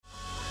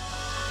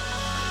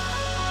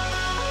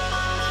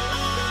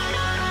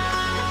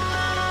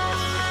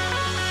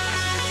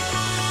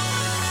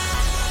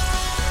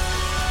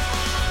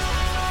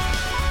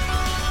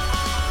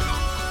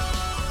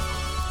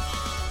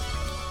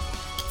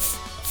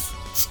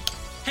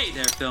Hey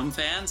there, film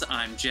fans.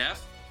 I'm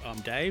Jeff. I'm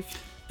Dave.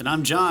 And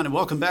I'm John, and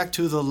welcome back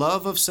to The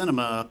Love of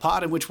Cinema, a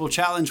pod in which we'll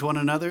challenge one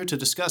another to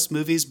discuss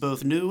movies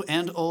both new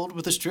and old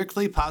with a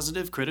strictly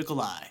positive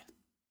critical eye.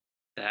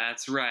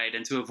 That's right,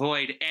 and to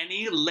avoid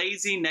any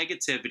lazy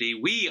negativity,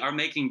 we are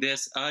making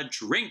this a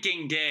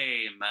drinking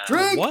game.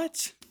 Drink!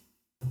 What?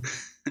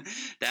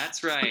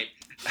 That's right.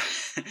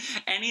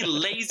 Any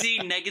lazy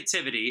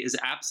negativity is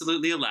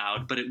absolutely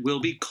allowed, but it will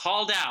be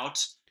called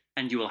out,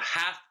 and you will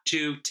have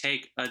to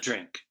take a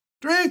drink.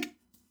 Drink!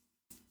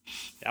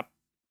 Yep.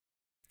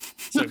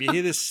 So if you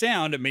hear this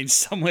sound, it means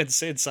someone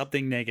said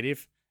something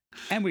negative,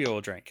 and we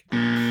all drink.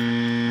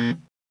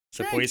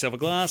 So pour yourself a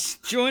glass,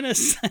 join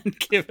us, and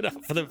give it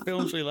up for the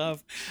films we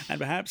love, and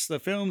perhaps the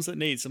films that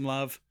need some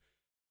love.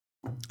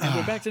 And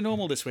we're back to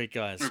normal this week,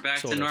 guys. We're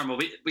back to normal.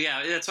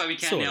 Yeah, that's why we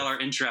can't nail our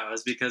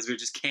intros, because we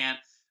just can't.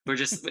 We're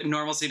just,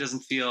 normalcy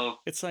doesn't feel.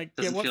 It's like,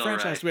 yeah, what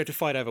franchise right. do we have to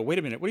fight over? Wait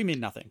a minute, what do you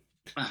mean nothing?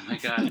 Oh my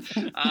God.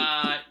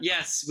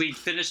 Yes, we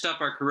finished up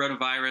our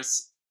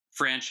coronavirus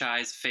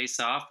franchise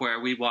face-off,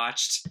 where we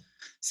watched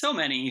so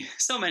many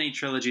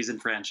trilogies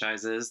and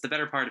franchises, the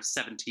better part of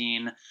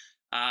 17.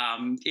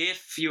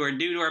 If you are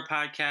new to our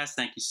podcast,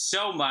 thank you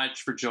so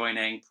much for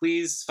joining.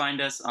 Please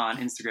find us on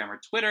Instagram or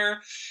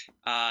Twitter.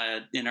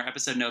 In our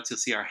episode notes, you'll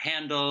see our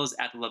handles,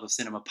 at the Love of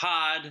Cinema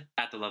Pod,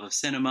 at the Love of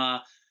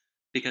Cinema,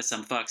 because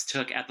some fucks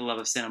took at the Love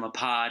of Cinema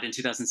Pod in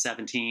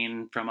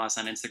 2017 from us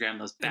on Instagram,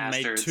 those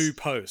bastards. Made 2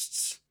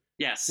 posts.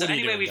 Yes. What So are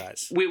you anyway, doing,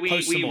 guys?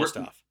 we some more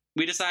stuff.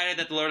 We decided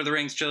that the Lord of the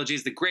Rings trilogy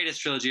is the greatest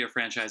trilogy or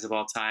franchise of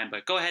all time,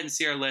 but go ahead and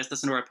see our list,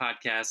 listen to our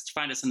podcast,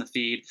 find us in the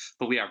feed.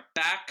 But we are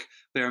back.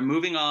 We are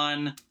moving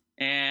on.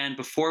 And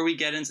before we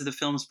get into the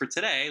films for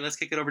today, let's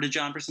kick it over to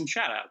John for some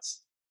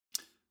shout-outs.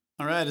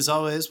 All right, as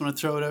always, I want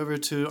to throw it over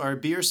to our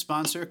beer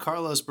sponsor,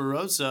 Carlos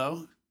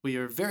Barroso. We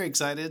are very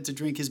excited to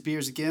drink his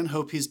beers again.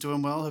 Hope he's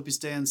doing well. Hope he's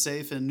staying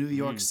safe in New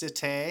York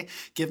City.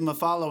 Give him a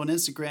follow on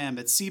Instagram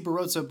at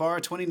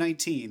cbarrozobar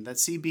 2019.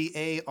 That's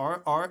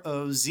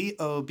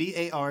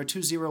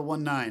CBARROZOBAR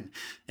 2019.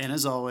 And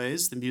as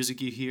always, the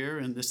music you hear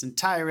in this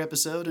entire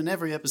episode and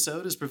every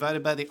episode is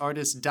provided by the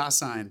artist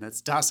Dasein.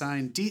 That's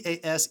Dasein,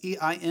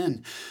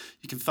 Dasein.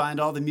 You can find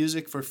all the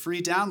music for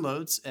free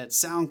downloads at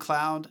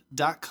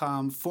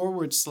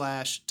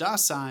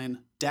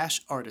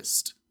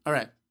soundcloud.com/Dasein-artist. All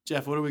right.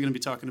 Jeff, what are we going to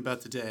be talking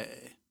about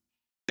today?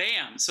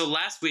 Bam! So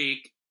last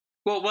week,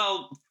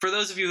 well, for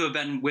those of you who have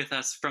been with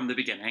us from the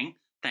beginning,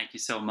 thank you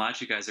so much.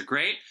 You guys are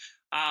great.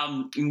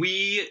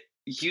 We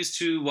used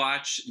to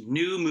watch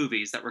new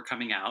movies that were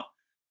coming out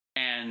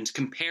and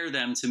compare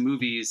them to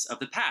movies of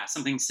the past,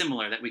 something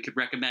similar that we could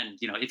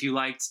recommend. You know, if you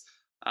liked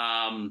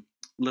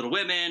Little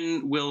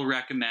Women, we'll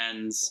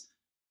recommend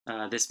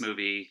this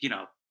movie. You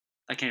know,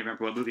 I can't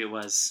remember what movie it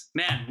was.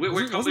 Man,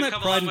 wasn't that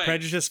Pride and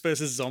Prejudice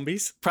versus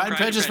Zombies? Pride and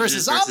Prejudice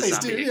versus Zombies,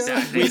 dude.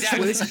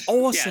 Exactly. It's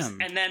awesome.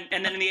 Yes. And then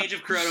in the age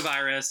of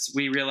coronavirus,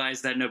 we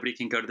realized that nobody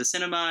can go to the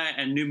cinema,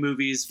 and new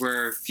movies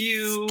were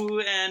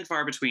few and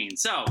far between.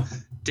 So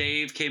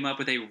Dave came up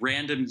with a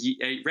random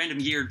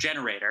year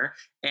generator,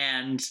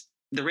 and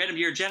the random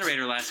year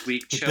generator last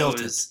week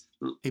chose.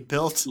 He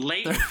built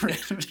late.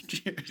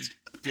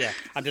 Yeah,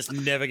 I'm just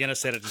never going to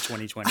set it to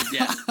 2020.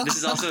 Yeah, this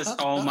is also,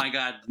 oh my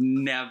God,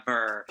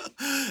 never.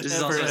 This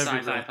is also a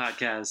sci-fi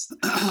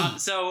podcast.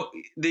 So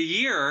the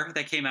year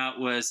that came out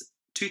was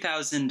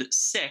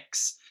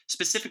 2006,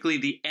 specifically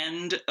the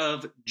end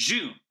of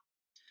June.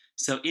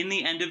 So in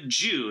the end of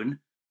June,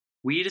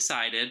 we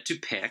decided to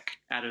pick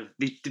out of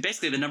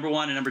basically the number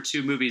 1 and number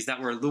 2 movies that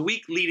were the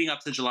week leading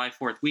up to July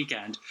 4th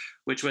weekend,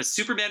 which was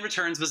Superman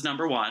Returns was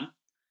number 1.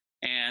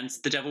 And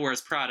The Devil Wears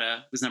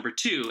Prada was number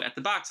 2 at the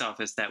box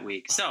office that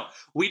week. So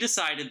we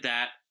decided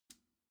that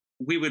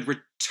we would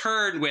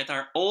return with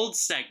our old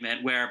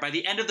segment where by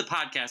the end of the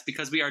podcast,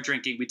 because we are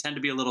drinking, we tend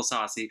to be a little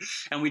saucy,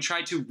 and we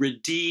tried to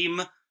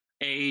redeem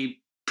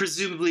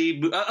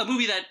presumably a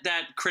movie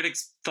that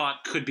critics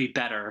thought could be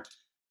better.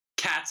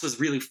 Cats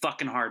was really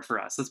fucking hard for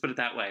us. Let's put it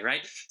that way,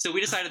 right? So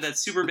we decided that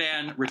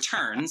Superman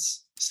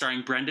Returns,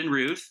 starring Brendan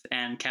Ruth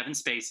and Kevin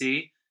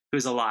Spacey,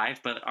 who's alive,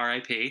 but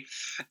R.I.P.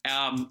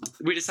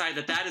 We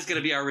decided that is going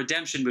to be our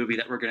redemption movie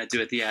that we're going to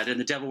do at the end. And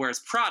The Devil Wears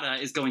Prada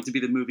is going to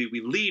be the movie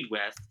we lead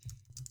with.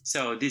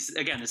 So this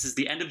is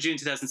the end of June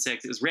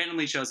 2006. It was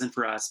randomly chosen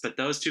for us, but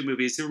those 2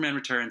 movies, Superman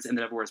Returns and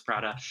The Devil Wears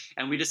Prada.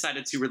 And we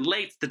decided to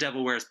relate The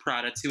Devil Wears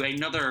Prada to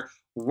another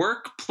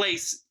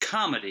workplace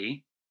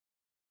comedy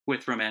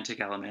with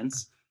romantic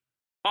elements,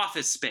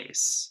 Office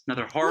Space,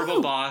 another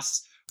horrible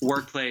boss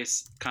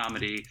workplace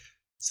comedy.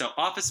 So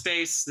Office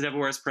Space, The Devil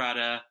Wears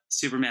Prada,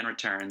 Superman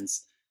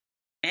Returns.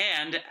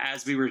 And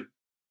as we were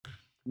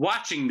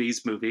watching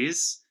these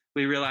movies,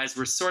 we realized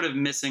we're sort of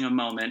missing a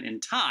moment in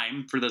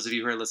time, for those of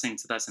you who are listening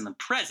to us in the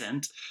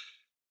present,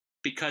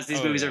 because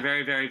these movies are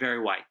very, very, very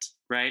white,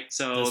 right?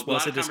 So this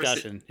was a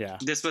discussion,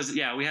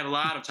 we had a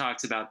lot of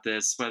talks about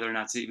this, whether or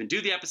not to even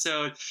do the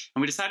episode,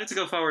 and we decided to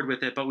go forward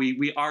with it, but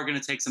we are going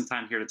to take some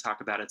time here to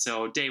talk about it.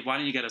 So Dave, why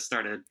don't you get us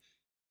started?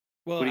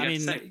 Well, What do you I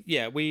have to mean, say?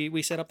 yeah,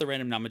 we set up the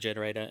random number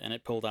generator and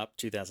it pulled up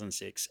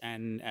 2006.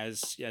 And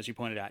as you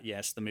pointed out,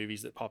 yes, the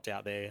movies that popped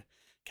out there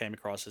came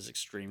across as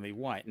extremely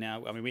white.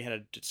 Now, I mean, we had a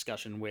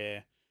discussion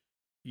where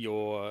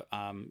you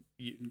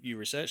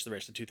researched the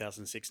rest of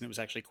 2006 and it was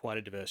actually quite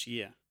a diverse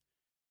year.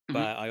 Mhm.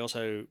 But I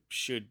also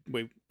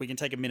we can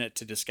take a minute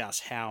to discuss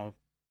how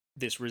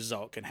this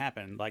result can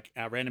happen. Like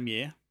our random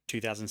year,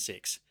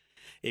 2006.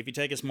 If you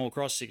take a small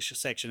cross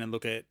section and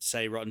look at,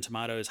 say, Rotten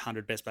Tomatoes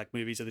 100 Best Black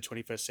Movies of the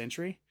 21st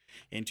Century,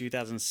 in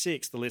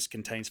 2006, the list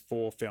contains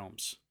 4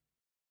 films.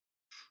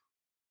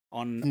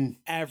 On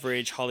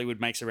average,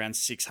 Hollywood makes around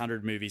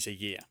 600 movies a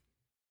year.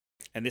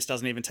 And this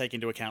doesn't even take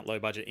into account low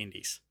budget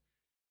indies.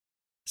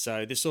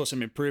 So this saw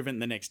some improvement in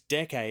the next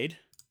decade,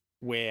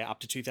 where up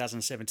to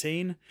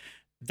 2017,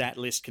 that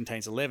list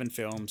contains 11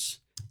 films,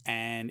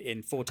 and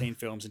in 14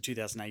 films in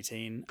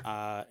 2018,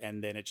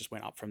 and then it just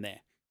went up from there.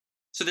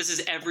 So this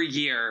is every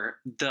year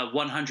the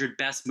 100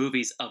 best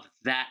movies of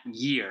that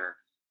year.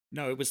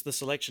 No, it was the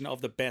selection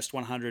of the best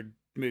 100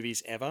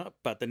 movies ever,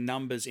 but the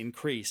numbers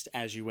increased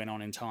as you went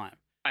on in time.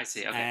 I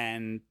see. Okay.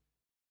 And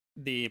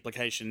the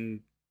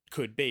implication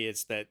could be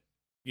is that,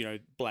 you know,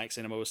 black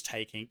cinema was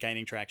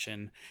gaining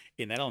traction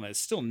in that element. It's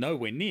still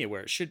nowhere near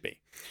where it should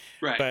be.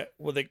 Right. But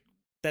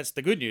that's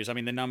the good news. I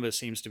mean, the numbers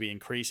seems to be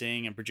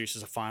increasing, and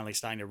producers are finally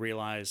starting to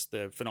realize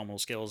the phenomenal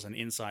skills and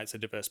insights a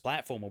diverse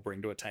platform will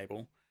bring to a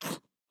table.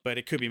 But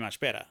it could be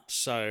much better.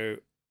 So,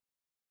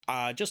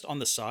 just on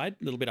the side,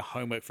 a little bit of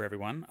homework for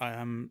everyone.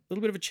 A little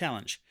bit of a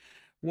challenge.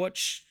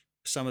 Watch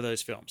some of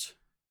those films.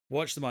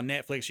 Watch them on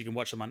Netflix. You can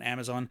watch them on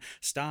Amazon.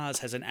 Stars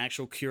has an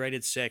actual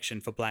curated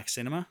section for black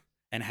cinema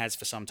and has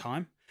for some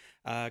time.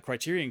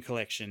 Criterion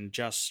Collection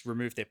just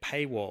removed their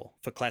paywall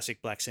for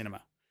classic black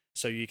cinema.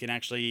 So you can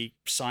actually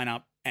sign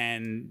up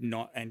and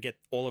get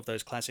all of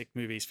those classic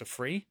movies for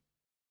free.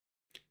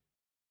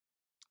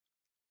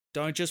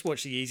 Don't just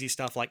watch the easy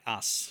stuff like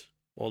Us.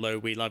 Although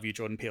we love you,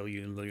 Jordan Peele,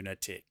 you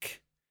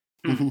lunatic.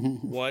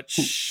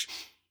 Watch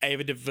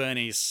Ava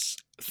DuVernay's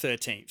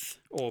 13th,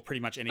 or pretty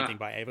much anything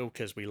by Ava,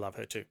 because we love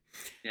her too.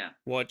 Yeah.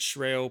 Watch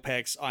Raoul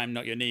Peck's I'm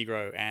Not Your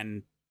Negro,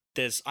 and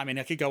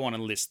I could go on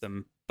and list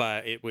them,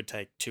 but it would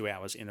take 2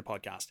 hours in the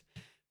podcast.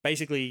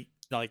 Basically,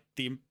 like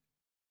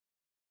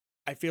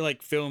I feel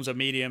like film's a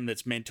medium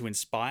that's meant to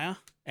inspire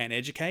and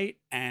educate,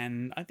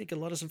 and I think a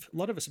lot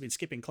of us have been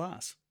skipping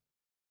class.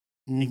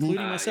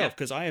 Including myself,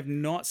 because I have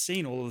not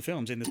seen all of the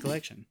films in this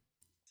collection.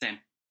 Same.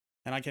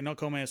 And I cannot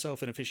call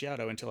myself an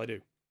aficionado until I do.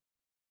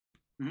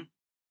 Mm-hmm.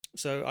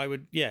 So I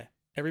would,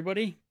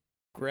 everybody,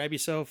 grab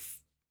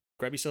yourself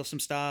some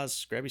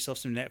Stars, grab yourself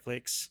some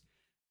Netflix,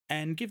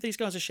 and give these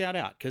guys a shout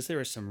out, because there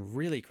is some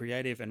really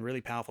creative and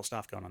really powerful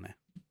stuff going on there.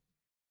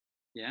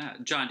 Yeah.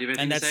 John, do you have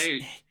anything to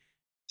say?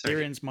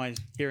 Here ends my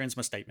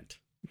statement.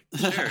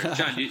 Sure.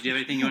 John, do you have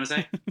anything you want to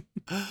say?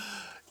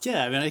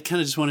 Yeah, I mean, I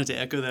kind of just wanted to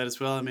echo that as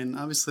well. I mean,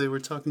 obviously we're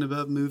talking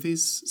about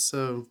movies,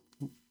 so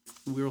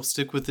we'll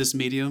stick with this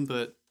medium,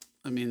 but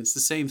I mean, it's the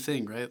same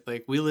thing, right?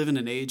 Like, we live in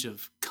an age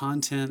of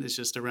content is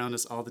just around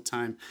us all the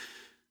time.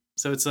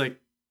 So it's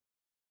like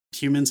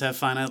humans have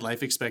finite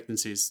life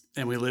expectancies,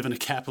 and we live in a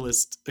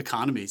capitalist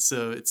economy.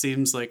 So it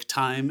seems like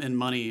time and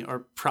money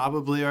are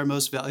probably our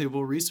most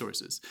valuable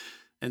resources.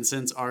 And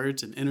since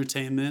art and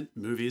entertainment,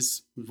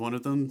 movies, one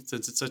of them,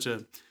 since it's such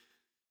a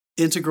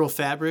integral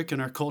fabric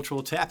in our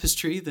cultural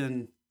tapestry,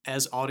 then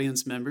as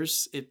audience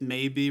members, it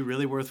may be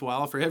really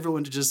worthwhile for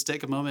everyone to just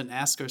take a moment and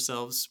ask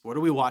ourselves, what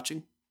are we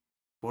watching?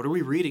 What are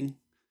we reading?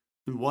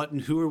 And what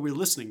and who are we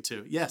listening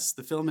to? Yes,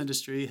 the film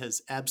industry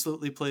has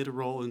absolutely played a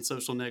role in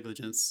social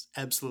negligence,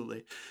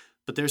 absolutely.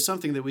 But there's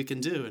something that we can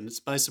do, and it's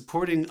by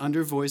supporting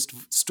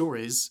undervoiced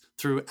stories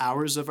through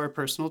hours of our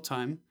personal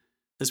time,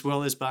 as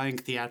well as buying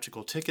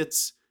theatrical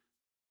tickets,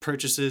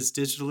 purchases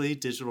digitally,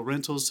 digital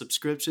rentals,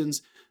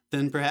 subscriptions.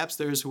 Then perhaps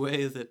there's a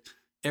way that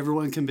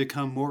everyone can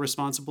become more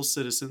responsible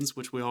citizens,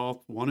 which we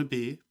all want to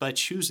be, by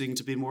choosing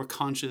to be more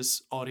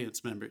conscious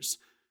audience members.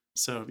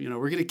 So,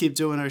 we're going to keep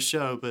doing our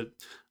show, but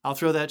I'll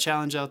throw that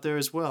challenge out there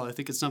as well. I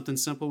think it's something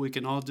simple we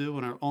can all do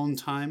in our own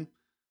time,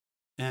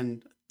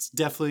 and it's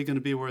definitely going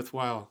to be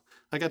worthwhile.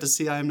 I got to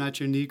see I Am Not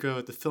Your Negro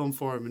at the Film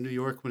Forum in New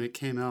York when it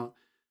came out,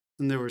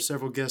 and there were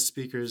several guest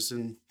speakers,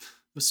 and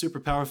it was a super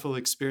powerful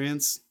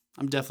experience.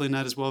 I'm definitely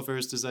not as well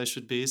versed as I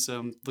should be, so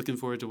I'm looking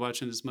forward to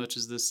watching as much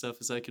of this stuff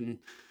as I can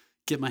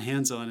get my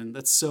hands on. And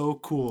that's so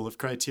cool of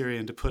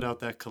Criterion to put out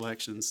that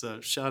collection.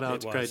 So shout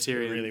out to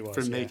Criterion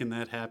for making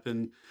that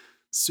happen.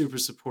 Super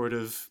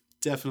supportive.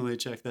 Definitely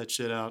check that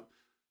shit out.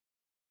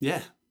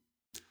 Yeah.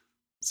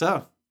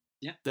 So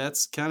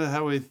that's kind of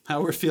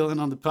how we're feeling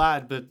on the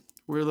pod, but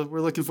we're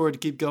looking forward to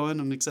keep going.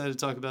 I'm excited to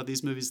talk about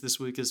these movies this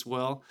week as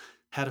well.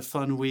 Had a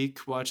fun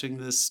week watching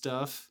this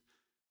stuff.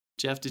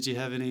 Jeff, did you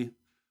have any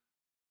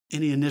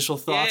initial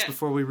thoughts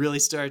before we really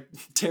start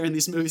tearing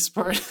these movies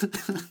apart?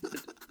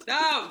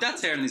 Oh,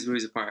 that's tearing these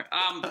movies apart.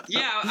 I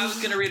was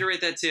going to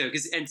reiterate that too,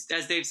 because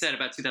as Dave said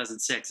about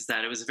 2006, is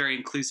that it was a very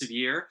inclusive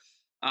year.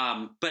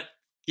 But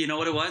you know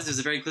what it was? It was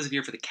a very inclusive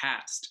year for the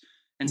cast.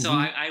 And so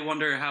I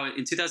wonder how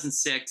in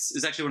 2006 it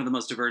was actually one of the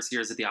most diverse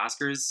years at the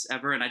Oscars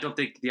ever. And I don't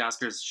think the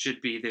Oscars should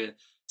be the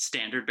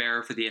standard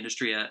bearer for the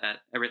industry at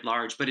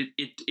large, but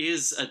it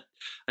is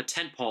a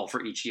tentpole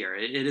for each year.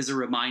 It is a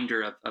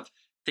reminder of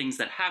things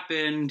that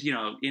happened,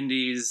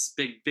 indies,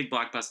 big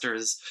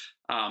blockbusters.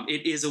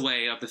 It is a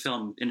way of the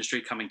film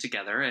industry coming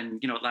together.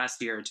 And,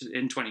 last year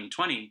in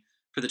 2020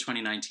 for the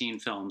 2019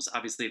 films,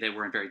 obviously they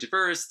weren't very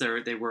diverse.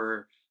 They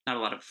were not a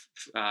lot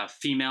of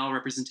female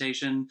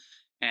representation.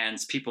 And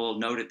people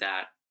noted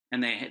that,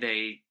 and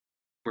they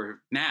were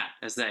mad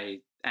as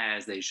they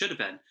should have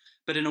been.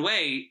 But in a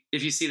way,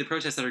 if you see the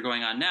protests that are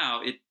going on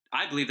now,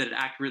 I believe that it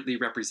accurately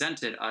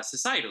represented us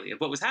societally of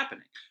what was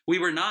happening. We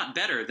were not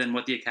better than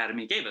what the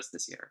Academy gave us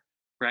this year,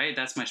 right?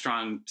 That's my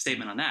strong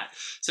statement on that.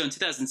 So in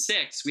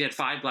 2006, we had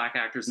 5 Black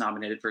actors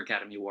nominated for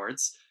Academy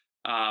Awards.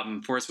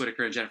 Forrest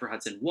Whitaker and Jennifer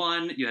Hudson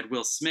won. You had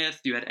Will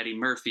Smith. You had Eddie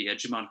Murphy. You had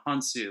Jimon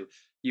Hounsou.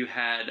 You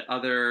had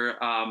other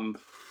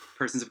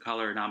persons of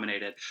color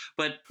nominated.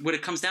 But what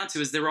it comes down to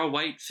is they're all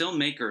white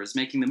filmmakers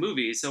making the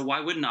movie. So why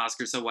wouldn't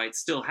Oscar So White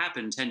still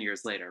happen 10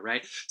 years later,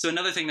 right? So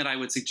another thing that I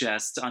would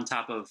suggest on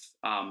top of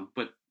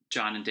what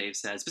John and Dave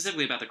said,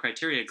 specifically about the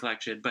Criterion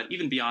Collection, but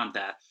even beyond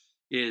that,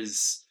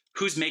 is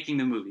who's making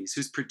the movies,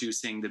 who's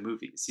producing the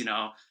movies.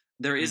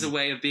 There is a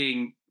way of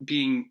being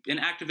an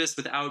activist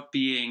without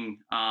being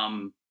a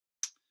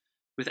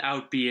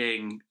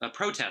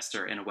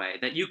protester in a way,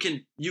 that you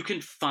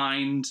can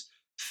find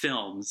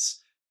films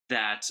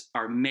that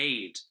are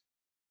made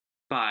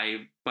by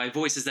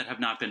voices that have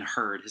not been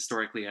heard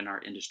historically in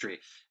our industry.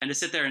 And to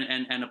sit there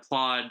and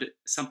applaud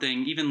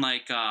something even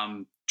like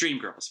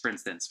Dreamgirls, for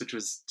instance, which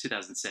was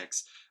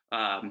 2006,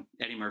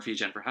 Eddie Murphy,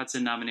 Jennifer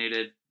Hudson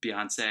nominated,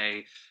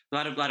 Beyonce, a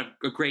lot of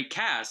a great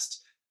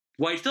cast,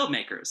 white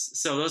filmmakers.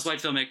 So those white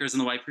filmmakers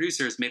and the white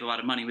producers made a lot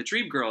of money with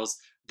Dreamgirls.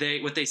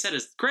 What they said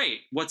is,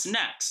 great, what's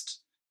next?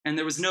 And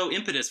there was no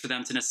impetus for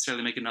them to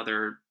necessarily make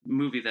another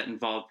movie that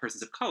involved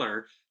persons of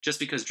color just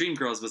because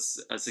Dreamgirls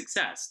was a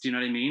success. Do you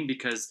know what I mean?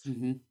 Because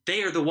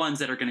they are the ones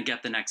that are going to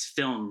get the next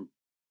film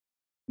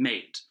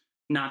made,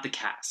 not the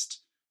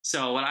cast.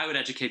 So what I would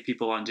educate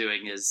people on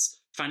doing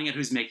is finding out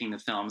who's making the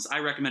films. I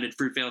recommended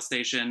Fruitvale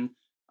Station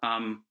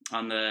on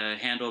the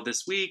handle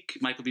this week,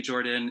 Michael B.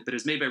 Jordan, but it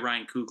was made by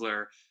Ryan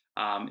Coogler.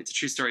 It's a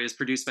true story. It was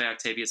produced by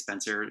Octavia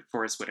Spencer,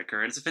 Forrest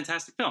Whitaker, and it's a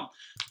fantastic film.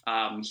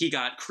 He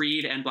got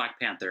Creed and Black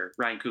Panther,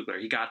 Ryan Coogler.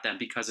 He got them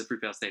because of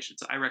Fruitvale Station.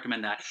 So I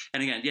recommend that.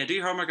 And again, do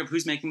your homework of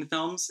who's making the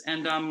films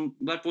and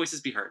let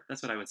voices be heard.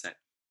 That's what I would say.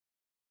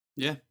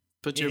 Yeah.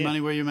 Put your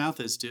money where your mouth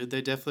is, dude.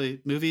 They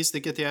definitely, movies that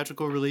get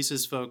theatrical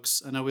releases,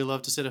 folks. I know we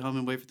love to sit at home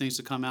and wait for things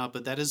to come out,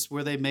 but that is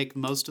where they make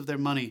most of their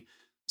money.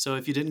 So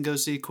if you didn't go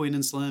see Queen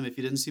and Slim, if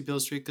you didn't see Beale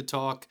Street Could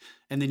Talk,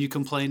 and then you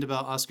complained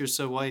about Oscar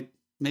So White,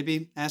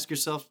 maybe ask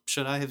yourself,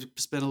 should I have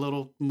spent a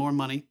little more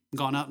money,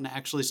 gone out and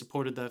actually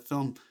supported that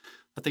film?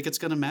 I think it's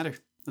going to matter.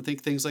 I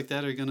think things like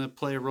that are going to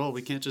play a role.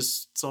 We can't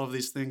just solve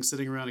these things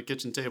sitting around a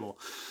kitchen table.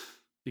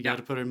 You got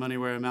to put our money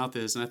where our mouth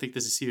is. And I think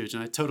this is huge.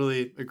 And I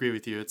totally agree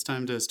with you. It's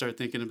time to start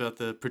thinking about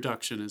the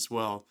production as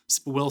well.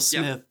 Will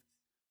Smith.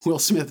 Will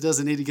Smith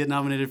doesn't need to get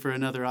nominated for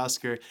another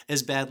Oscar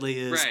as badly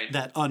as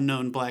that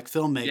unknown black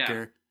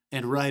filmmaker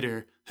and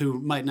writer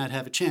who might not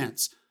have a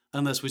chance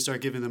unless we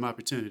start giving them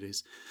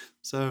opportunities.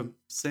 So,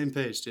 same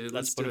page, dude.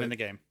 Let's put them in the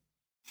game.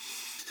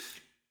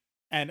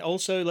 And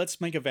also, let's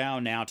make a vow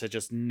now to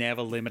just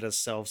never limit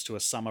ourselves to a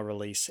summer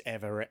release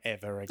ever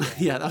again.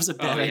 Yeah, that was a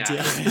bad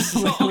idea.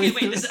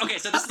 Wait. So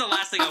this is the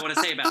last thing I want to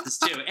say about this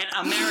too. In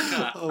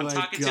America, I'm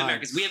talking to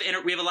Americans. We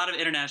have a lot of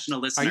international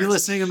listeners. Are you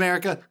listening,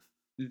 America?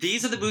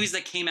 These are the movies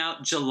that came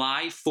out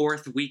July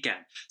 4th weekend.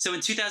 So in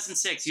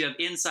 2006, you have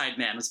Inside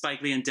Man with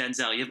Spike Lee and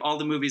Denzel. You have all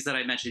the movies that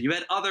I mentioned. You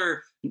had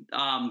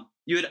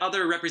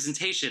other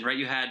representation, right?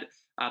 You had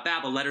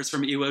Babel, Letters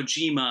from Iwo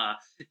Jima.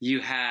 You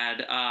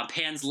had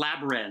Pan's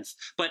Labyrinth.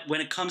 But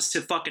when it comes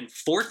to fucking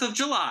 4th of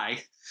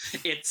July,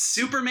 it's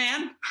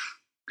Superman.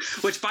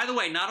 Which, by the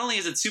way, not only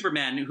is it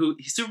Superman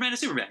is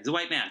Superman. He's a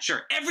white man.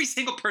 Sure. Every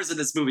single person in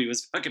this movie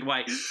was fucking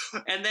white.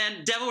 And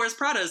then Devil Wears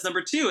Prada is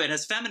number 2. And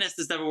as feminist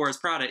as Devil Wears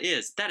Prada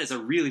is, that is a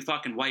really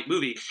fucking white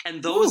movie.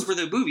 And those were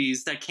the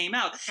movies that came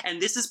out.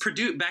 And this is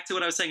produced, back to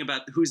what I was saying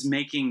about who's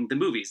making the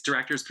movies,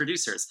 directors,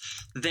 producers.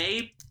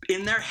 They,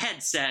 in their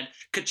head, said,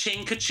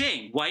 ka-ching,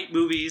 ka-ching, white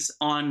movies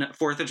on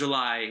 4th of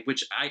July,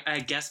 which I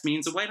guess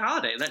means a white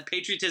holiday. That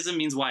patriotism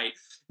means white.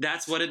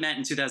 That's what it meant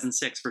in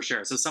 2006 for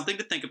sure. So something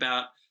to think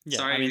about. Yeah,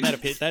 sorry. I mean,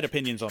 that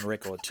opinion's on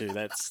record too.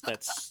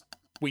 That's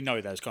we know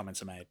those comments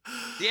are made.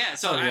 Yeah,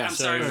 so I'm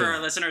sorry for our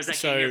listeners that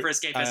came here for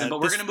escapism, but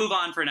we're going to move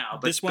on for now.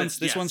 But, this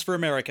one's for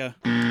America.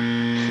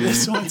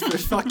 This one's for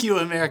fuck you,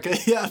 America.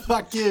 Yeah,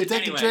 fuck you.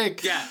 Take a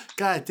drink. Yeah.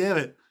 God damn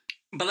it.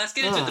 But let's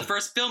get into it. The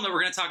first film that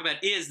we're going to talk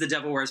about is The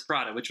Devil Wears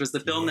Prada, which was the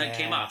film that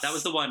came up. That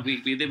was the one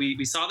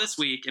we saw this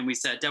week, and we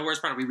said, Devil Wears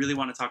Prada, we really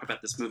want to talk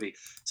about this movie.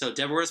 So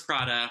Devil Wears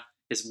Prada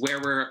is where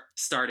we're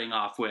starting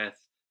off with.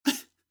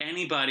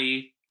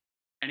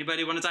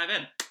 Anybody want to dive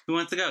in? Who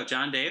wants to go?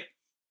 John, Dave?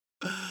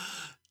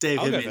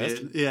 Dave hit me,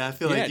 dude. Yeah, I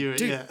feel like you were.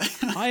 Dude,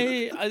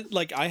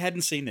 I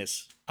hadn't seen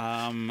this.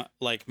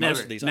 Like Never,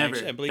 most of these. never,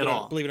 And at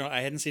all. believe it or not,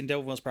 I hadn't seen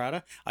Devil Wears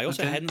Prada. I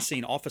also Okay. hadn't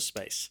seen Office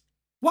Space.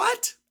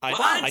 What?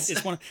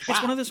 It's one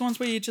of those ones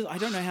where you just, I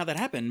don't know how that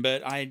happened,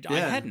 but I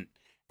hadn't.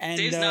 And,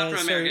 Dave's not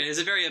from America. It's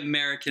a very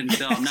American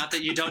film. Not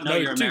that you don't know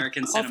your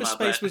American cinema. Office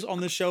Space but... was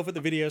on the shelf at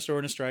the video store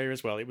in Australia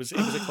as well. It was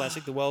a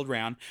classic the world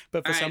round,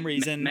 but for some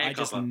reason I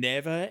just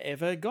never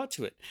ever got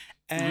to it.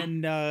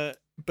 And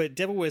but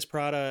Devil Wears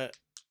Prada,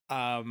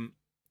 I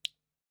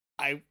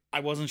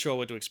wasn't sure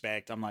what to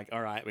expect. I'm like,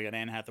 all right, we got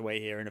Anne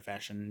Hathaway here in a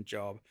fashion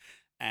job,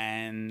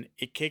 and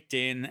it kicked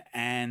in,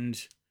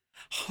 and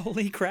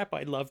holy crap,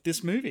 I loved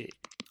this movie.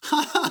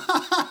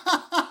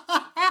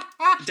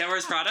 Devil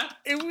Wears Prada?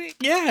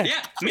 Yeah,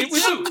 me it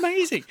was too.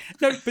 amazing.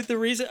 No, but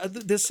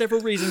there's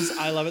several reasons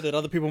I love it that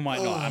other people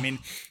might not. I mean,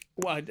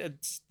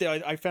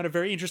 I found a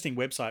very interesting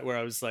website where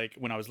I was like,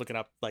 when I was looking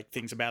up like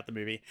things about the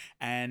movie,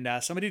 and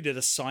somebody did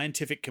a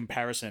scientific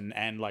comparison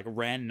and like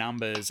ran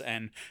numbers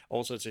and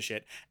all sorts of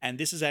shit. And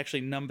this is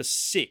actually number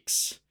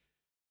 6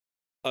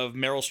 of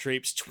Meryl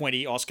Streep's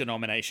 20 Oscar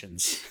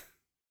nominations.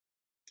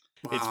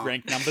 Wow. It's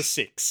ranked number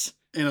 6.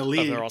 In a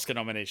league of her Oscar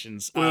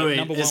nominations. Wait,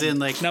 as in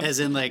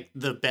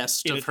the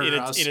best of her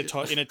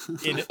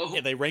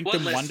Oscars. They ranked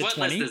them 1 to 20. What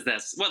list is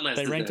this? What list?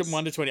 They ranked them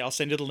 1 to 20. I'll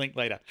send you the link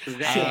later.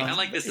 They. I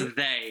like this.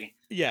 They.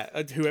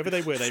 Yeah, whoever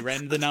they were, they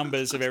ran the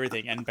numbers of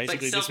everything, and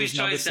basically like this was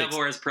number 6. Devil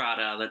Wears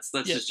Prada. Let's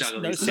just juggle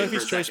these. No,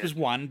 Sophie's Choice was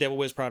 1. Devil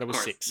Wears Prada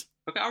was 6.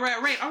 Okay, all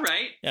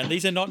right. Yeah,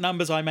 these are not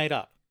numbers I made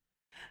up.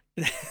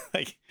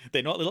 Like,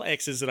 they're not little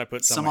X's that I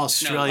put somewhere.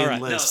 Some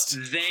Australian list.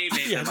 No, they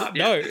made them up.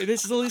 No,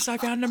 this is the list I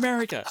found in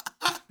America.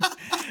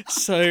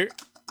 So,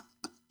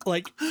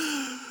 like,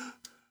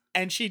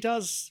 and she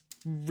does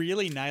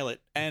really nail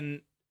it.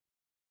 And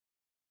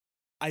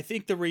I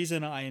think the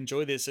reason I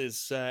enjoy this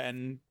is,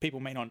 and people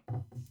may not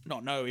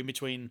know, in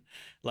between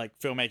like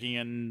filmmaking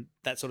and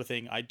that sort of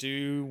thing, I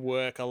do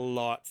work a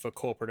lot for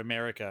corporate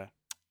America.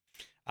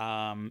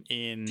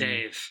 In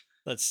Dave.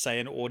 Let's say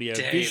an audio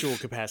visual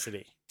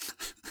capacity.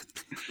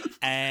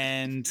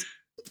 And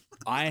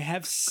I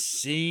have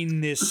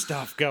seen this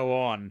stuff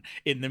go on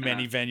in the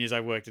many venues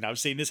I've worked in. I've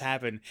seen this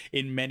happen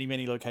in many,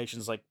 many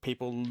locations, like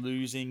people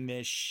losing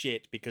their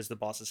shit because the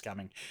boss is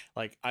coming.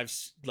 Like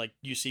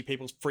you see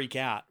people freak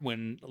out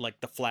when like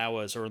the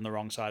flowers are on the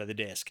wrong side of the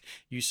desk.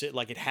 You see,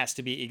 like, it has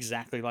to be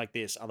exactly like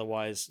this.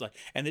 Otherwise, like,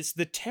 and it's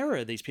the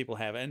terror these people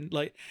have.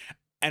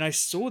 And I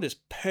saw this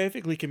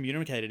perfectly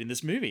communicated in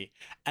this movie,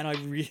 and I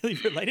really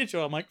related to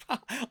it. I'm like,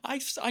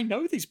 I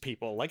know these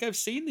people. Like, I've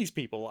seen these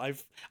people.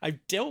 I've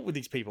dealt with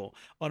these people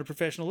on a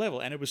professional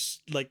level, and it was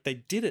like they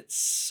did it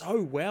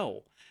so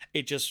well.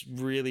 It just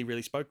really,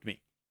 really spoke to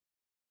me.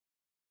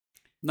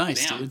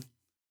 Nice, dude.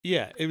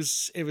 Yeah, it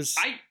was.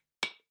 I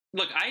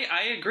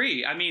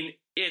agree. I mean,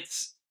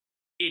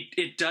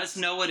 it does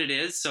know what it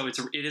is, so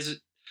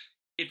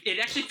it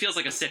actually feels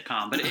like a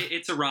sitcom, but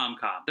it's a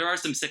rom-com. There are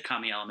some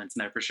sitcom-y elements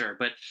in there for sure,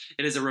 but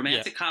it is a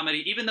romantic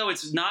comedy, even though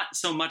it's not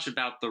so much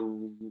about the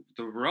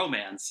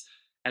romance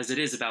as it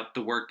is about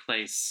the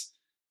workplace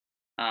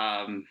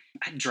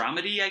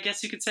dramedy, I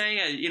guess you could say.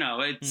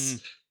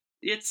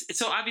 It's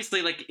so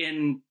obviously, like,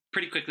 in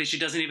pretty quickly, she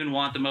doesn't even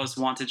want the most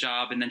wanted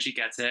job, and then she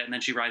gets it, and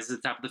then she rises to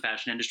the top of the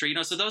fashion industry.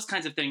 So those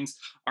kinds of things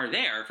are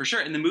there for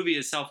sure, and the movie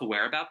is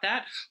self-aware about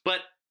that,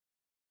 but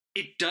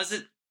it does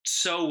it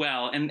so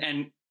well, and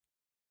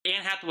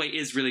Anne Hathaway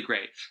is really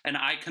great, and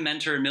I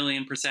commend her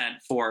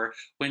 1,000,000% for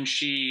when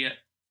she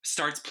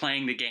starts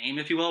playing the game,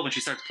 if you will, when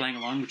she starts playing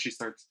along, when she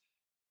starts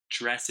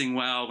dressing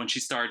well, when she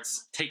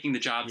starts taking the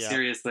job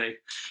seriously.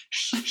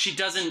 She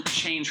doesn't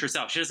change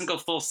herself. She doesn't go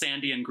full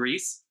Sandy and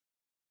Grease,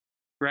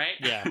 right?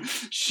 Yeah.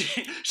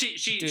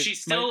 she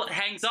still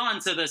hangs on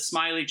to the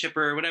smiley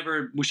chipper or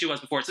whatever she was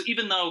before. So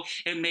even though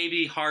it may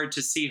be hard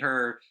to see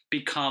her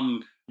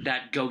become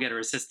that go-getter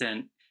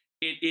assistant,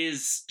 it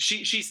is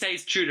she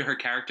stays true to her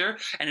character,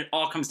 and it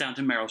all comes down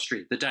to Meryl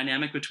Streep. The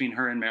dynamic between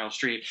her and Meryl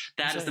Streep,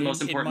 that is the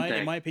most important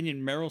thing. In my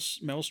opinion, Meryl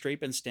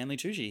Streep and Stanley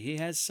Tucci. He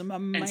has some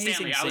amazing and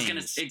Stanley, scenes. I was going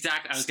to say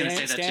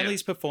that too.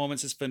 Stanley's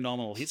performance is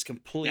phenomenal. He's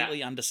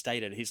completely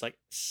understated. He's like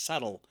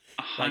subtle.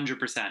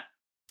 100%.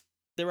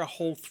 There are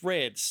whole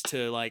threads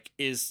to like,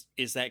 is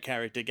that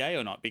character gay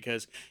or not?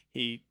 Because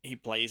he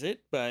plays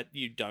it, but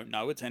you don't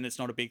know it, and it's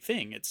not a big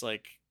thing. It's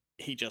like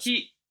he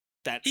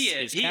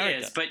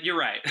is, but you're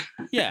right.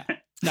 Yeah.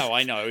 No,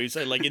 I know. He's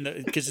like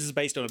because this is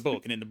based on a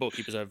book, and in the book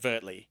he was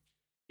overtly.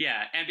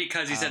 Yeah, and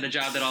because he said the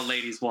job that all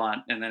ladies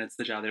want, and then it's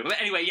the job that.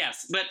 But anyway,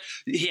 yes, but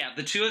yeah,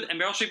 the two of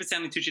and Meryl Streep and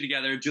Stanley Tucci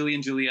together, Julie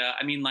and Julia.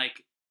 I mean,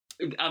 like,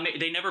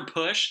 they never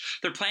push.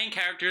 They're playing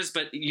characters,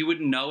 but you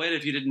wouldn't know it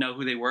if you didn't know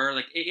who they were.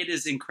 Like, it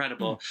is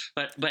incredible.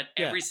 But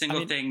every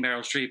single thing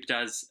Meryl Streep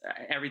does,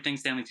 everything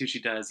Stanley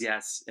Tucci does,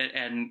 yes,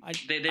 and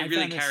they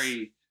really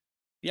carry.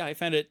 Yeah, I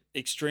found it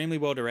extremely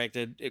well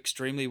directed,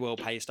 extremely well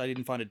paced. I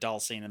didn't find a dull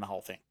scene in the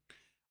whole thing.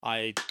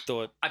 I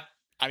thought,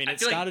 it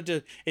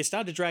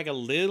started to drag a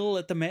little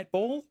at the Met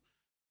Ball,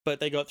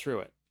 but they got through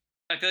it.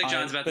 I feel like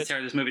John's about to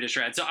tear this movie to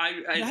shreds. So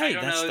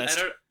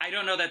I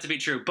don't know that to be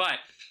true, but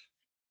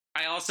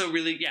I also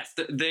really, yes,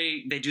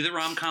 they do the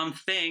rom-com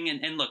thing,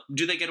 and look,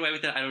 do they get away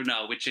with it? I don't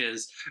know. Which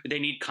is, they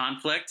need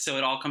conflict, so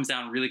it all comes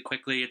down really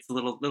quickly. It's a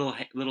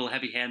little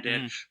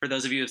heavy-handed. For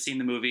those of you who have seen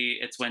the movie,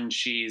 it's when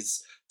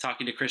she's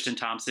talking to Kristen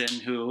Thompson,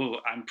 who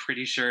I'm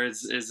pretty sure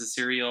is a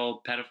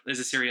serial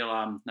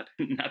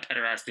not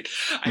pederasty.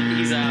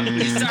 He's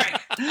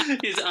sorry.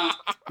 He's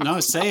No,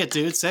 say it,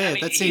 dude. Say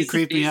it. That scene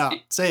creeped me out.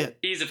 Say it.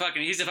 He's a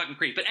fucking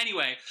creep. But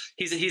anyway,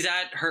 he's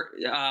at her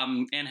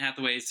Anne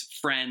Hathaway's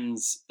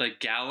friend's like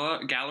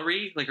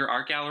gallery, like her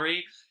art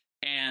gallery,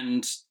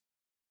 and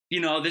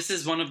this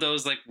is one of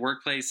those like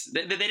workplace.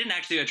 They didn't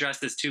actually address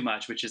this too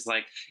much, which is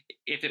like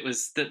if it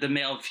was the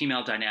male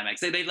female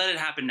dynamics, they let it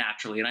happen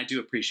naturally, and I do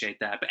appreciate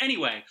that. But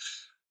anyway,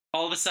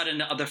 all of a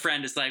sudden the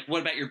friend is like,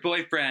 "What about your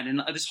boyfriend?"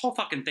 And this whole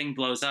fucking thing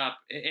blows up,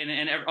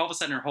 and all of a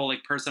sudden her whole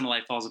like personal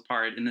life falls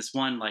apart in this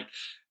one like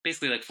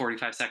basically like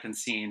 45-second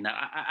scene.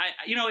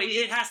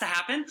 It has to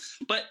happen,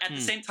 but at the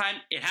same time,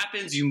 it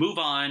happens. You move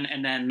on,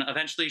 and then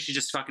eventually she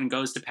just fucking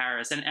goes to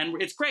Paris, and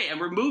it's great, and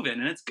we're moving,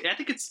 and I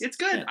think it's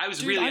good. Yeah. I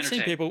was really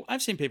entertained.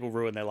 I've seen people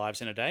ruin their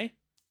lives in a day.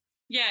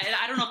 Yeah, and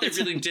I don't know if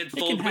they really did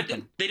full, but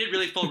they did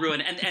really full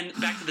ruin. And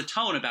back to the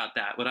tone about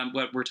that,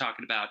 what we're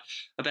talking about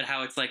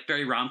how it's like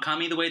very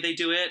rom-com-y the way they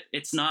do it.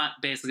 It's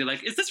not basically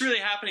like, is this really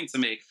happening to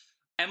me?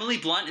 Emily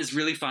Blunt is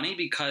really funny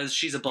because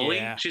she's a bully.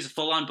 Yeah. She's a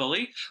full-on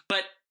bully,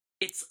 but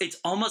it's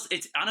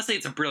honestly,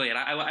 it's a brilliant.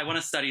 I want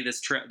to study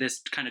this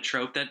kind of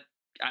trope that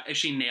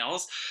she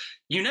nails.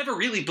 You never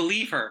really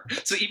believe her.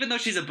 So even though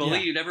she's a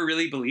bully, you never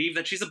really believe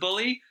that she's a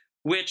bully,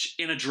 which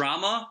in a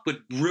drama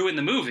would ruin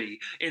the movie.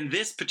 In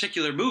this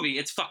particular movie,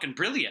 it's fucking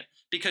brilliant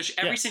because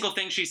every single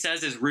thing she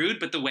says is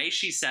rude, but the way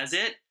she says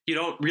it, you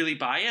don't really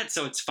buy it,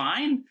 so it's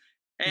fine.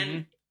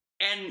 And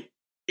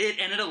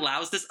it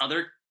allows this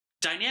other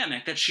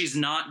dynamic that she's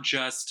not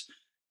just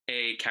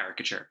a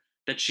caricature,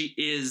 that she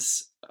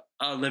is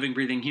a living,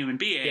 breathing human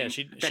being. Yeah,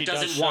 she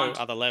doesn't want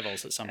other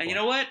levels at some point. And you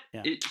know what?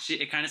 Yeah.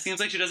 It kind of seems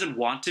like she doesn't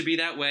want to be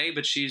that way,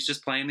 but she's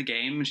just playing the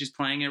game, and she's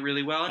playing it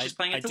really well, and she's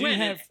playing it to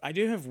win. I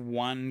do have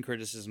one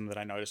criticism that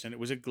I noticed, and it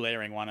was a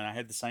glaring one, and I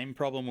had the same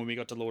problem when we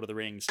got to Lord of the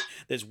Rings.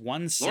 There's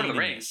one scene in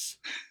this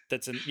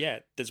that's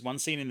there's one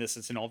scene in this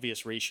that's an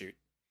obvious reshoot,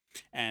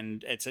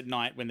 and it's at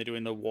night when they're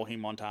doing the walking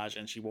montage,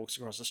 and she walks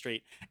across the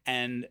street,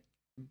 and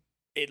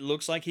it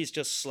looks like he's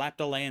just slapped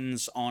a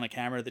lens on a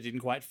camera that didn't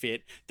quite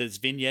fit. There's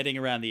vignetting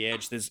around the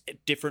edge. There's a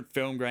different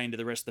film grain to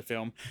the rest of the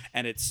film.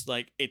 And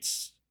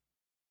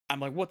I'm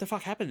like, what the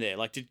fuck happened there?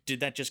 Like, did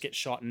that just get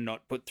shot and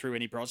not put through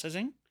any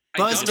processing?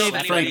 Buzz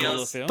David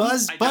Frankel.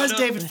 Buzz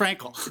David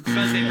Frankel.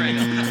 Buzz David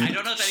Frankel. I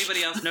don't know if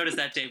anybody else noticed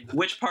that, Dave.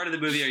 Which part of the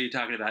movie are you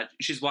talking about?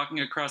 She's walking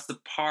across the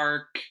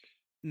park.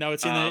 No,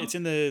 it's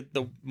in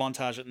the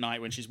montage at night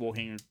when she's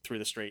walking through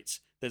the streets.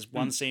 There's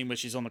one scene where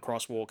she's on the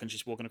crosswalk and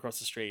she's walking across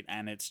the street,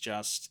 and it's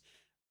just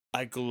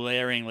a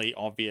glaringly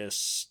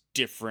obvious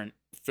different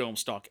film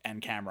stock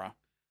and camera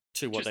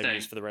to what they've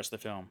used for the rest of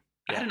the film.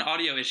 I had an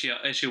audio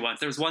issue once.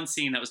 There was one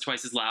scene that was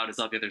twice as loud as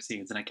all the other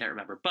scenes, and I can't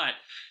remember. But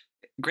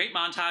great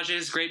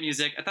montages, great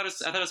music. I thought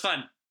it was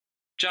fun.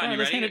 John, you ready?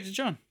 Let's hand it to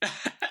John.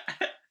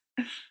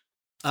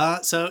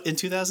 So in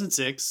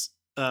 2006.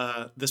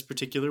 This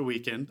particular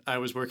weekend, I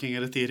was working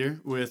at a theater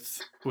with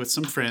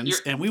some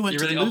friends, and we went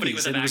to the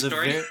movies. And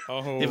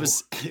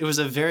it was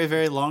a very,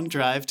 very long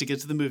drive to get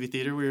to the movie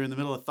theater. We were in the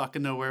middle of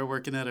fucking nowhere,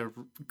 working at a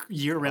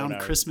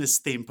year-round Christmas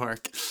theme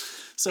park.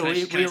 So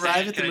we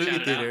arrived at the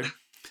movie theater,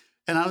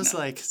 and I was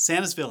like,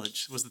 Santa's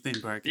Village was the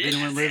theme park. If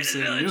anyone lives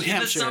in New Hampshire,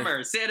 in the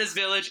summer, Santa's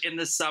Village in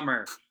the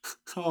summer.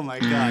 Oh my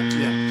god,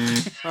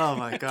 yeah. Oh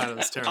my god, it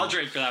was terrible. I'll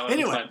drink for that one.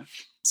 Anyway.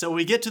 So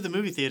we get to the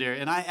movie theater,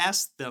 and I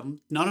asked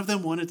them, none of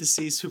them wanted to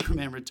see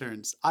Superman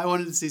Returns. I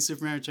wanted to see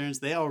Superman Returns.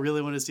 They all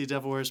really wanted to see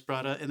Devil Wears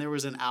Prada, and there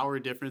was an hour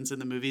difference in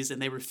the movies,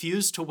 and they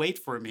refused to wait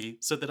for me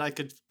so that I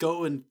could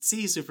go and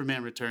see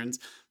Superman Returns.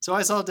 So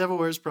I saw Devil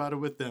Wears Prada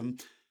with them.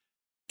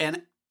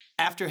 And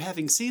after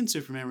having seen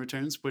Superman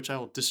Returns, which I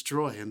will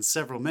destroy in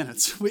several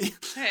minutes,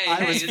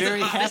 I was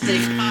very happy.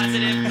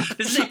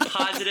 This is a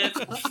positive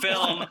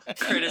film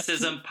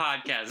criticism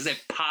podcast. This is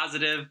a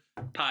positive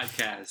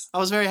podcast. I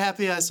was very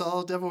happy I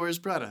saw Devil Wears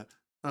Prada.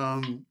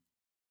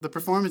 The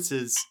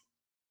performances,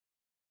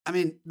 I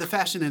mean, the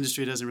fashion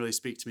industry doesn't really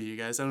speak to me, you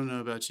guys. I don't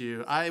know about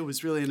you. I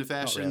was really into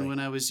fashion when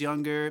I was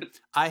younger.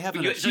 I have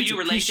So you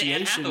relate to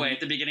Anne Hathaway at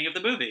the beginning of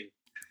the movie.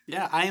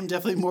 Yeah, I am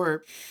definitely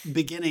more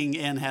beginning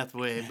Anne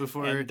Hathaway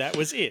before. And that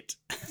was it.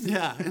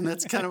 Yeah, and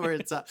that's kind of where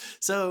it's at.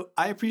 So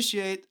I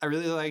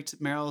really liked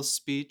Meryl's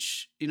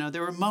speech.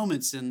 There were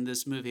moments in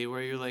this movie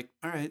where you're like,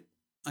 all right,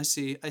 I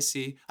see.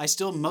 I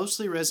still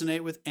mostly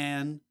resonate with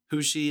Anne,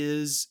 who she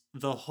is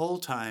the whole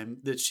time,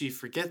 that she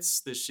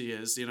forgets that she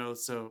is,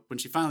 so when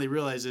she finally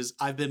realizes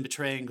I've been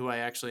betraying who I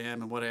actually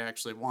am and what I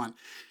actually want.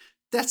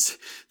 That's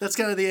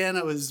kind of the Anne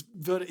I was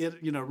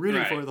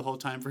rooting for the whole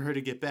time, for her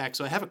to get back.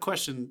 So I have a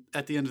question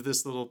at the end of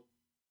this little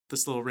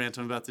rant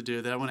I'm about to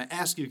do that I want to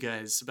ask you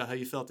guys about how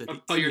you felt at the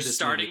end of this movie. You're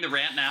starting the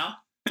rant now?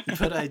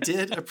 But I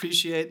did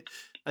appreciate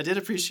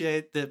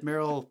that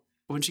Meryl,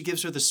 when she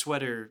gives her the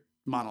sweater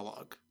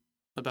monologue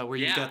about where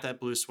you got that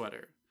blue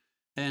sweater.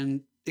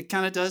 And it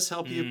kind of does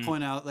help you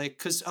point out, like,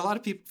 because a lot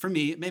of people, for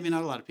me, maybe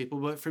not a lot of people,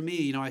 but for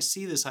me, I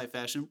see this high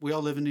fashion. We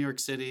all live in New York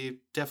City,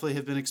 definitely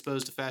have been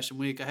exposed to Fashion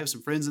Week. I have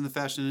some friends in the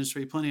fashion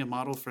industry, plenty of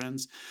model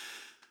friends.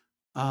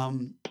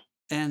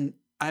 And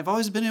I've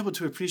always been able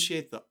to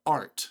appreciate the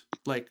art,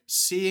 like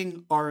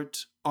seeing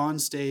art on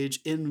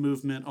stage in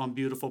movement on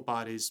beautiful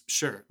bodies.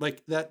 Sure.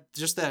 Like that,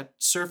 just that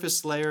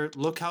surface layer.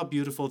 Look how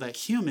beautiful that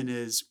human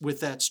is with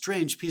that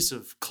strange piece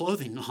of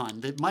clothing on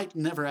that might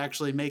never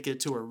actually make it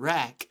to a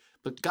rack.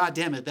 But God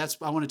damn it,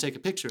 I want to take a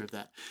picture of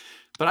that.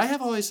 But I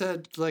have always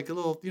had like a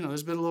little,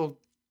 there's been a little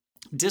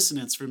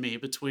dissonance for me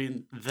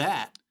between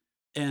that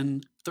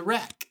and the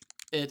rack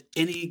at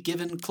any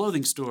given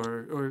clothing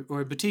store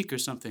or a boutique or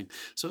something.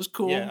 So it's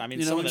cool. Yeah, I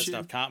mean, some of that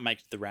stuff can't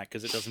make the rack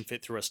because it doesn't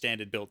fit through a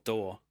standard built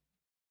door.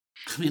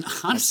 I mean,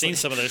 honestly, I've seen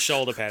some of those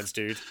shoulder pads,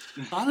 dude.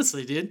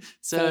 Honestly, dude.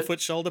 So 4-foot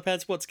shoulder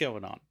pads. What's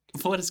going on?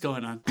 What is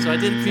going on? So I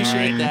did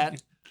appreciate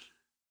that.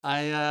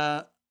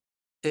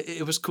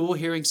 It was cool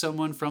hearing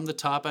someone from the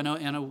top. I know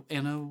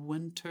Anna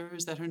Wintour,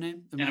 is that her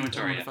name? Anna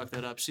Wintour, I don't want to fuck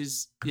that up.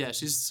 She's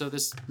so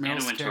this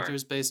Meryl's character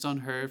is based on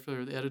her,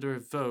 for the editor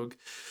of Vogue.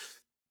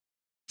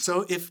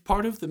 So if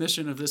part of the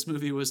mission of this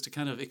movie was to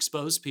kind of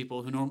expose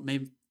people who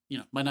might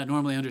not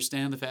normally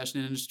understand the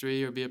fashion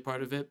industry or be a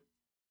part of it,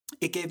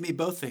 it gave me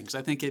both things.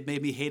 I think it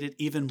made me hate it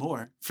even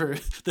more for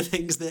the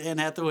things that Anne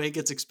Hathaway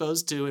gets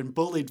exposed to and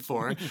bullied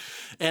for,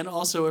 and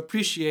also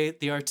appreciate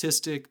the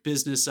artistic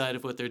business side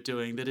of what they're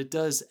doing, that it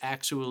does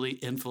actually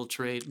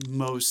infiltrate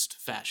most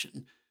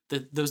fashion.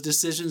 That those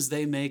decisions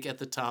they make at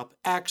the top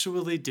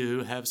actually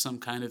do have some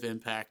kind of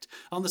impact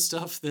on the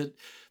stuff that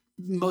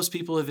most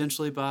people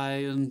eventually buy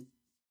in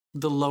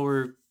the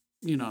lower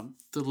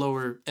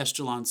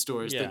echelon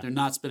stores that they're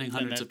not spending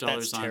hundreds of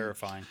dollars on. That's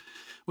terrifying.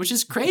 Which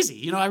is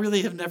crazy. I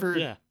really have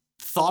never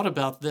thought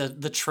about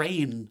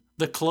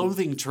the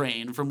clothing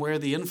train from where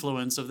the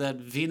influence of that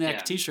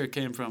V-neck T-shirt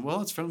came from.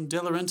 Well, it's from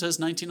De La Renta's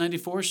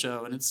 1994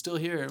 show, and it's still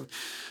here.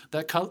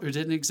 That color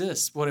didn't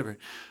exist. Whatever.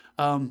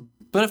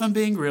 But if I'm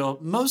being real,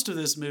 most of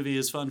this movie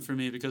is fun for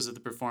me because of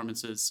the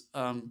performances.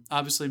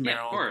 Obviously,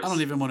 Meryl. I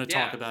don't even want to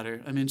talk about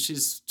her. I mean,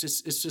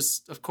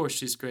 of course,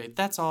 she's great.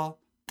 That's all.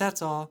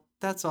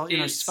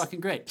 She's fucking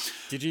great.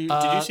 Did you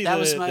see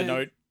the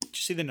note? Did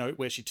you see the note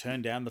where she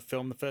turned down the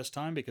film the first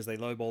time because they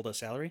lowballed her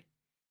salary?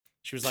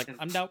 She was like,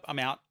 I'm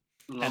out.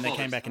 And they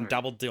came back and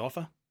doubled the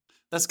offer.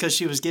 That's because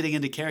she was getting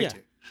into character.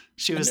 Yeah.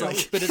 She was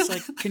like... But it's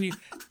like, can you...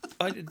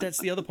 that's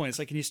the other point. It's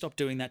like, can you stop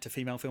doing that to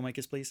female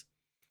filmmakers, please?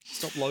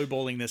 Stop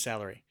lowballing their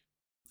salary.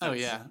 Oh,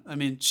 yeah. I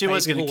mean, she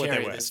was going to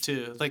carry this,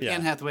 too. Like,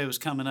 Anne Hathaway was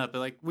coming up. But,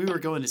 like, we were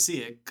going to see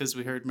it because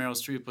we heard Meryl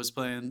Streep was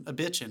playing a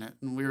bitch in it.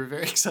 And we were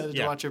very excited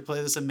to watch her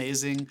play this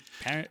amazing...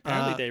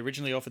 Apparently, they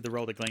originally offered the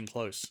role to Glenn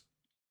Close.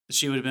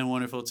 She would have been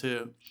wonderful,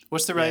 too.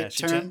 What's the right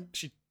term?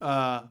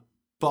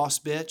 Boss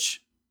bitch?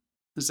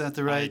 Is that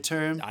the right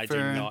term? I do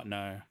not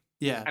know.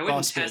 Yeah, I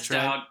wouldn't test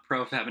out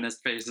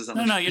pro-feminist faces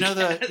on No, you know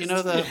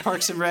the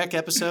Parks and Rec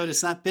episode?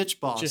 It's not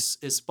bitch boss,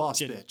 it's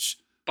boss bitch.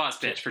 Boss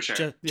bitch, for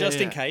sure. Just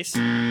in case.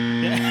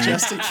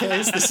 Just in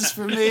case. This is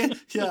for me.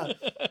 Yeah.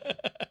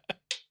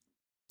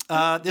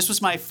 This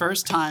was my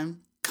first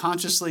time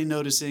consciously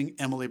noticing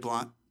Emily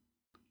Blunt.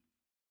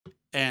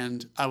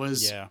 And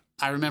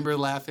I remember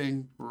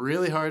laughing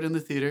really hard in the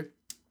theater.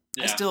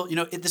 Yeah. I still,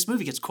 this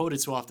movie gets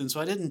quoted so often, so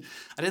I didn't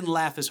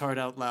laugh as hard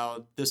out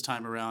loud this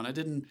time around.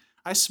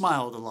 I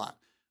smiled a lot,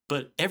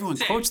 but everyone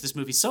quotes this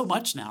movie so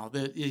much now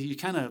that you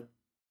kind of,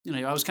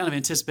 I was kind of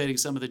anticipating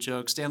some of the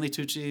jokes. Stanley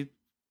Tucci,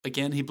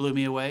 again, he blew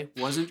me away.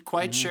 Wasn't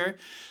quite sure.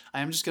 I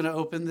am just going to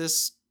open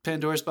this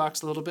Pandora's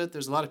box a little bit.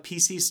 There's a lot of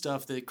PC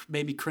stuff that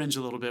made me cringe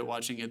a little bit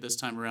watching it this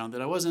time around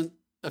that I wasn't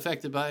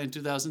affected by in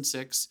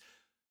 2006.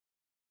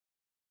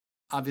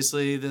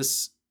 Obviously,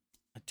 this...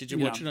 Did you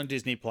watch it on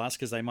Disney Plus?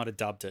 Because they might have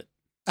dubbed it.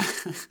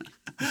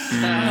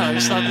 I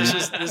just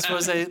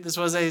thought this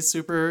was a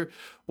super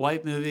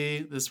white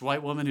movie. This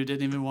white woman who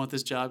didn't even want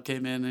this job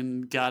came in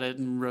and got it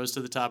and rose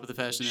to the top of the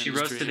fashion industry. She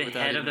rose to the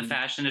head of the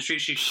fashion industry.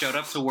 She showed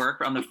up to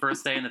work on the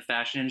first day in the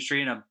fashion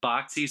industry in a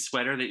boxy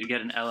sweater that you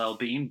get in LL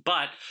Bean,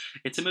 but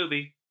it's a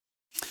movie.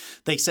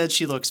 They said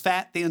she looks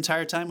fat the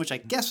entire time, which I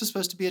guess was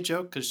supposed to be a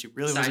joke because she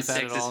really wasn't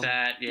fat at all. Size 6 is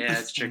fat. Yeah,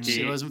 it's tricky.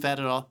 She wasn't fat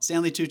at all.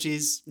 Stanley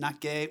Tucci's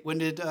not gay. When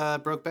did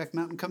Brokeback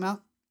Mountain come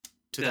out?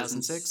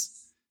 2006?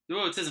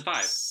 Oh, it's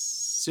 2005.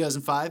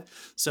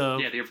 2005. So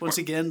once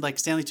again, like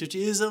Stanley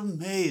Tucci is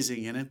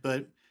amazing in it,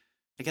 but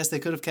I guess they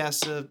could have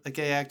cast a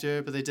gay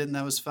actor, but they didn't.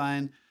 That was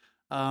fine.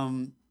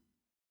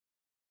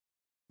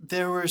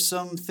 There were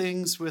some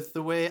things with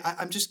the way...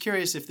 I'm just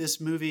curious if this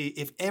movie,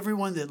 if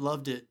everyone that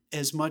loved it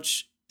as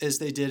much as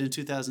they did in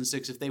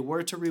 2006, if they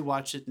were to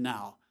rewatch it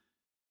now,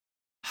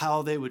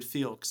 how they would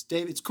feel. Because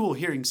Dave, it's cool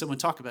hearing someone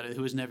talk about it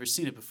who has never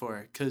seen it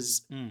before.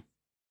 Because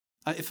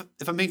if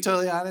I'm being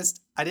totally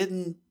honest, I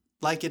didn't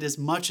like it as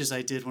much as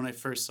I did when I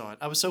first saw it.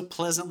 I was so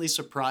pleasantly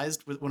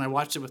surprised when I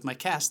watched it with my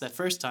cast that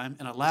first time,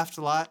 and I laughed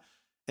a lot.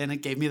 And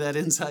it gave me that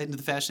insight into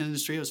the fashion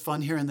industry. It was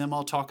fun hearing them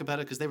all talk about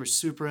it because they were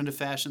super into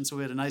fashion. So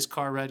we had a nice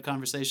car ride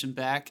conversation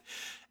back.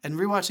 And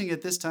rewatching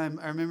it this time,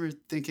 I remember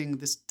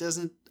thinking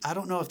I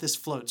don't know if this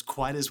floats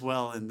quite as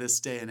well in this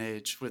day and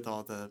age with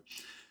all the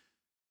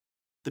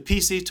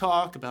PC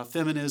talk about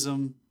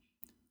feminism,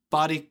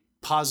 body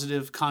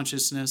positive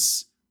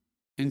consciousness,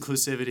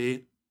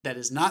 inclusivity. That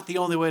is not the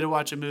only way to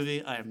watch a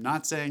movie. I am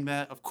not saying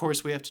that. Of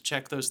course, we have to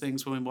check those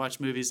things when we watch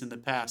movies in the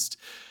past.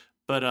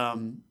 But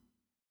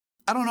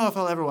I don't know if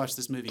I'll ever watch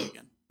this movie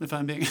again. If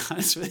I'm being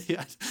honest with you,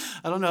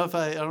 I don't know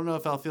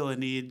if I'll feel a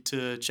need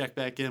to check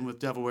back in with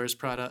Devil Wears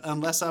Prada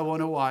unless I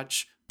want to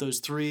watch those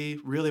 3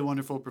 really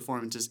wonderful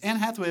performances. Anne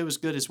Hathaway was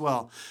good as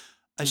well.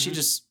 She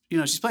just,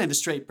 she's playing the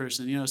straight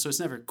person, so it's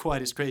never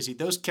quite as crazy.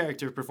 Those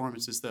character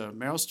performances, though,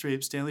 Meryl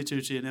Streep, Stanley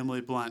Tucci, and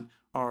Emily Blunt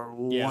are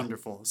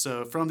wonderful.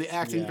 So from the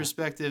acting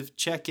perspective,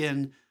 check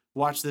in,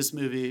 watch this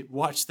movie,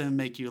 watch them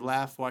make you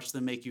laugh, watch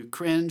them make you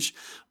cringe,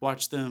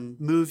 watch them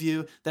move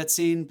you. That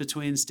scene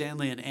between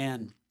Stanley and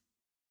Anne,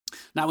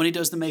 not when he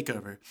does the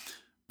makeover,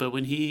 but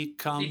when he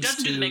comes he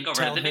doesn't to do the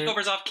makeover. The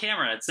makeover's off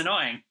camera. It's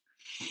annoying.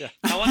 Yeah.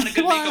 I want a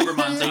good makeover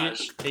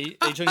montage. Are you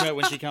talking about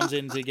when she comes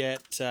in to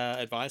get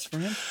advice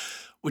from him?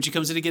 When she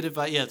comes in to get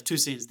advice, the 2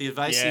 scenes. The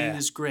advice scene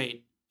is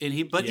great. And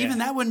even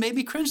that one made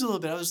me cringe a little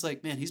bit. I was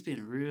like, man, he's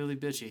being really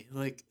bitchy.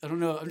 Like, I don't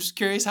know. I'm just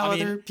curious how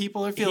other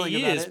people are feeling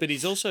about it. He is, but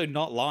he's also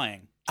not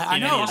lying. I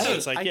know. So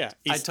it's like,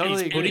 I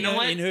totally he's putting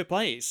her in her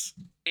place.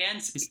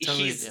 And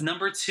he's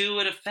number 2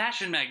 at a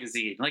fashion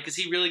magazine. Like, is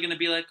he really going to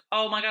be like,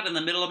 oh my God, in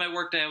the middle of my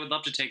workday, I would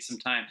love to take some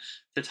time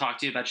to talk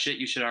to you about shit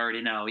you should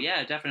already know.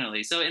 Yeah,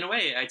 definitely. So in a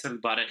way, I totally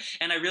bought it.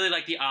 And I really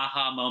like the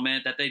aha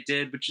moment that they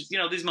did, which is,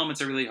 these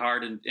moments are really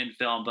hard in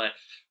film, but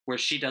where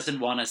she doesn't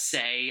want to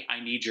say,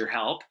 I need your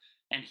help.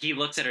 And he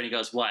looks at her and he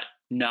goes, what?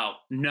 No.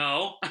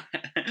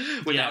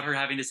 Without her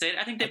having to say it.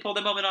 I think they pulled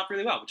the moment off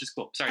really well, which is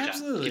cool. Sorry, John.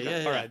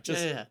 Absolutely. All right.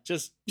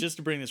 Just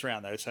to bring this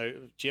around, though. So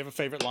do you have a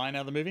favorite line out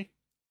of the movie?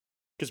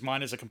 Because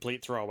mine is a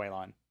complete throwaway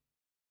line.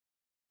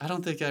 I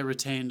don't think I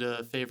retained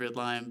a favorite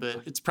line,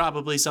 but it's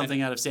probably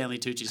something out of Stanley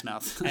Tucci's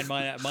mouth. And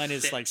mine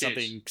is like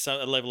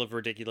a level of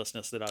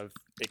ridiculousness that I've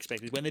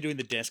expected. When they're doing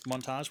the desk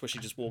montage where she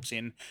just walks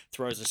in,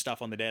 throws her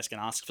stuff on the desk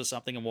and asks for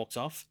something and walks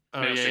off.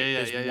 Oh,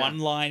 yeah. There's one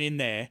line in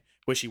there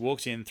where she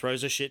walks in,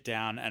 throws her shit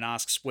down and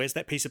asks, where's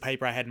that piece of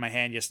paper I had in my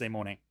hand yesterday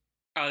morning?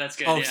 Oh, that's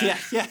good. Oh, yeah.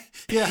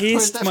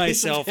 Pissed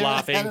myself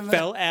laughing,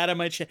 fell out of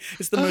my chair.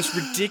 It's the most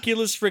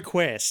ridiculous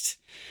request.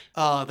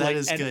 Oh, that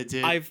is good,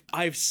 dude.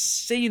 I've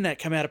seen that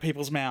come out of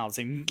people's mouths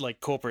in like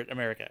corporate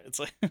America. It's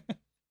like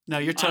no,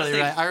 you're totally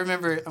right. I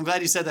remember. I'm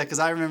glad you said that because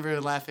I remember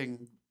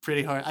laughing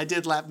pretty hard. I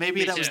did laugh.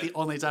 Maybe that was the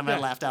only time I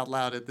laughed out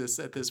loud at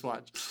this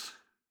watch.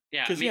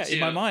 Yeah, because in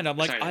my mind, I'm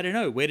like, I don't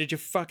know, where did you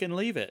fucking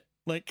leave it?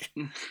 Like,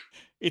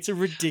 it's a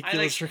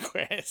ridiculous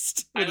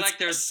request. I like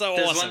there's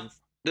awesome.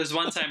 There's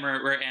one time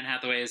where Anne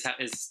Hathaway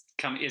is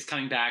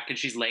coming back and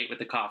she's late with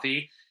the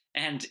coffee,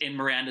 and in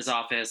Miranda's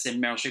office,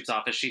 in Meryl Streep's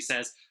office, she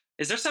says,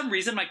 "Is there some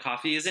reason my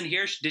coffee isn't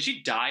here? Did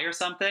she die or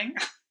something?"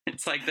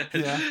 It's like that's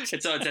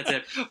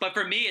it. But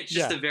for me, it's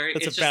just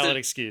it's a valid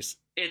excuse.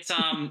 It's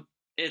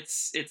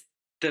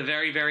the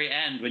very, very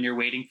end when you're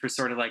waiting for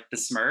sort of like the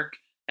smirk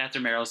after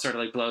Meryl sort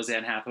of like blows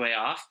Anne Hathaway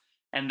off,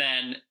 and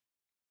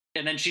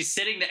then she's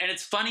sitting there, and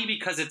it's funny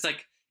because it's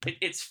like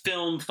it's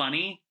film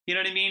funny, you know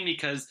what I mean?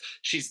 Because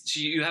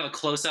you have a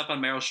close up on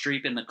Meryl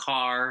Streep in the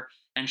car,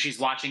 and she's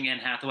watching Anne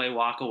Hathaway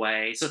walk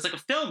away, so it's like a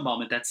film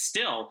moment that's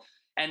still.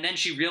 And then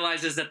she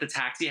realizes that the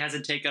taxi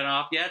hasn't taken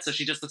off yet, so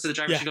she just looks at the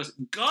driver and she goes,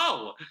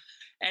 "Go!"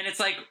 And it's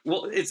like,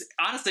 well, it's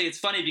honestly, it's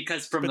funny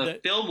because from the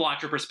film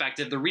watcher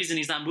perspective, the reason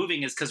he's not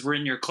moving is because we're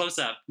in your close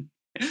up.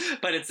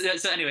 But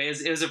so anyway,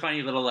 it was a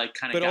funny little like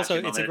kind of. But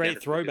also, it's a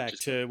great throwback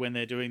to when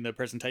they're doing the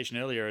presentation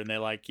earlier, and they're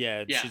like,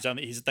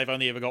 they've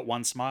only ever got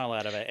one smile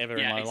out of it ever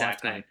in my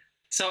lifetime.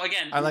 So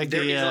again, I like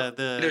sorry,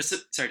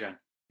 John.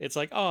 It's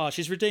like, oh,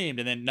 she's redeemed,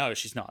 and then no,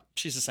 she's not.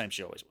 She's the same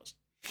she always was.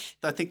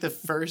 I think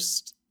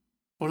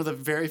one of the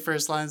very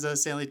first lines out of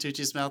Stanley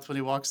Tucci's mouth when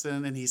he walks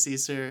in and he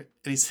sees her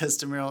and he says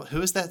to Meryl,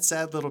 "Who is that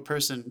sad little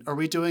person? Are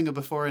we doing a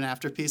before and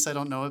after piece I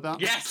don't know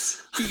about?"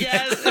 Yes,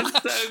 it's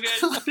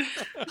so good.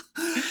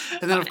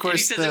 And then of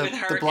course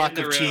the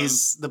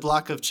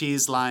block of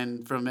cheese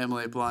line from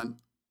Emily Blunt.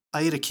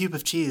 "I eat a cube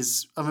of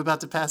cheese. I'm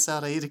about to pass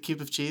out. I eat a cube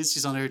of cheese."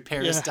 She's on her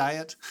Paris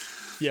diet.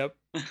 Yep.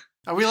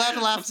 Are we allowed to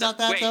laugh about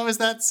that though? Is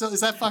that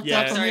fucked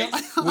up? Sorry.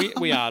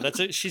 we are.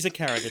 She's a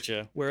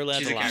caricature. We're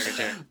allowed to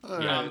laugh.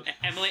 Right.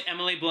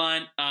 Emily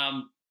Blunt.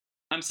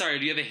 I'm sorry.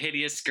 Do you have a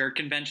hideous skirt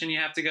convention you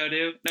have to go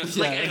to?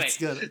 No. Anyway. It's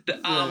good.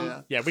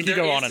 We can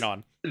go on and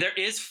on. There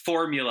is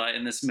formula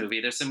in this movie.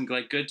 There's some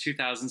like good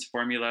 2000s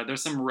formula.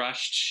 There's some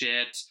rushed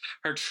shit.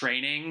 Her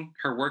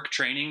work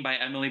training by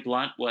Emily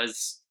Blunt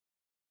was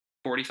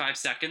 45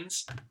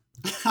 seconds.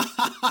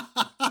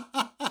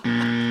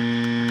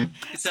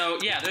 So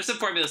yeah, there's some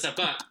formula stuff,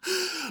 but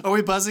are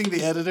we buzzing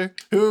the editor?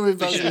 Who are we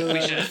buzzing?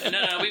 We should.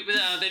 No,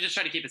 they just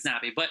try to keep it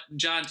snappy. But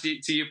John,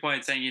 to your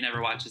point, saying you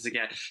never watch this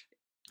again,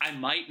 I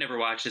might never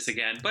watch this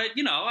again, but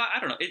I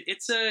don't know.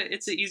 It's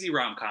an easy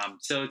rom-com.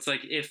 So it's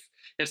like if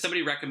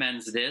somebody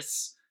recommends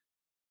this,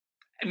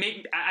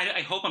 maybe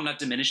I hope I'm not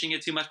diminishing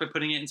it too much by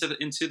putting it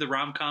into the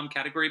rom-com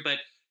category, but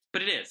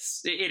it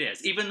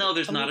is. Even though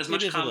there's not as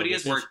much comedy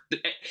as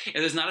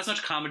there's not as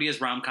much comedy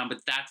as rom-com, but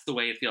that's the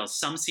way it feels.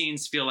 Some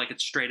scenes feel like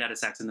it's straight out of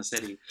Sex and the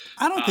City.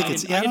 I don't think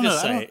it's. I don't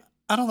know.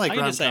 I don't like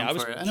rom-com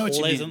for it. I know what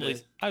you mean.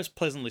 I was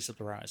pleasantly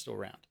surprised all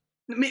around.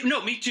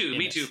 Me too.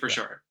 Me too, for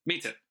sure. Me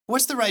too.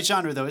 What's the right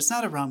genre, though? It's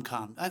not a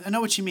rom-com. I know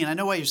what you mean. I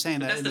know why you're saying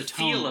that. That's the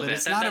feel of it.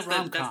 It's not a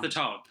rom-com. That's the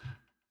tone.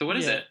 So what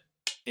is it?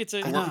 It's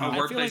a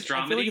workplace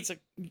dramedy. I feel like it's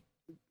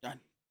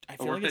I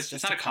feel like it's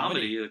just not a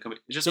comedy.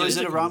 So is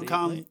it a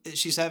rom-com?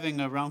 She's having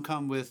a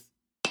rom-com with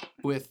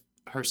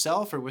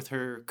herself or with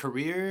her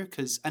career?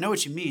 Because I know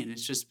what you mean.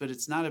 It's just, but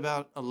it's not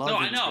about a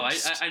love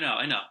interest. I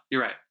know.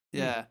 You're right.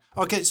 Yeah.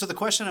 Okay. So the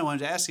question I wanted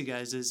to ask you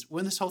guys is,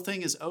 when this whole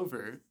thing is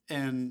over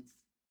and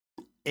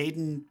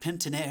Aiden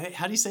Pintanay,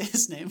 how do you say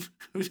his name?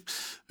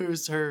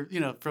 Who's her?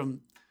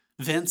 From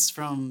Vince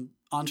from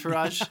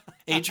Entourage,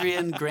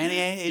 Adrian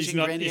Grenier. He's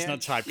not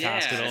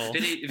typecast at all.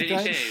 Vinny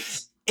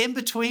Chase. In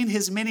between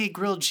his mini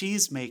grilled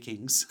cheese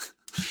makings.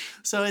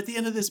 So at the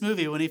end of this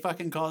movie, when he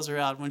fucking calls her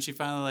out, when she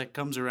finally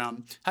comes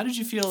around, how did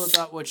you feel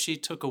about what she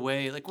took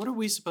away? What are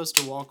we supposed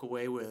to walk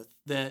away with?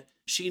 That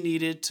she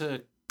needed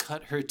to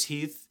cut her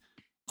teeth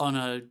on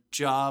a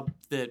job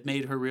that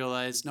made her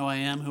realize, no, I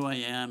am who I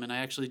am, and I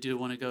actually do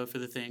want to go for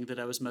the thing that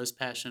I was most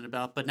passionate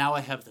about, but now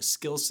I have the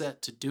skill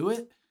set to do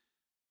it.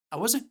 I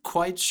wasn't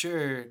quite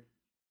sure,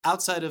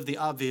 outside of the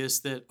obvious,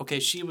 that,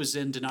 okay, she was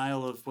in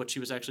denial of what she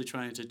was actually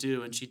trying to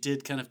do, and she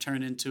did kind of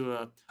turn into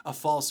a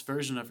false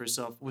version of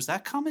herself. Was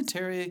that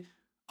commentary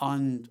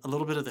on a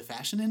little bit of the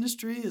fashion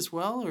industry as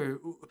well,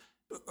 or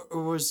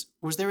was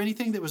there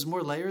anything that was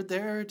more layered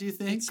there, do you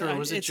think? Or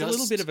was it just a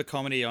little bit of a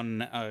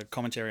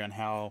commentary on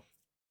how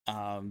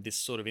this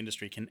sort of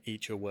industry can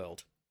eat your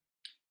world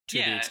to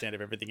the extent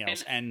of everything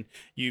else, and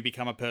you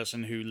become a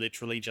person who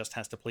literally just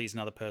has to please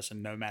another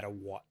person no matter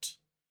what.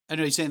 I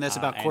know you're saying that's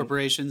about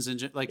corporations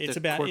and it's the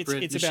about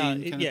corporate machine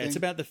kind of thing. It's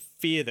about the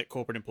fear that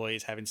corporate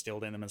employees have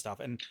instilled in them and stuff.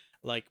 And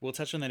we'll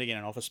touch on that again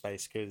in Office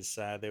Space, because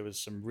there was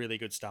some really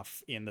good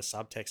stuff in the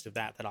subtext of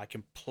that I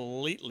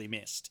completely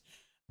missed,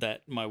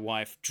 that my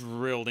wife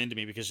drilled into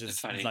me because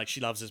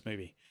she loves this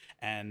movie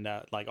and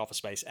Office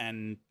Space,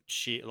 and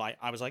she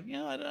I was like,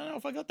 I don't know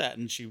if I got that,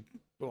 and she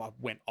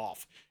went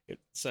off.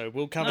 So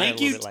we'll cover that a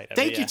little bit later.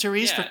 Thank you,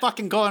 Therese, for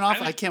fucking going off.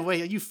 I can't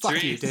wait.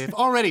 Fuck you, Dave.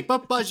 Already,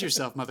 but buzz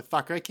yourself,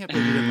 motherfucker. I can't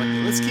believe you didn't like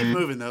it. Let's keep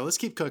moving, though. Let's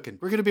keep cooking.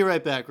 We're going to be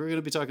right back. We're going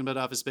to be talking about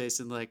Office Space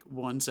in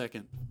 1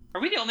 second.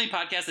 Are we the only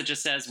podcast that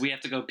just says we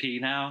have to go pee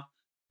now?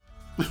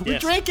 We're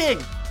drinking!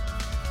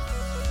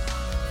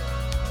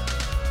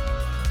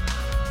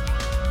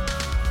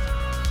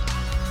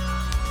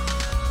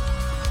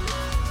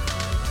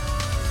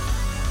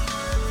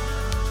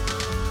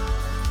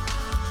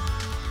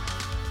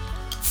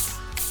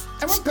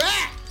 And we're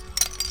back!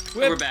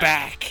 We're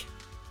back.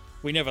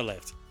 We never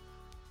left.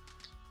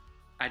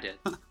 I did.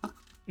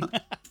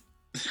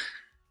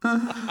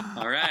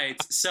 All right.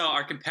 So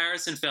our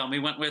comparison film, we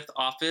went with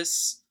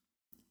Office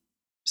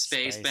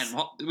Space.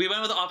 We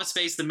went with Office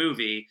Space, the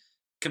movie,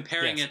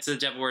 comparing it to The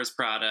Devil Wears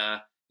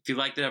Prada. If you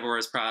like The Devil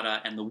Wears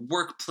Prada and the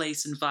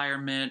workplace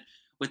environment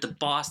with the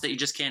boss that you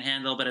just can't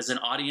handle, but as an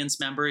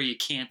audience member, you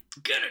can't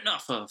get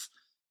enough of.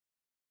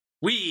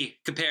 We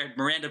compared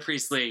Miranda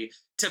Priestley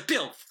to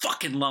Bill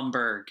fucking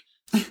Lumbergh.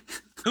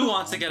 Who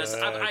wants to get us?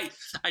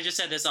 I just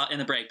said this in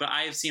the break, but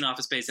I have seen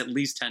Office Space at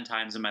least 10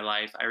 times in my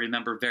life. I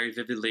remember very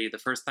vividly the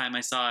first time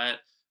I saw it.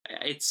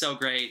 It's so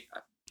great.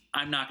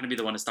 I'm not going to be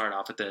the one to start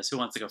off with this. Who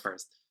wants to go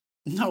first?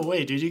 No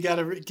way, dude. You got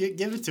to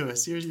give it to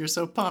us. You're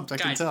so pumped. I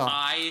can tell.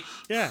 I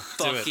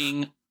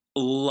fucking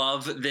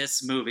love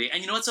this movie.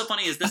 And you know what's so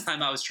funny is this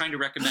time I was trying to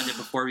recommend it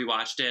before we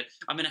watched it.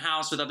 I'm in a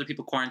house with other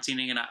people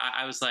quarantining, and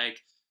I was like,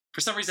 for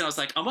some reason, I was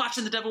like, I'm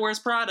watching The Devil Wears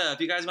Prada if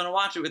you guys want to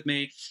watch it with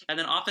me. And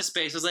then Office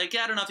Space was like,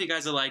 I don't know if you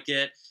guys will like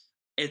it.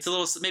 Maybe it's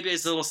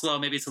a little slow,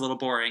 maybe it's a little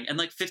boring. And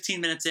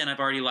 15 minutes in, I've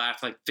already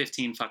laughed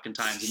 15 fucking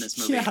times in this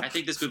movie. I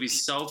think this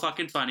movie's so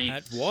fucking funny.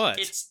 At what?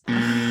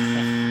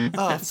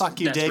 Oh, fuck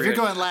you, Dave. Rude. You're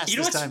going last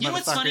this time,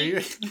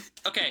 motherfucker.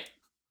 Okay.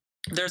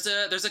 There's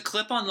a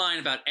clip online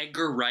about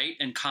Edgar Wright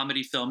and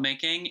comedy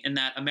filmmaking. In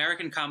that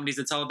American comedies,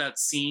 it's all about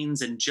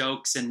scenes and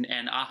jokes and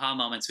aha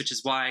moments, which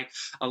is why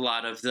a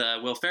lot of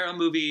the Will Ferrell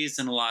movies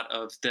and a lot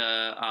of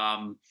the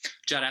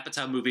Judd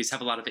Apatow movies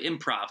have a lot of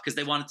improv, because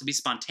they want it to be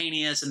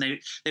spontaneous and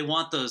they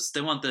want the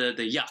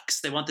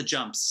yucks, they want the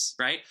jumps,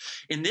 right?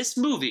 In this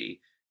movie,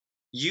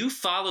 you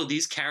follow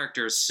these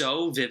characters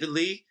so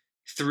vividly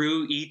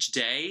through each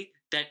day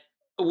that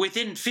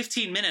within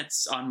 15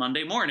 minutes on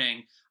Monday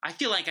morning, I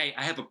feel like I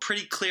have a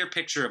pretty clear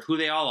picture of who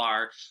they all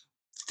are.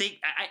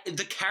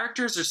 the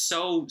characters are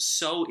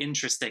so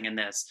interesting in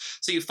this.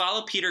 So you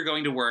follow Peter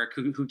going to work,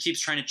 who keeps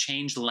trying to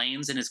change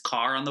lanes in his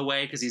car on the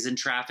way because he's in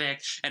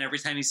traffic, and every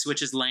time he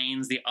switches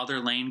lanes, the other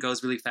lane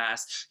goes really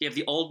fast. You have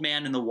the old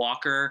man in the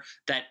walker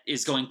that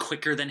is going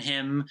quicker than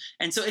him,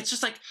 and so it's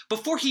just like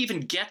before he even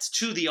gets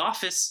to the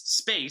office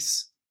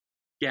space.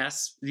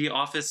 Yes, the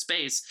office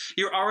space.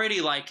 You're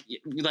already like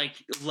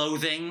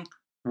loathing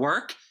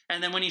work,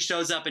 and then when he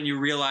shows up and you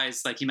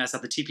realize like he messed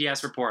up the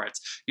TPS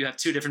reports, you have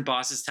two different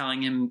bosses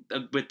telling him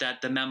with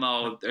the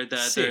memo or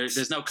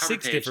there's no cover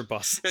Six page. Different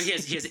bosses. So he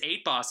has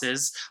 8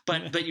 bosses,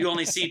 but you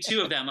only see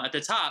 2 of them at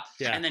the top.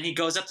 Yeah. And then he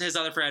goes up to his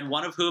other friend,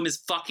 one of whom is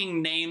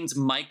fucking named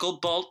Michael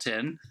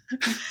Bolton,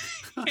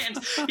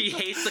 and he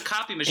hates the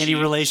copy machine. Any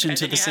relation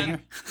to the singer?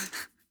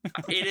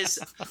 It is,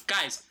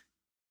 guys.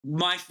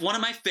 One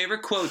of my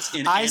favorite quotes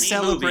in I any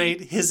celebrate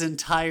movie. his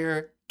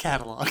entire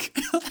catalog.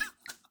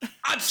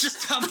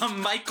 I'm a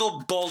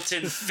Michael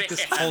Bolton fan.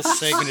 This whole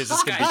segment is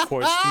just going to be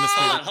quotes from this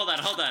movie. Hold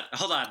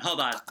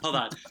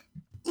on.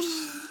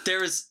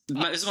 This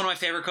is one of my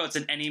favorite quotes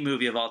in any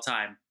movie of all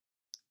time.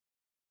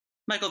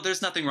 Michael,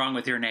 there's nothing wrong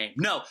with your name.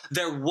 No,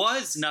 there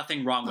was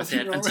nothing wrong with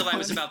it until I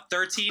was about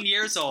 13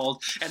 years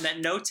old, and that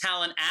no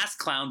talent ass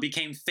clown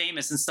became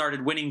famous and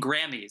started winning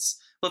Grammys.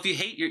 Well, if you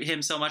hate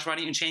him so much, why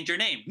don't you change your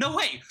name? No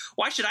way.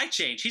 Why should I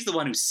change? He's the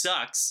one who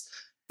sucks.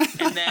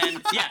 And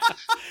then, yeah.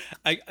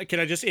 Can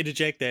I just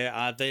interject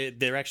there?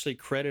 They're actually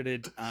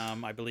credited,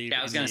 I believe,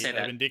 I was going to say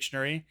that. Urban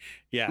Dictionary.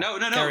 Yeah. No.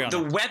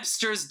 The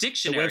Webster's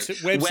Dictionary.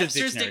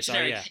 Webster's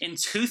Dictionary in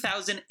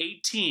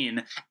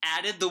 2018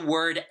 added the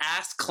word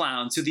ass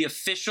clown to the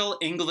official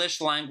English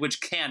language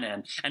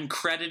canon and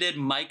credited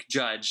Mike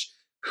Judge,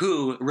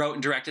 who wrote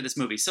and directed this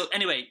movie. So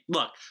anyway,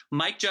 look,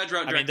 Mike Judge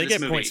wrote and directed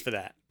this movie. They get points for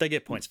that. They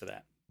get points for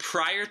that.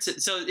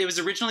 So it was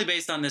originally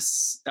based on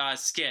this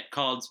skit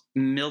called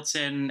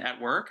Milton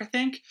at Work, I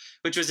think,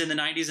 which was in the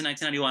 90s in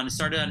 1991. It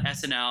started on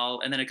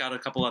SNL, and then it got a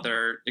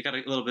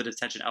little bit of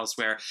attention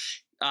elsewhere.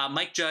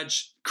 Mike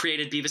Judge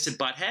created Beavis and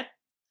Butthead,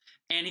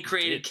 and he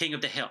created King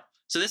of the Hill.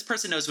 So this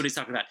person knows what he's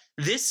talking about.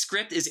 This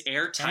script is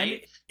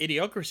airtight. And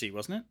Idiocracy,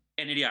 wasn't it?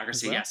 And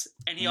Idiocracy, well? Yes.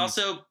 And he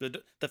also...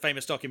 The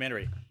famous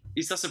documentary.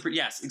 He's also...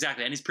 Yes,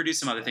 exactly. And he's produced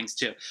some other things,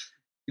 too.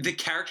 The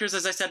characters,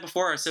 as I said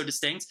before, are so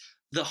distinct.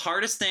 The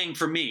hardest thing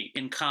for me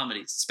in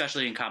comedies,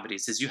 especially in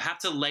comedies, is you have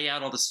to lay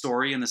out all the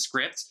story in the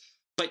script,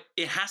 but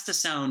it has to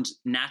sound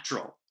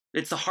natural.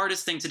 It's the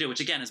hardest thing to do, which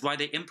again is why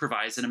they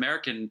improvise in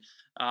American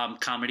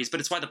comedies, but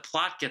it's why the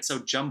plot gets so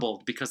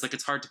jumbled because like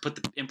it's hard to put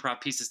the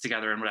improv pieces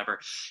together and whatever.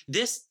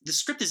 The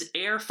script is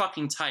air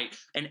fucking tight,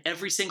 and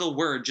every single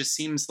word just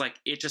seems like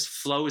it just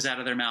flows out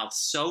of their mouth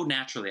so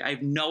naturally. I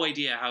have no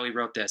idea how he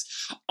wrote this.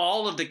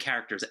 All of the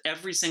characters,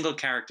 every single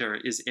character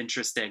is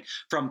interesting.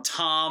 From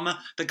Tom,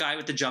 the guy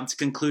with the jump to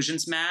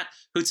conclusions mat,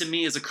 who to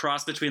me is a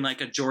cross between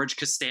like a George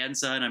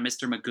Costanza and a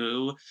Mr.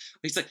 Magoo.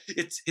 He's like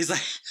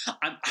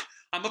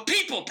I'm a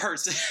people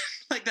person.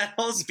 Like that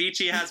whole speech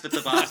he has with the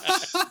boss.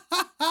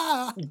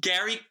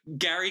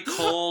 Gary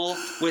Cole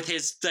with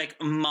his like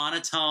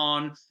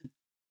monotone.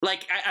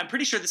 Like I'm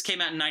pretty sure this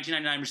came out in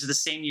 1999, which is the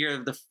same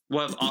year of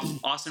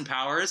Austin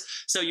Powers.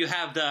 So you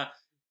have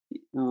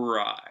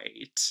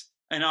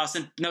and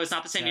Austin. No, it's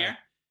not the same year.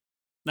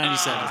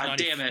 97.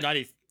 Damn it.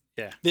 90,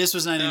 yeah. This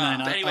was 99.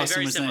 But anyway,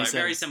 Austin was 97.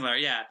 very similar.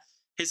 Yeah.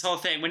 His whole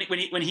thing when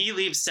he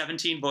leaves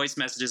 17 voice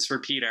messages for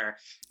Peter,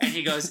 and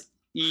he goes.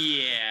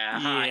 Yeah.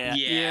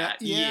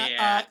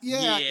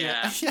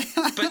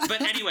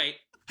 But anyway,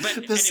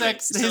 his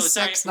sex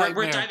nightmare.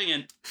 We're diving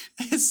in.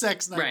 His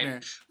sex nightmare.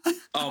 Right.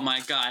 Oh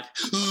my God,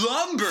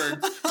 lumber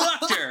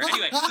doctor.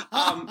 Anyway,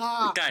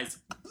 guys,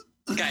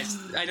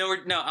 I know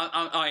we're no.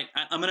 All right,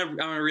 I'm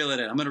gonna reel it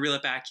in. I'm gonna reel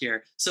it back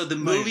here. So the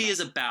movie is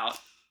about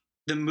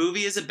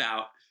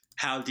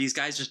how these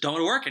guys just don't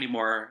want to work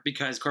anymore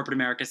because corporate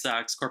America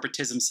sucks,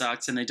 corporatism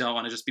sucks, and they don't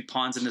want to just be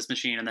pawns in this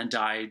machine and then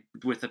die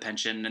with a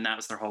pension, and that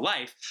was their whole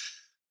life.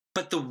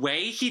 But the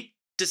way he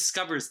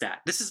discovers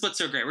that, this is what's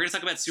so great. We're going to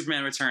talk about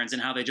Superman Returns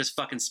and how they just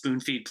fucking spoon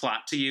feed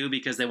plot to you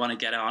because they want to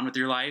get on with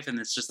your life, and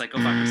it's just like, go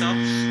fuck yourself.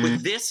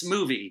 With this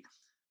movie,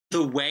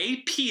 the way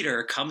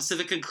Peter comes to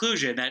the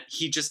conclusion that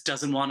he just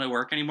doesn't want to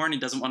work anymore and he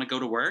doesn't want to go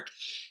to work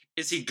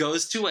is he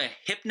goes to a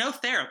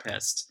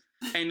hypnotherapist,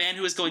 a man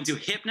who is going to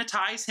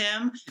hypnotize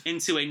him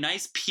into a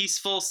nice,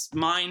 peaceful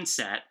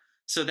mindset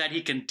so that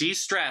he can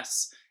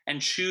de-stress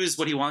and choose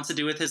what he wants to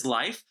do with his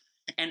life.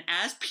 And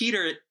as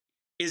Peter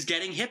is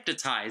getting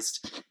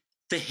hypnotized,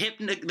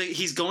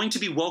 he's going to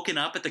be woken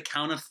up at the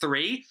count of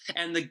 3,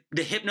 and the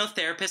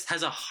hypnotherapist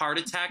has a heart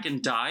attack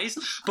and dies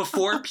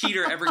before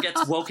Peter ever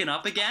gets woken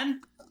up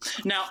again.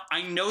 Now,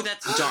 I know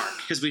that's dark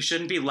because we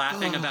shouldn't be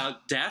laughing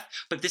about death,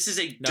 but this is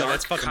a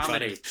dark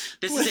comedy.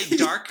 This is a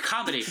dark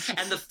comedy.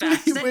 And the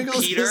fact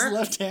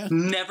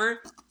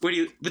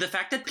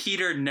that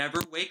Peter never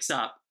wakes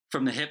up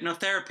from the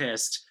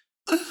hypnotherapist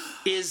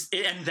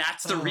and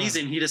that's the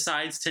reason he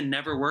decides to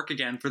never work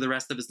again for the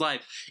rest of his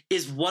life,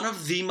 is one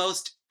of the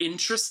most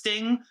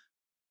interesting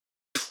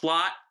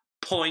plot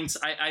points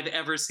I've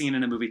ever seen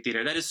in a movie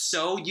theater. That is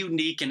so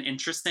unique and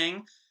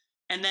interesting.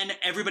 and then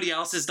everybody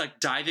else is like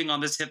diving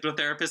on this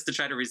hypnotherapist to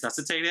try to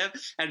resuscitate him,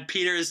 and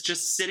Peter is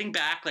just sitting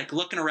back, like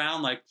looking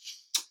around, like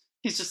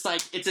he's just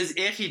like, it's as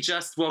if he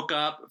just woke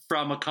up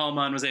from a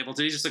coma and was able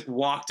to. He just like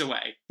walked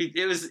away.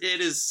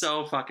 It is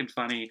so fucking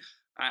funny.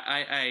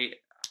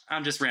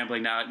 I'm just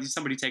rambling now.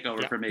 Somebody take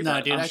over for me. No,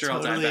 but dude, I'm sure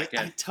I'll dive back in.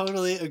 I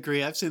totally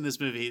agree. I've seen this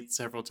movie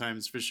several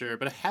times for sure,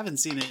 but I haven't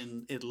seen it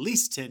in at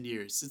least 10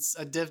 years.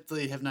 I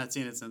definitely have not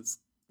seen it since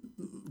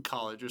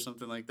college or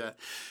something like that.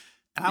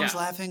 And I was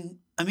laughing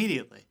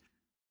immediately.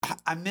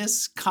 I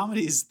miss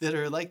comedies that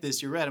are like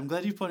this. You're right. I'm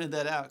glad you pointed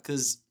that out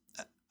because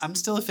I'm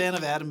still a fan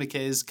of Adam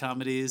McKay's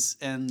comedies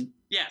and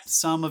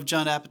some of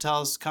Judd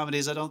Apatow's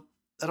comedies. I don't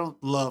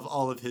love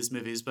all of his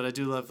movies, but I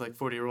do love like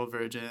 40-Year-Old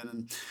Virgin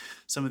and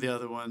some of the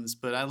other ones.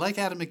 But I like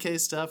Adam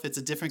McKay's stuff. It's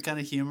a different kind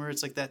of humor.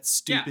 It's like that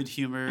stupid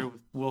humor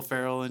with Will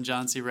Ferrell and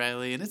John C.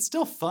 Reilly, and it's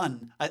still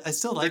fun. I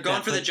still like. They're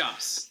going for the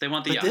jumps. They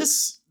want the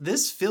jumps.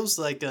 This feels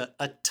like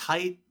a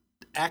tight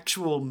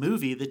actual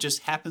movie that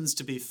just happens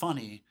to be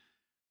funny.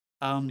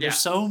 There's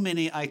so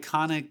many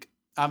iconic,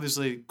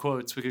 obviously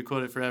quotes. We could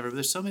quote it forever. But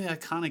there's so many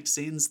iconic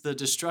scenes. The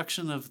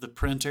destruction of the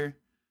printer.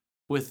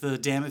 With the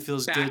damn it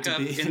feels good to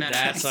be in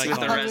that with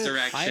the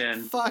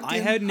resurrection. I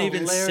hadn't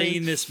even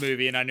seen this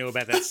movie and I knew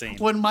about that scene.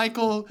 When they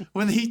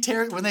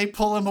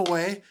pull him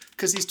away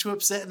because he's too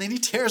upset, and then he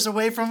tears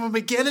away from him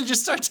again and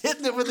just starts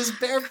hitting it with his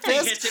bare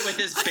fist. He hits it with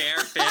his bare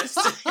fist,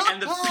 and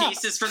the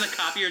pieces from the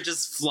copier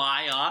just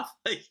fly off.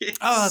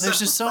 There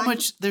was so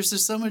much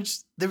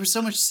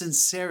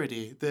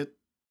sincerity that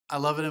I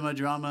love it in my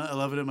drama. I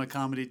love it in my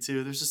comedy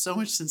too. There's just so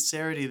much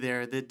sincerity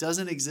there that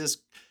doesn't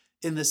exist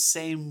in the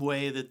same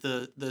way that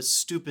the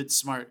stupid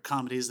smart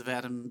comedies of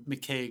Adam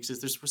McKay exist.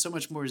 There's so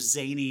much more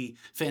zany,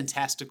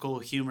 fantastical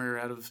humor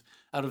out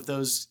of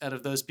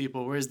those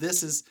people. Whereas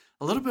this is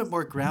a little bit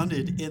more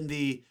grounded in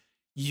the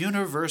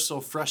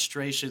universal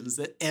frustrations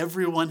that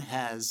everyone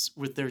has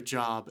with their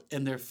job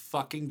and their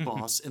fucking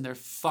boss and their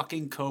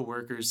fucking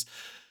coworkers.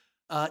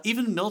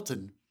 Even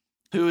Milton,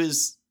 who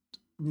is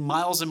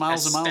miles and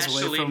miles and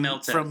miles away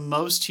from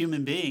most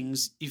human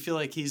beings, you feel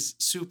like he's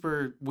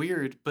super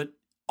weird, but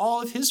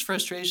all of his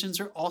frustrations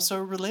are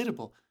also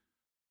relatable.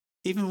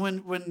 Even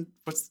when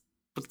what's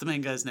the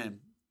main guy's name?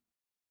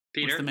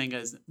 Peter. What's the main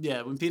guy's name?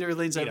 Yeah, when Peter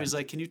leans over, he's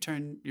like, "Can you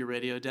turn your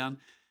radio down?"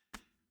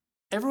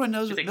 Everyone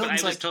knows what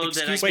Milton's like.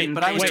 Excuse me,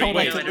 but I was told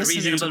I could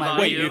listen to my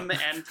radio.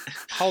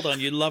 Hold on,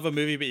 you love a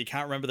movie, but you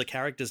can't remember the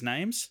characters'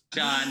 names?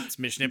 John. It's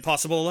Mission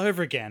Impossible all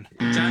over again.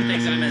 John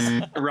thinks of him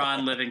as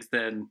Ron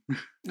Livingston.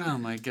 Oh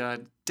my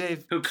God,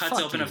 Dave! Who cuts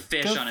open a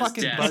fish on his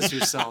desk? Go buzz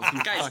yourself,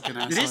 you guys. Fucking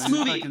asshole. This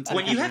movie,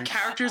 when you have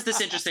characters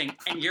this interesting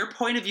and your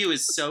point of view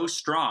is so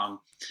strong,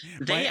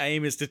 my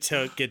aim is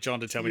to get John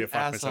to tell me to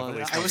fuck myself. At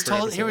least I was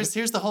told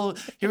here's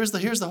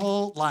the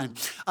whole line.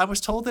 I was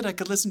told that I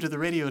could listen to the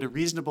radio at a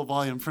reasonable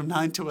volume from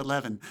 9 to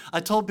 11. I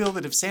told Bill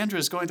that if Sandra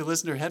is going to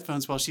listen to her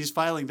headphones while she's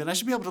filing, then I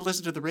should be able to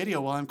listen to the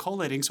radio while I'm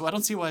collating. So I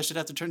don't see why I should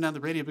have to turn down the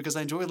radio because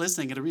I enjoy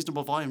listening at a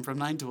reasonable volume from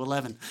 9 to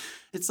 11.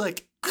 It's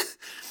like.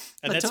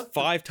 And that's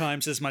 5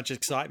 times as much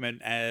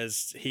excitement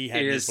as he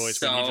had in his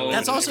voice when he delivered.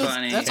 That's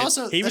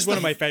also he was one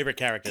of my favorite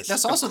characters.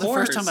 That's also the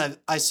first time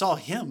I saw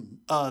him.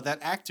 That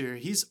actor,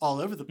 he's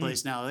all over the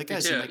place now. That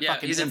guy's in like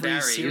fucking he's in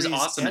Barry. He was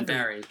awesome in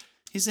Barry.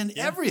 He's in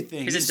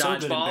everything. He's in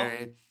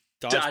Dodgeball.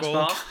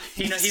 Dodgeball.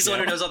 He's the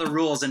one who knows all the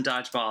rules in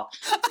Dodgeball.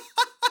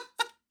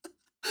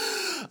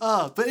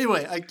 But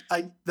anyway,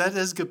 I that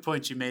is a good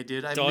point you made,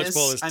 dude.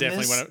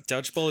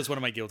 Dodgeball is one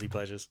of my guilty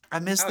pleasures. I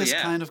miss this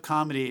kind of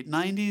comedy.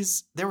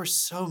 90s, there were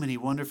so many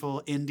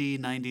wonderful indie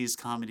 90s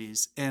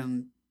comedies,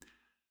 and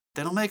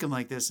they don't make them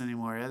like this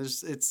anymore.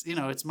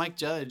 It's Mike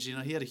Judge.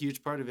 He had a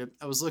huge part of it.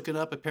 I was looking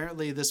up.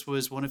 Apparently, this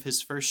was one of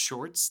his first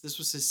shorts. This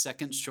was his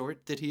second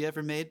short that he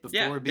ever made before.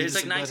 Yeah, it was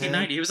like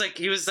 1990.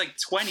 He was like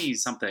 20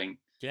 something.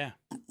 Yeah.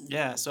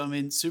 Yeah. So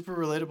super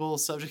relatable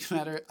subject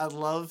matter. I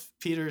love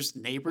Peter's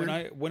neighbor.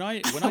 When I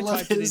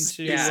typed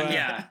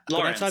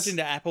it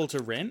into Apple to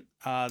rent,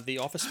 the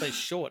Office Space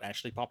short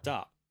actually popped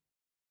up.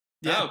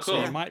 Yeah,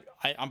 cool. So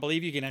I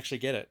believe you can actually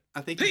get it.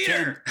 I think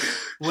Peter,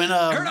 you can.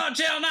 heard on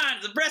Channel 9,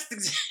 it's a breast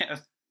exam.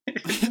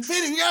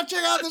 Peter, you gotta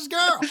check out this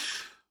girl.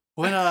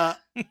 When that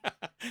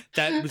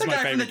was my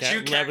favorite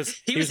character.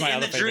 He was my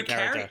other favorite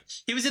character.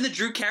 He was in the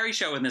Drew Carey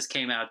show when this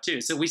came out too.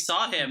 So we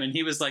saw him, and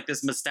he was like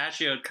this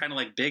mustachioed kind of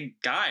like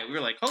big guy. We were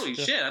like, "Holy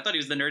shit!" I thought he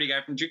was the nerdy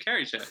guy from Drew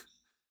Carey show.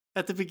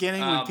 At the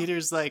beginning, when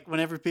Peter's like,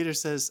 whenever Peter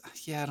says,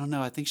 "Yeah, I don't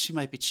know, I think she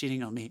might be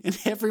cheating on me," and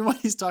everyone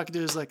he's talking to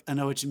is like, "I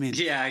know what you mean."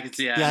 Yeah, I can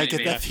see. I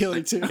get that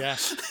feeling too. Yeah.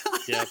 So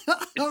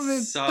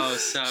good.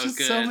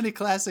 So many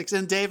classics.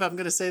 And Dave, I'm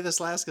going to say this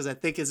last because I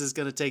think this is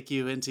going to take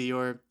you into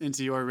your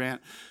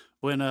rant.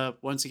 When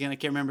once again I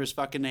can't remember his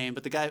fucking name,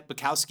 but the guy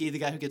Bukowski, the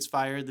guy who gets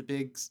fired, the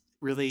big,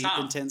 really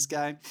intense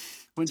guy.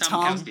 When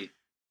Tom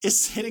is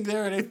sitting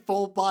there in a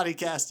full body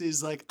cast,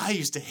 he's like, "I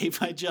used to hate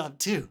my job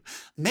too,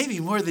 maybe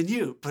more than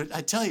you, but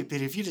I tell you,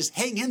 Peter, if you just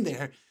hang in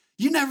there,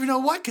 you never know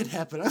what could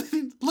happen. I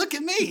mean, look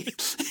at me.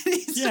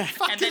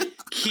 And then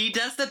he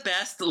does the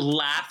best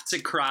laugh to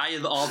cry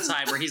of all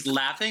time, where he's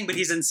laughing, but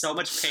he's in so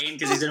much pain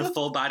because he's in a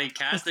full body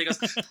cast. And he goes,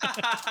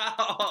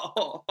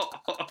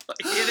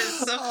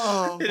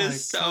 it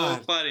is so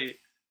funny.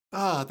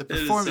 Oh, the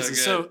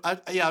performances.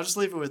 I'll just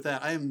leave it with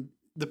that.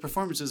 The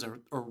performances are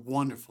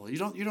wonderful. You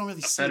don't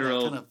really see that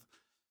kind of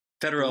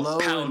federal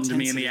pound intensity.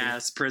 me in the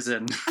ass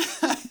prison.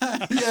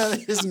 Yeah,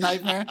 his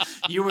nightmare.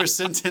 You were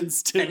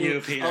sentenced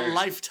to a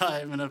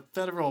lifetime in a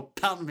federal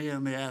pound me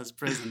in the ass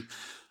prison.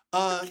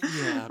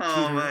 Peter,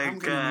 I'm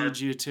gonna need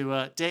you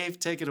to Dave,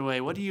 take it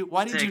away. Why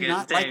did you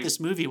not like this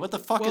movie? What the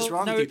fuck is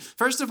wrong with you?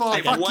 First of all,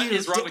 fuck what you.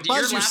 is wrong with you?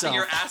 You're laughing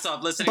your ass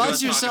off listening to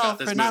us talk about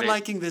this movie. Not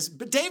liking this.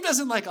 But Dave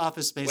doesn't like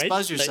Office Space.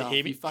 Buzz yourself.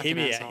 Hear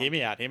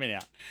me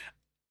out.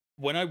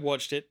 When I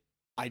watched it,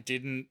 I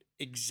didn't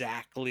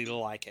exactly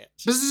like it.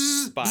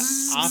 But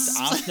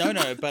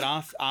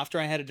after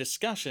I had a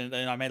discussion,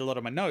 and I made a lot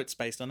of my notes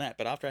based on that,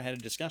 but after I had a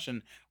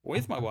discussion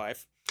with my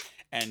wife,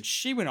 and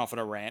she went off on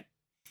a rant,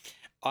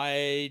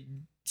 I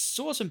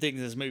saw some things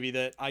in this movie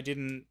that I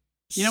didn't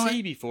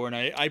see before, and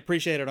I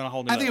appreciate it on a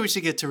whole new level. I think we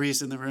should get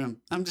Therese in the room.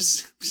 I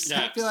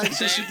feel like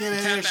she should get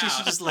in here. She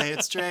should just lay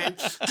it straight.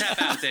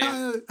 Tap out,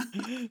 Dave.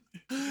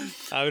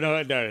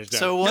 No.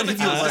 So what did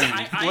you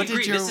learn? What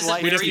did your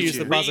wife do? Use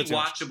the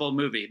rewatchable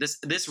movie. This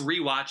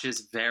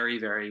rewatches very,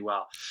 very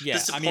well. Yeah,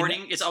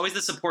 it's always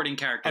the supporting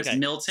characters. Okay,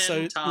 Milton,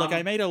 so, Tom. Look,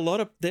 I made a lot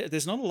of.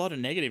 There's not a lot of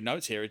negative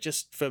notes here. It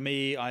just, for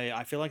me,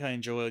 I feel like I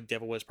enjoy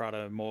Devil Wears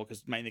Prada more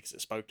mainly because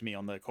it spoke to me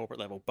on the corporate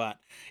level. But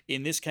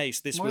in this case,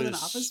 this more was than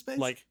Office Space?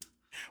 Like,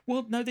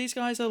 well, no, these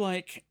guys are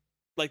like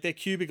they're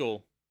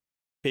cubicle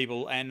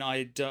people, and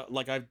I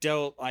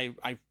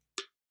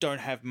don't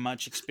have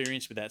much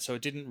experience with that, so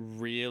it didn't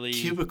really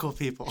cubicle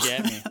people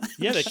get me.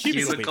 Yeah, they're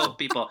cubicle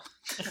people.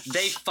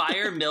 They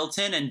fire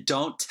Milton and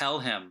don't tell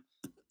him.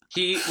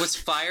 He was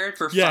fired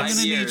for 5 years. I'm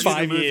gonna need you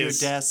to move your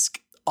desk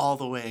all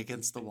the way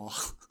against the wall.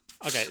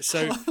 Okay,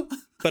 so,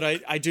 but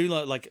I do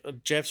like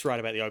Jeff's right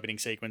about the opening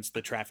sequence,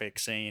 the traffic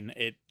scene.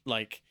 It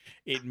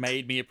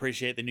made me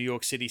appreciate the New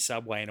York City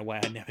subway in a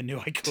way I never knew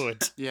I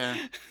could. Yeah.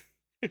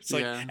 It's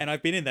like, and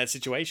I've been in that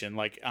situation.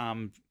 Like,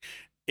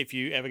 if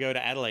you ever go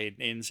to Adelaide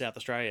in South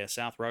Australia,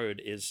 South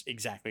Road is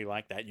exactly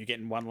like that. You get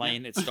in one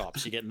lane, it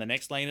stops. You get in the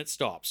next lane, it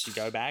stops. You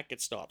go back, it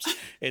stops.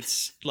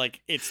 It's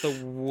like, it's the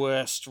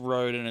worst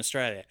road in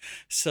Australia.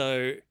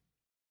 So,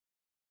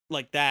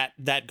 like that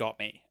got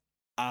me.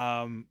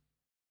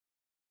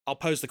 I'll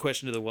pose the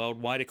question to the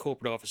world: why do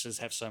corporate offices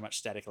have so much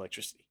static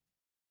electricity?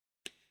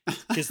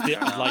 Because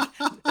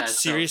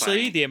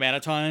seriously, the amount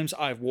of times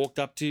I've walked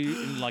up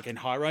to in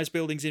high-rise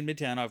buildings in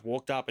Midtown, I've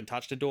walked up and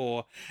touched a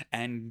door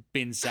and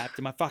been zapped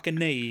to my fucking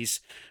knees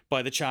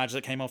by the charge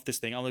that came off this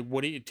thing. I'm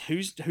like,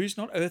 who's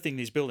not earthing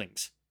these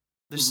buildings?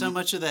 There's so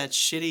much of that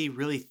shitty,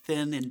 really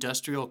thin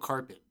industrial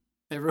carpet.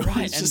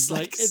 Everyone's just oh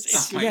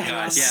my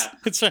god, yeah.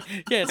 It's like,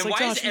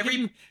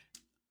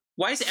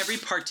 why is every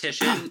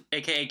partition,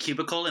 aka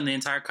cubicle, in the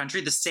entire country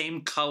the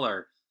same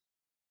color?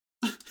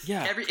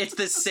 Yeah, it's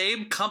the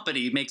same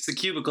company makes the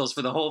cubicles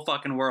for the whole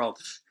fucking world.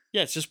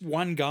 Yeah, it's just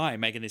one guy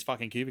making these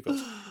fucking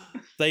cubicles.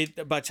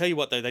 But I tell you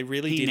what, though, they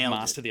really did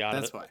master the art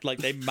of it. Like,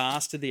 they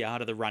mastered the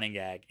art of the running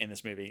gag in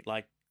this movie.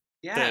 Like,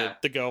 yeah,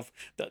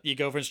 your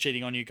girlfriend's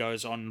cheating on you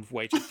goes on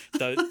way too.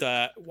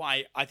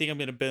 Why I think I'm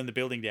going to burn the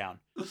building down.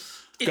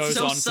 It's goes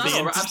so on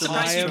subtle. I'm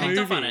surprised you picked movie.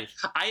 up on it.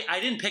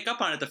 I didn't pick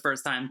up on it the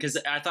first time because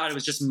I thought it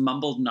was just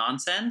mumbled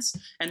nonsense.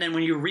 And then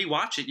when you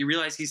rewatch it, you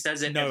realize he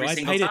says it every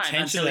single time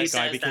until he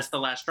says that's the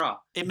last straw.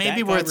 It may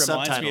be worth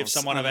subtitles.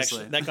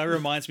 That guy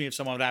reminds me of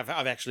someone I've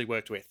actually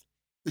worked with.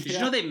 Did you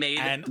know did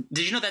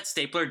you know that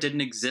stapler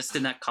didn't exist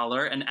in that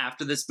color? And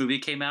after this movie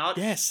came out,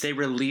 they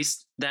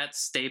released that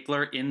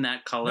stapler in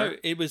that color. No,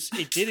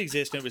 it did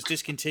exist and it was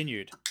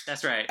discontinued.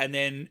 That's right. And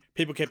then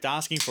people kept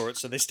asking for it,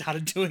 so they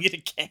started doing it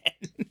again.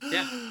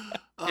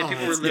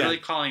 People were literally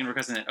calling and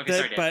requesting it. Okay,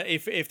 sorry, Dave. But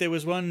if there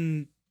was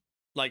one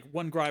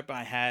gripe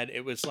I had,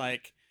 it was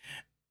like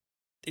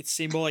it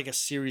seemed more like a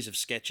series of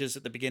sketches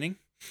at the beginning,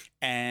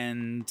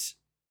 and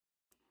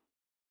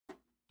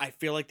I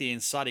feel like the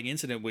inciting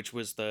incident, which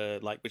was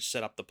which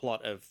set up the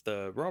plot of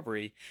the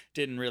robbery,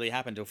 didn't really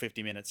happen until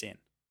 50 minutes in.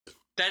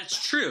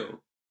 That's true.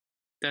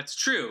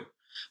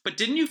 But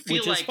didn't you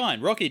feel which is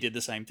fine. Rocky did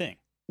the same thing.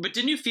 But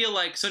didn't you feel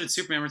like so did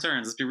Superman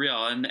Returns? Let's be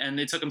real, and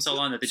it took him so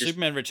long that they just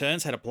Superman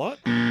Returns had a plot.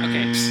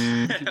 Okay,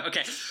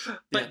 okay.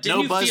 But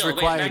no buzz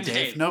required,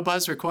 Dave. No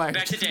buzz required.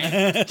 Back to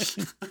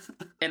Dave.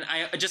 And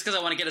I just because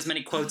I want to get as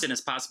many quotes in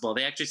as possible,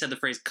 they actually said the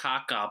phrase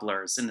 "cock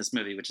gobblers" in this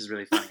movie, which is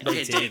really funny.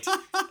 Okay, Dave.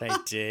 They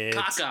did.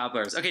 Cock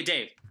gobblers. Okay,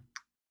 Dave.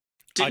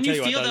 Didn't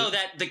you feel though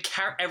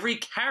that every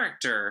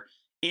character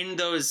in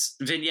those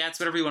vignettes,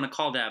 whatever you want to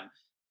call them,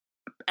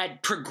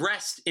 had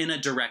progressed in a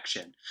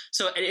direction.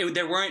 So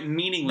there weren't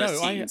meaninless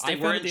scenes. They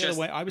weren't just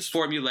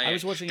formulaic. I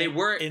was watching they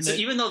were so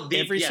even though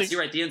you're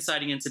right, the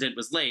inciting incident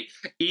was late,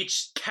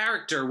 each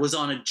character was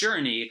on a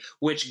journey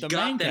which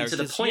got them to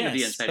the point of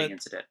the inciting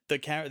incident.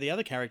 The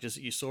other characters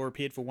that you saw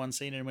appeared for one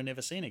scene and were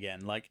never seen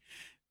again. Like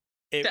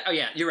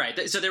yeah, you're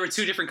right. So there were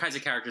two different kinds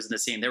of characters in the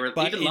scene. There were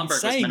But even in Lumbergh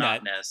was saying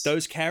monotonous.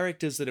 those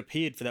characters that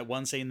appeared for that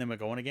one scene, then were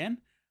gone again.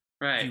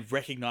 Right. You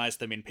recognize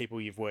them in people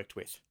you've worked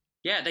with.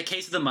 Yeah, the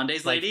Case of the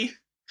Mondays lady.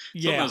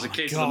 Yeah, Someone was a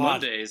Case of the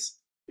Mondays.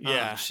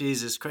 Yeah. Oh,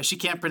 Jesus Christ. She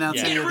can't pronounce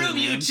Yeah. any of their Room,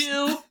 you names.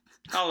 two.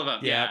 All of them.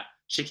 Yeah. Yeah.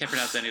 She can't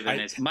pronounce any of their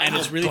names. And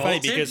it's really funny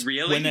because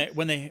really?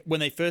 when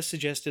they first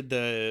suggested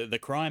the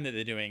crime that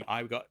they're doing,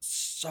 I got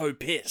so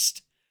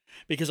pissed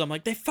because I'm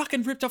like, they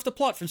fucking ripped off the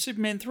plot from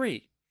Superman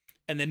 3.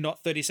 And then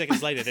not 30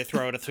 seconds later, they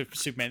throw it at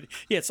Superman.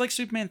 Yeah, it's like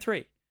Superman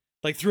 3.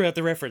 Like, throughout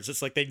the reference,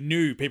 it's like they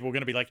knew people were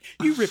going to be like,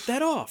 you ripped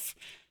that off.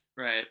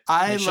 Right.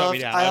 I It shut me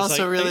loved. down. I was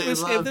also like, really it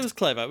was, loved. It was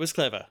clever. It was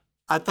clever.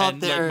 I thought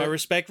And there.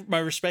 like, my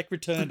respect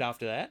returned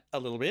after that a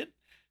little bit.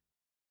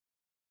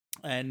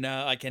 And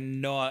I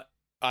cannot,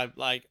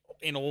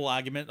 in all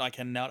argument, I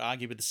cannot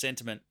argue with the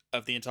sentiment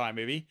of the entire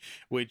movie,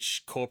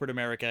 which corporate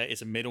America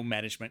is a middle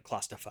management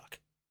clusterfuck.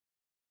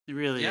 It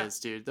really Yeah. is,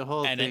 dude. The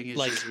whole And thing it, is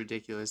like- just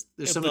ridiculous.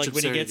 There's so much Like,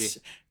 absurdity.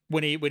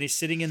 when he's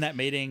sitting in that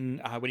meeting,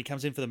 when he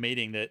comes in for the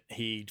meeting that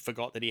he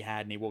forgot that he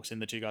had, and he walks in,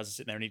 the two guys are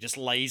sitting there, and he just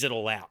lays it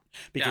all out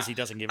because Yeah. he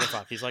doesn't give a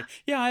fuck. He's like,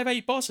 yeah, I have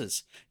 8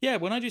 bosses. Yeah,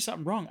 when I do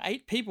something wrong,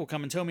 8 people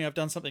come and tell me I've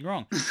done something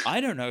wrong.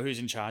 I don't know who's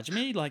in charge of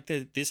me. Like,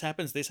 this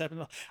happens.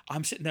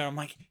 I'm sitting there, I'm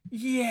like,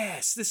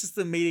 yes, this is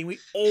the meeting we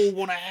all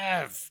want to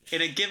have.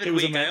 In a given It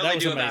was week, I that only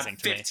was do about amazing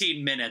to me.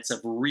 15 minutes of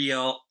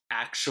real,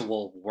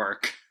 actual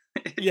work.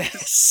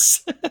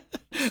 Yes.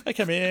 I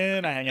come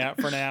in, I hang out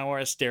for an hour,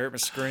 I stare at my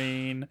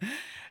screen.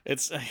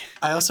 It's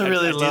I also I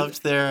really did-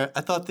 loved their.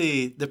 I thought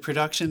the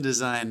production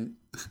design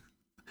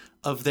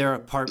of their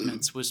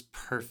apartments was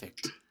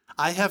perfect.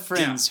 I have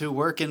friends who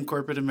work in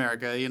corporate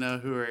America,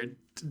 who are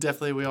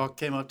definitely, we all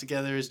came up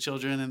together as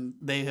children, and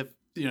they have,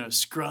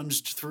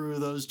 scrunched through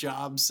those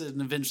jobs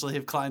and eventually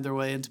have climbed their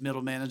way into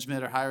middle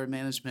management or higher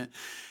management.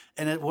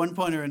 And at one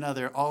point or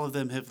another, all of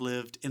them have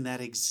lived in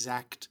that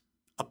exact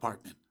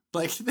apartment.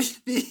 Like,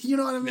 you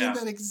know what I mean? Yeah.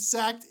 That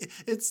exact,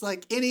 it's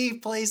like any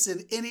place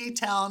in any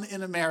town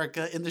in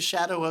America in the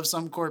shadow of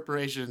some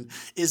corporation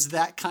is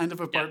that kind of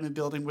apartment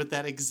building with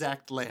that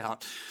exact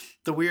layout.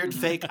 The weird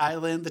fake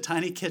island, the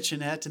tiny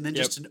kitchenette, and then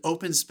just an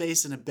open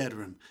space in a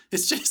bedroom.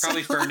 It's just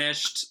Probably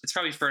furnished. It's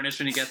probably furnished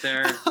when you get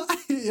there.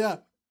 yeah.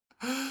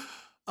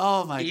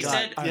 Oh my You God.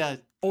 said- yeah.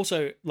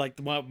 also like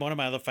one of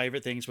my other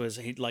favorite things was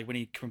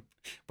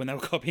when they were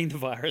copying the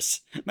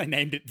virus, they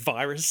named it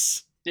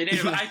Virus. They named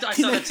it, I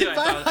saw that too. I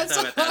thought about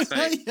that. That's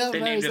right. Yeah, They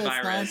named it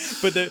that's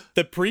virus. But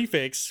the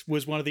prefix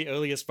was one of the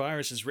earliest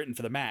viruses written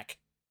for the Mac.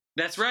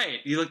 That's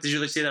right. Did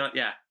you see that?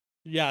 Yeah.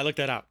 Yeah, I looked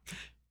that up.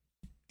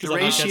 The Because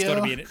I think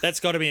ratio. that's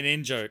got to be an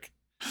in joke.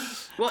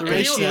 Well, The and they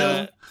ratio.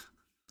 all-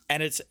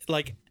 And it's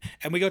like,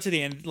 and we got to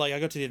the end. Like, I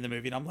got to the end of the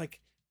movie, and I'm like,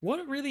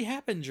 what really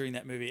happened during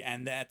that movie?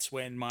 And that's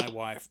when my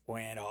wife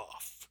went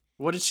off.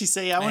 What did she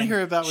say? I want to And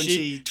hear about when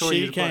she tore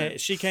you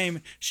apart. She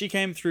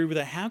came through with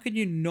a, how can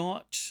you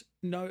not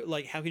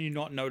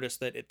notice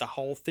that the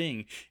whole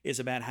thing is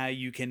about how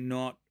you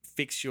cannot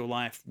fix your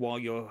life while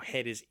your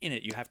head is in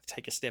it. You have to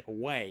take a step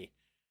away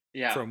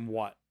yeah. from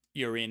what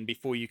you're in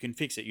before you can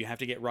fix it. You have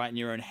to get right in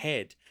your own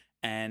head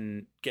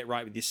and get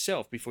right with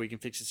yourself before you can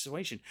fix the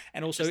situation.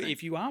 And also, Interesting.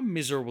 if you are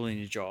miserable in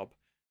your job,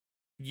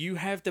 you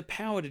have the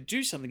power to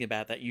do something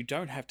about that. You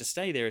don't have to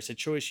stay there. It's a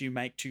choice you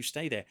make to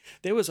stay there.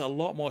 There was a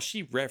lot more.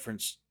 She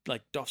referenced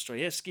like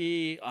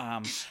Dostoevsky. I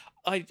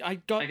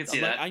can see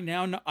that. I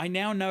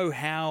now know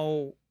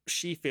how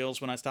she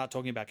feels when I start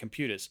talking about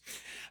computers.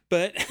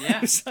 But Yeah.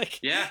 it was like,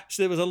 Yeah.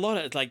 so there was a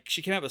lot of like,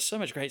 she came up with so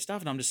much great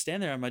stuff, and I'm just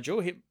standing there and my jaw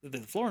hit the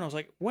floor, and I was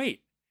like,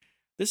 wait,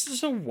 this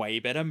is a way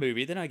better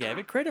movie than I gave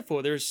it credit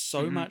for. There's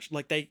so much,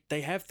 like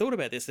they have thought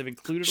about this. They've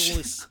included all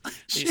these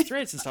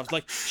threads and stuff.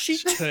 Like, she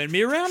turned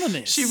me around on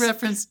this. She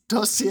referenced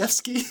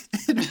Dostoevsky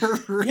in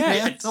her Yeah,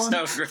 rant It's on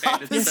so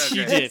great. It's Yes, so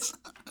she great. did.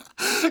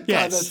 God,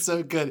 Yes. that's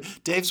so good.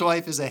 Dave's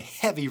wife is a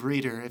heavy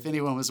reader. If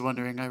anyone was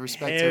wondering, I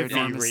respect her Heavy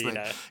enormously.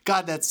 reader.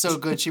 God, that's so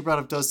good. She brought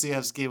up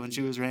Dostoevsky when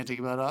she was ranting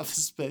about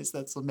Office Space.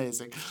 That's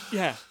amazing.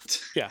 Yeah.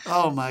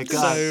 Oh my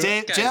God, So-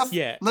 Dave, Guys, Jeff.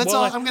 Yeah. Let's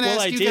Well, all. I'm going to well,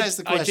 ask I you did- guys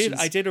the questions.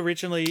 I did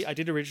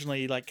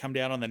originally like come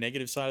down on the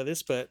negative side of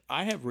this, but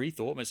I have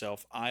rethought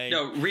myself.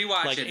 No,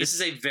 rewatch like, it. This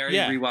is a very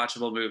yeah.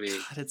 rewatchable movie.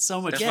 God, it's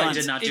so much That's fun. why it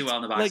did not do It's- well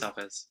in the box like-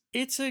 office.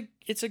 It's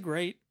a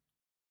great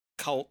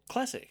cult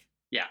classic.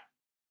 Yeah.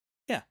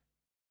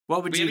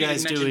 What would We you haven't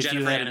guys even do if mentioned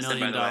you Jennifer had $1 Aniston,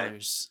 by million? the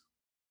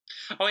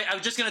way. Oh wait, I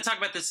was just gonna talk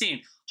about the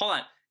scene. Hold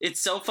on. It's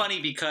so funny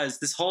because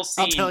this whole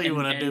scene. I'll tell you and-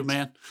 what I do, and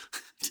man.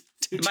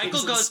 Two Michael dreams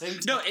at the goes, same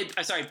no,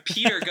 time. sorry,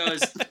 Peter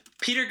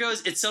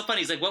goes, it's so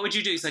funny. He's like, what would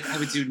you do? He's like, I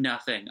would do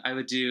nothing. I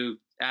would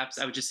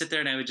just sit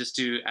there and I would just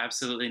do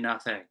absolutely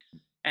nothing.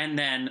 And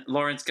then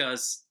Lawrence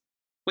goes,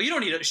 well, you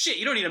don't need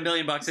 $1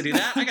 million to do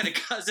that. I got a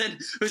cousin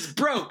who's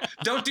broke.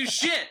 Don't do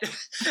shit.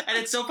 And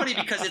it's so funny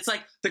because it's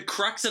like the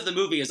crux of the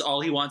movie is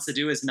all he wants to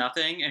do is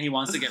nothing, and he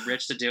wants to get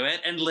rich to do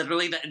it. And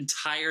literally the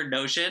entire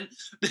notion,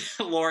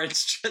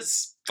 Lawrence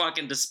just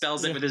fucking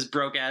dispels it with his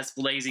broke ass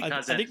lazy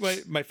cousin. I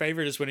think my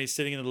favorite is when he's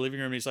sitting in the living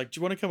room and he's like, "Do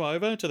you want to come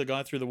over?" To the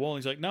guy through the wall.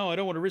 And he's like, "No, I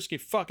don't want to risk you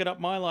fucking up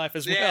my life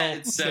as well." Yeah,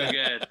 it's so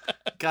good.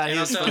 God, And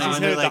he's also, funny he's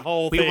when they're heard the like,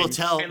 whole we will thing.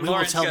 tell And we will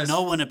Lawrence tell goes-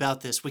 no one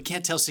about this. We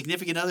can't tell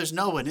significant others.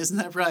 No one, isn't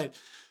that right?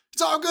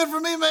 It's all good for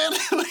me, man.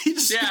 He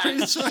just Yeah.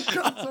 screams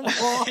across the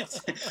wall.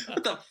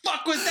 What the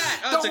fuck was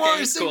that? Oh, Don't it's okay.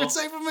 worry, It's cool. secret's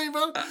safe for me,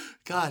 bro.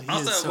 God, he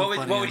Also, is so what would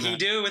funny what would on he that.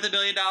 do with $1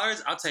 million?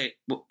 I'll tell you.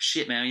 Well,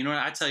 shit, man. You know what?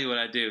 I tell you what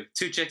I'd do.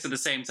 2 chicks at the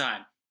same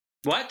time.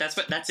 What? That's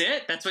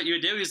it? That's what you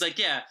would do? He's like,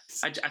 yeah.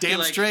 I feel Damn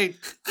like, straight.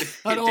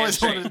 I'd Damn always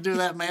straight. wanted to do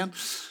that, man.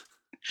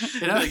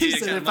 You know, Like, he yeah,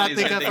 said, kind of if I money is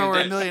think what if they I were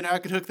did. a millionaire, I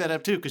could hook that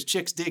up too, because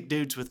chicks dig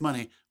dudes with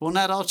money. Well,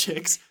 not all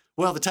chicks.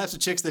 Well, the types of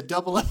chicks that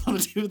double up on a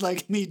dude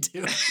like me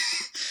do.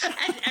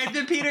 and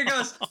then Peter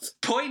goes,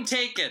 point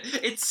taken.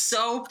 It's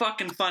so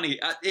fucking funny.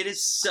 It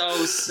is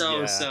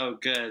so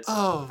good.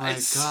 Oh my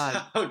It's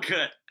God. so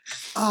good.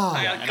 Oh,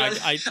 I got And I-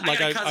 cousin, I- like,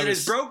 got I- a cousin I who's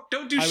was- broke.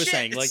 Don't do I was shit.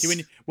 saying, like,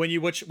 It's- when you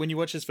watch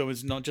this film,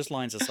 it's not just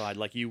lines aside.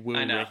 Like, you will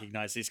I know.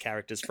 recognize these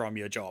characters from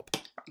your job.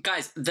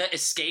 guys, the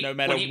escape. No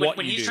matter when what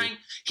when you he's do.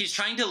 he's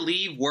trying to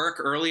leave work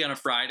early on a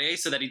Friday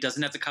so that he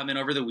doesn't have to come in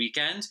over the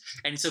weekend,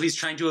 and so he's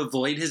trying to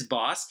avoid his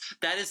boss.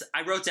 That is,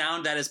 I wrote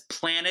down, that is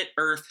planet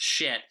Earth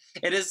shit.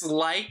 It is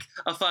like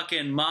a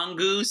fucking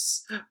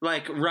mongoose,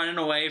 like running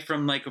away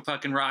from like a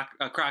fucking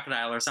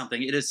crocodile or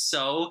something. It is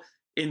so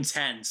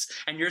intense,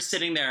 and you're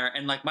sitting there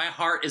and like my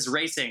heart is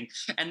racing,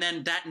 and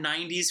then that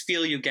 90s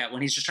feel you get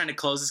when he's just trying to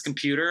close his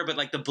computer but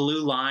like the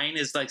blue line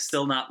is like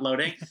still not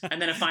loading, and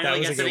then it finally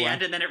was a gets to good the one.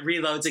 end and then it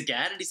reloads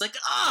again and he's like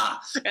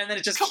and then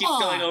it just Come keeps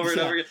going on. over and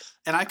Yeah. over again.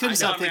 and I I couldn't know,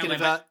 stop I'm thinking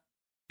rambling, about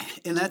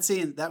in that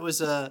scene. That was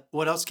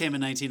what else came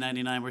in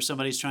 1999 where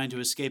somebody's trying to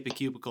escape a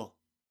cubicle.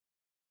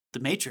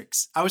 The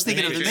Matrix. I was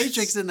thinking of the Matrix.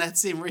 Matrix in that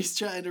scene where he's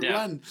trying to Yeah.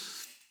 run.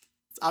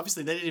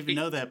 Obviously, they didn't even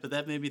know that, but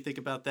that made me think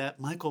about that.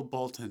 Michael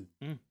Bolton.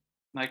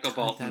 Michael God,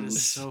 Bolton. that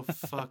is so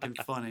fucking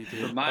funny, For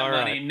dude. my All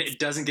money, it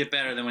doesn't get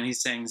better than when he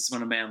sings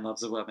 "When a Man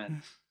Loves a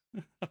Woman."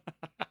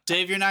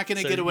 Dave, you're not going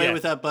to So, get away yeah.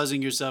 without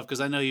buzzing yourself because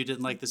I know you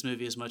didn't like this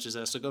movie as much as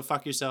us. So go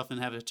fuck yourself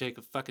and take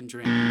a fucking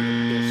drink.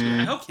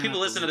 I hope people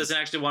listen to this and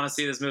actually want to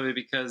see this movie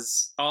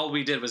because all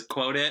we did was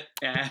quote it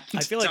and I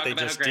feel like talk they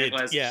about just how great did.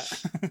 it was. Yeah.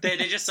 They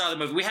just saw the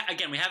movie. We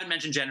haven't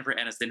mentioned Jennifer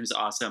Aniston, who's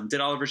awesome. Did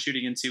all of her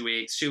shooting in 2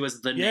 weeks. She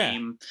was the Yeah.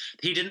 name.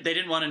 They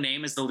didn't want to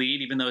name as the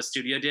lead, even though a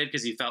studio did,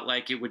 because he felt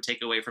like it would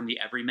take away from the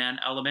everyman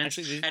element.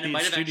 Actually, and the it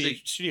might have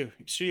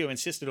studio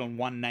insisted on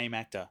one name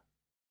actor.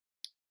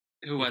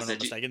 Who If was I'm not it?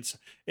 mistaken.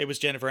 It was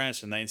Jennifer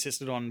Aniston. They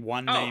insisted on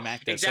one Oh, name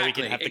actor so he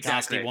could have the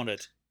cast he exactly.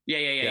 wanted.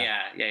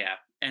 Yeah.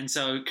 And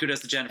so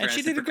kudos to Jennifer And Aniston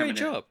she did a for coming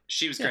great in. job.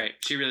 She was Yeah. great.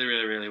 She really,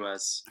 really, really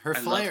was. Her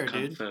I love flair,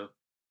 Kung dude. Fu.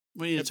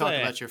 We need to Your talk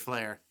flair. about your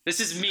flair. This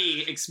is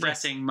me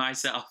expressing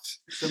myself.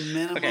 The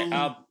minimum.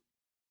 Okay.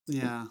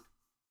 Yeah.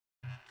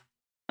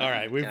 All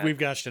right, God. we've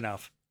gushed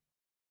enough.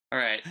 All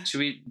right. Should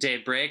we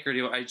Dave break or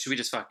should we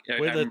just fuck?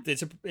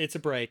 It's a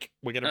break.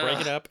 We're gonna break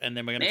it up and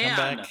then we're gonna come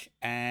Man. back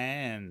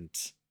and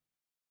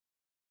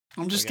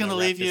I'm just We're gonna gonna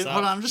leave wrap you. this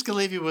Hold up. on. I'm just gonna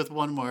leave you with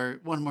one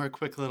more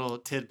quick little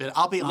tidbit.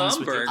 I'll be honest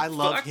with you. Lumberg, I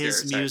love fuck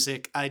his yourself.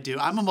 music. I do.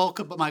 I'm a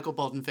Michael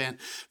Bolton fan.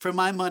 For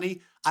my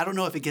money, I don't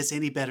know if it gets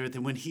any better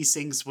than when he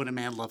sings "When a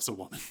Man Loves a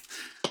Woman."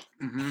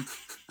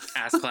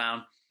 Ass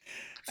clown.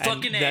 and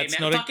Fucking A, that's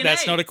man. not Fucking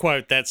that's A. not a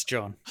quote. That's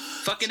John.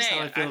 Fucking That's how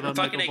I A. feel about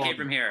Fucking A Michael came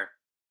from Bolton. here.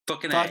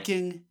 Fucking A.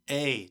 Fucking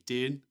A,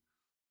 dude.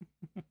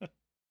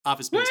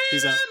 Office Space.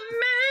 Peace out.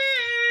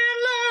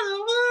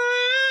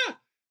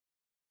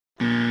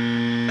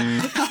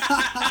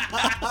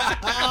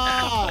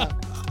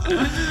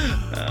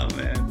 Oh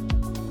man.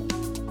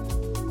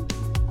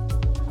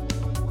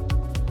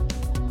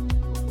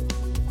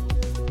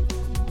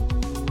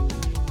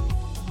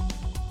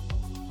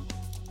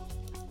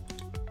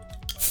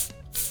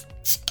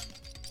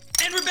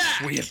 And we're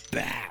back. We're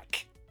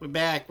back. We're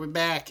back. We're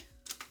back.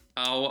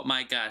 Oh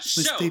my gosh.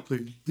 Miss So, Stapler.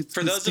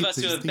 for those of us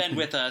who have been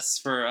with us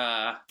for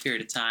a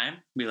period of time,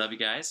 we love you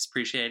guys.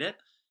 Appreciate it.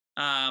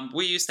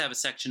 We used to have a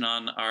section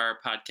on our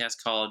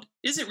podcast called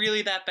Is It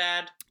Really That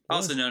Bad?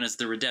 Also known as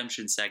the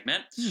Redemption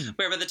segment,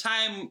 where by the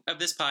time of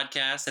this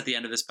podcast, at the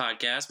end of this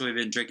podcast, we've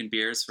been drinking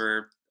beers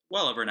for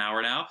well over an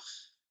hour now,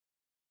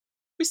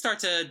 we start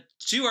to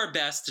do our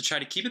best to try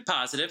to keep it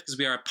positive because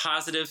we are a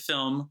positive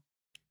film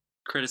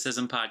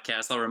criticism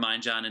podcast. I'll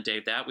remind John and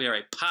Dave that. We are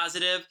a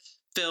positive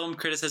film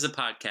criticism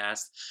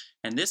podcast.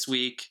 And this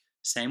week,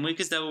 same week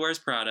as Devil Wears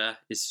Prada,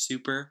 is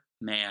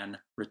Superman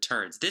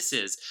Returns. This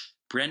is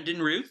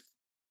Brendan Ruth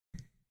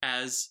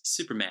as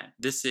Superman.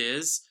 This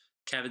is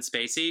Kevin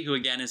Spacey, who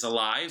again is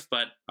alive,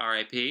 but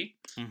R.I.P.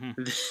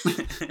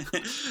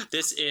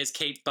 This is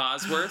Kate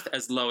Bosworth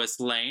as Lois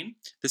Lane.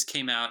 This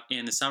came out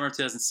in the summer of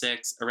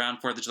 2006, around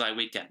 4th of July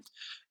weekend.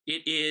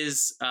 It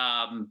is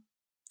 5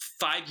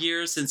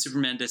 years since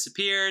Superman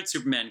disappeared.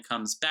 Superman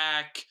comes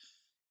back.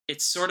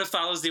 It sort of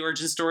follows the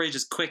origin story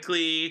just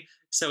quickly.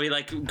 So he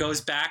goes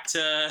back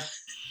to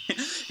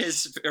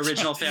his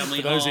original family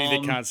For those of you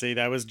home. that can't see,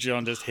 that was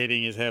John just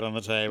hitting his head on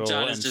the table.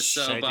 John is and just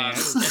so shaking bummed.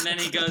 it. And then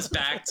he goes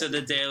back to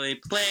the Daily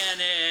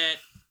Planet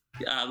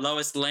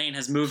Lois Lane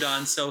has moved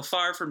on so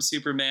far from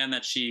Superman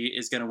that she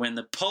is going to win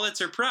the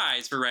Pulitzer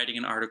Prize for writing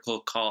an article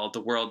called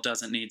 "The World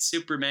Doesn't Need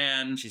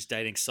Superman." She's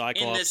dating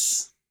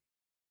Cyclops.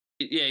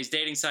 He's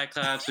dating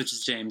Cyclops, which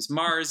is James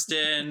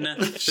Marsden.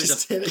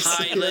 There's a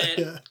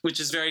pilot, which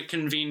is very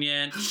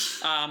convenient.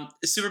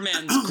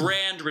 Superman's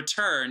grand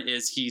return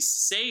is he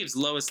saves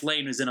Lois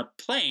Lane, who's in a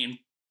plane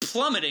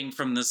plummeting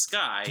from the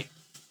sky.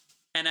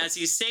 And as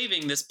he's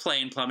saving this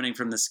plane plummeting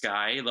from the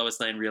sky, Lois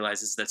Lane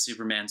realizes that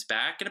Superman's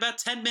back. And about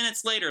 10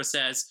 minutes later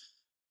says,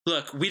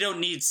 "Look, we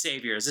don't need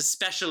saviors,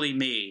 especially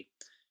me."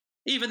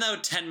 Even though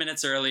 10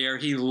 minutes earlier,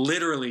 he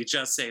literally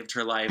just saved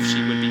her life.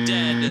 She would be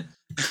dead.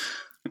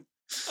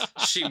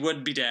 She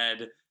would be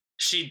dead.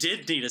 She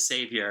did need a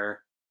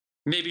savior.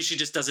 Maybe she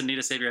just doesn't need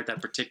a savior at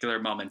that particular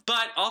moment.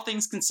 But all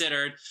things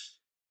considered,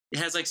 it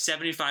has like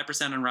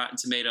 75% on Rotten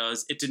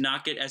Tomatoes. It did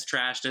not get as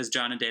trashed as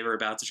John and Dave are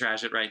about to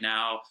trash it right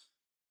now.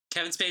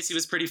 Kevin Spacey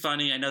was pretty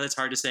funny. I know that's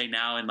hard to say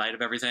now in light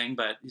of everything,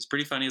 but he's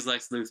pretty funny as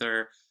Lex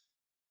Luthor.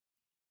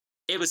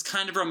 It was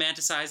kind of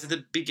romanticized at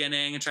the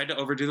beginning and tried to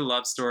overdo the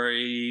love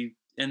story.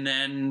 And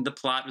then the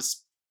plot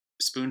was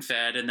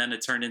spoon-fed, and then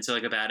it turned into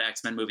like a bad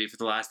X-Men movie for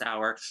the last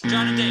hour.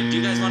 John and Dave, do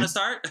you guys want to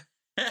start?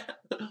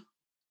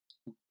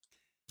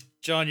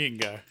 John, you can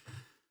go.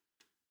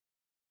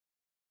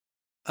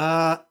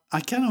 I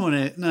kind of want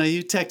to. No,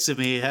 you texted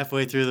me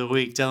halfway through the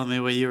week telling me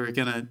you were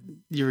gonna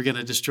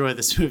destroy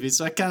this movie.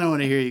 So I kind of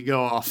want to hear you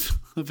go off.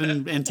 I've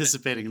been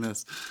anticipating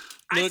this.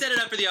 I set it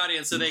up for the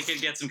audience so they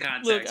could get some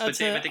context. But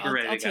Dave, I think you're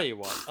ready to go. I'll tell you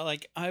what.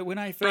 When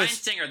I first Bryan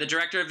Singer, the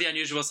director of The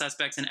Unusual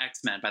Suspects and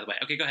X-Men, by the way.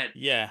 Okay, go ahead.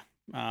 Yeah.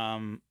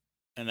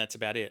 And that's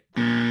about it.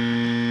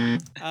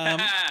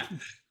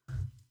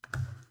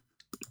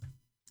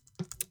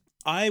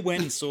 I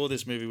went and saw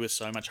this movie with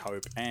so much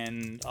hope,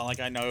 and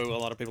I know a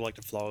lot of people like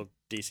to flog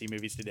DC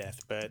movies to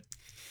death, but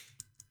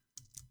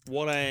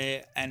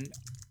I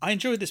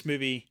enjoyed this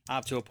movie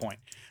up to a point.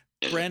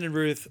 Brandon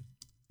Routh,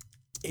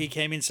 he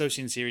came in so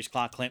sincere.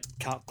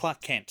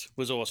 Clark Kent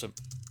was awesome.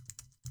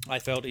 I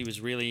felt he was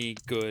really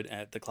good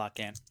at the Clark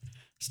Kent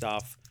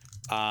stuff.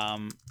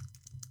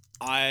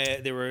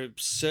 There were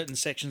certain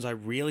sections I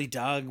really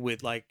dug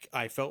with,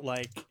 I felt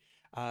like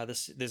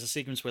there's a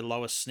sequence where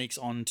Lois sneaks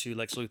onto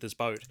Lex Luthor's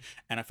boat,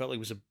 and I felt like it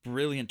was a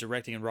brilliant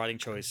directing and writing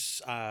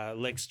choice.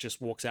 Lex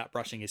just walks out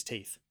brushing his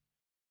teeth,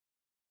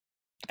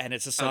 and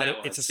it's a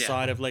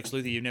side of Lex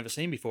Luthor you've never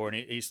seen before,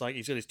 and he's got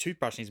his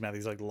toothbrush in his mouth.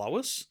 He's like,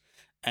 "Lois,"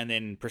 and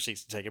then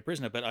proceeds to take a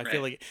prisoner. But I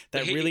feel like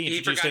that really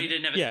introduced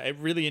it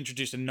really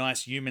introduced a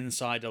nice human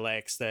side to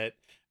Lex that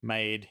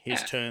made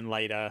his turn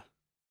later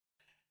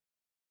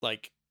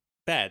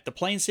bad. The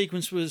plane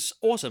sequence was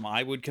awesome.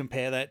 I would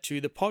compare that to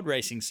the pod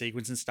racing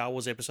sequence in Star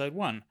Wars Episode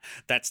 1.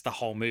 That's the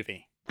whole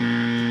movie.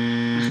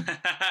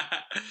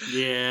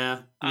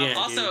 Yeah.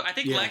 Also, I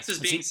think Lex was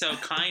being so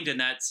kind in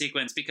that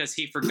sequence because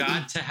he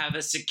forgot to have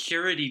a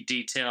security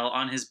detail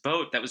on his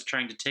boat that was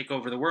trying to take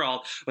over the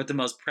world with the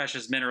most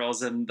precious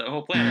minerals in the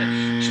whole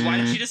planet. Why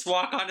did she just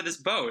walk onto this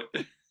boat?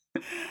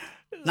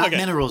 Not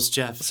minerals,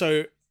 Jeff.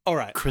 So, all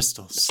right.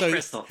 Crystals. So,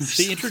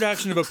 the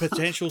introduction of a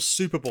potential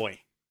Superboy.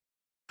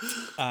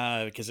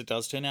 Because it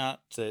does turn out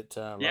that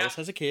Lois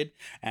has a kid,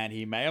 and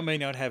he may or may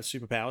not have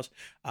superpowers.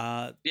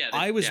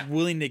 I was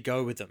willing to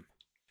go with them.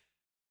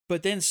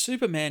 But then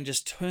Superman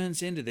just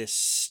turns into this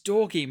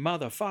stalky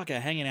motherfucker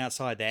hanging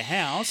outside their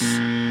house.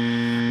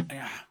 The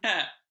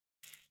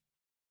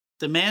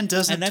man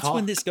doesn't talk. And that's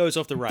when this goes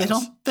off the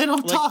rails. They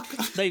don't talk.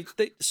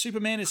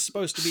 Superman is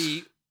supposed to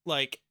be,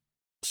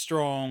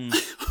 strong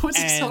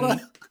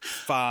and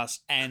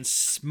fast and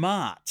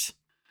smart.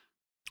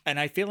 And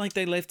I feel like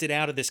they left it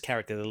out of this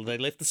character. They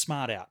left the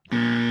smart out.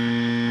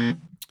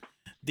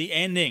 The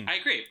ending. I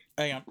agree.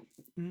 Hang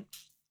on.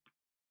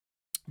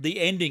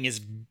 The ending is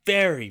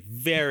very,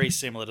 very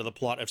similar to the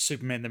plot of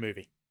Superman the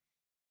movie.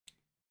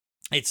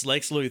 It's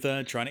Lex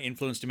Luthor trying to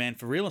influence demand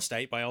for real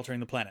estate by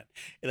altering the planet.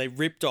 They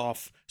ripped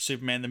off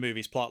Superman the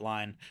movie's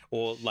plotline,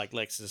 or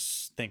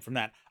Lex's thing from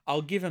that.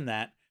 I'll give him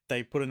that.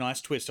 They put a nice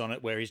twist on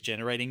it where he's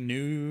generating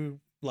new,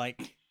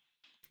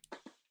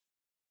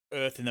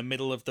 Earth in the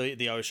middle of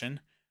the ocean.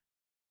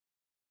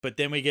 But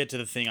then we get to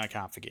the thing I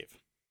can't forgive.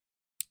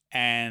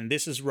 And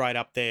this is right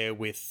up there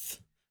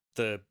with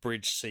the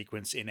bridge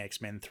sequence in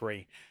X-Men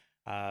 3,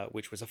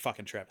 which was a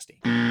fucking travesty.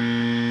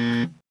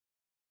 What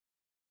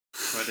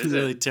is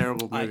really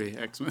terrible movie,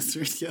 X-Men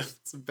 3. Yeah,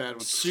 it's a bad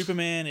one.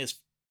 Superman is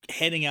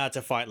heading out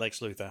to fight Lex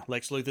Luthor.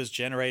 Lex Luthor's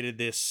generated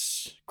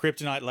this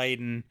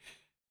kryptonite-laden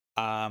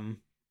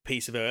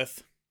piece of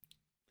Earth.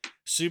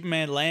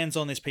 Superman lands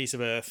on this piece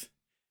of Earth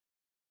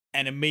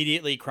and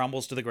immediately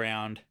crumbles to the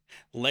ground.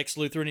 Lex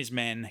Luthor and his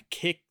men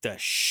kick the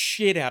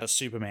shit out of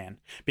Superman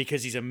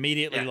because he's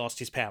immediately lost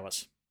his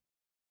powers.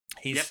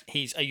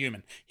 He's a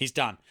human. He's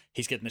done.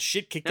 He's getting the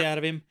shit kicked out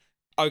of him.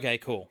 Okay,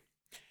 cool.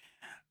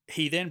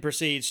 He then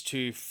proceeds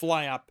to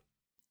fly up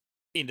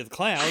into the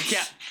clouds.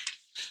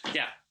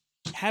 Yeah.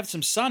 Have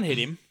some sun hit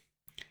him.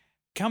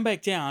 Come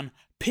back down.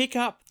 pick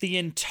up the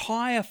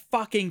entire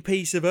fucking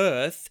piece of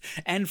Earth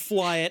and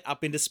fly it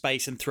up into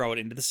space and throw it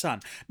into the sun.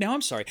 Now,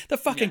 I'm sorry, the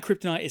fucking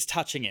kryptonite is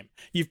touching him.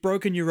 You've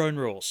broken your own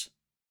rules.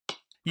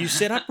 You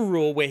set up a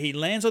rule where he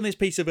lands on this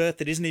piece of Earth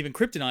that isn't even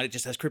kryptonite, it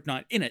just has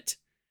kryptonite in it.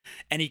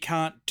 And he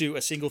can't do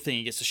a single thing.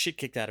 He gets the shit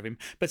kicked out of him.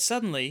 But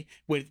suddenly,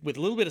 with a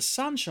little bit of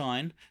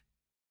sunshine,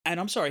 and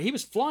I'm sorry, he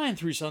was flying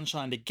through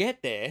sunshine to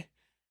get there,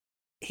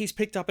 he's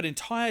picked up an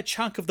entire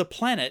chunk of the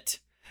planet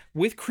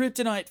with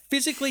kryptonite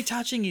physically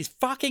touching his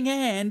fucking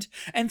hand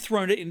and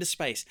thrown it into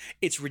space.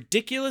 It's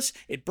ridiculous.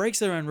 It breaks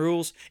their own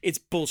rules. It's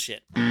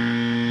bullshit.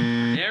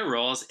 Their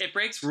rules. It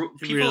breaks rules.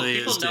 People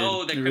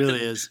know that it really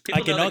is.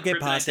 People I cannot know that get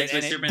past it.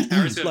 And Superman's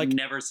powers who have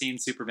never seen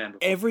Superman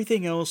before.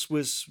 Everything else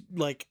was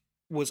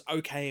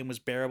okay and was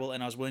bearable,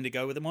 and I was willing to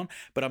go with them on.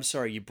 But I'm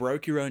sorry, you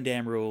broke your own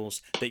damn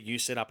rules that you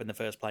set up in the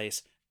first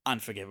place.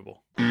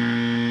 Unforgivable.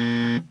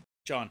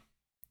 John.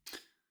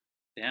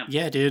 Damn.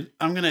 Yeah, dude.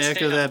 I'm going to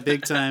echo that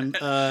big time.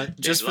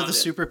 Just for the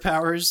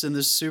superpowers and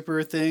the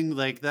super thing,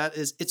 like that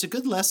is, it's a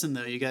good lesson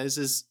though, you guys,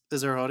 as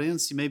our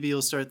audience. Maybe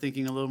you'll start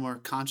thinking a little more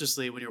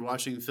consciously when you're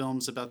watching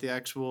films about the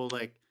actual,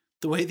 like,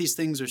 the way these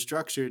things are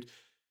structured.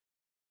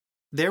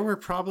 There were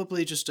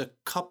probably just a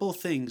couple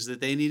things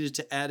that they needed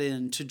to add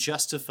in to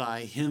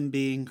justify him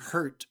being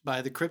hurt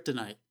by the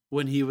kryptonite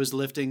when he was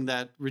lifting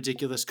that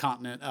ridiculous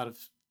continent out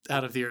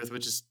of the earth,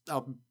 which is,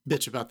 I'll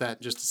bitch about that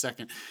in just a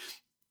second.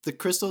 The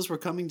crystals were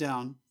coming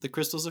down. The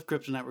crystals of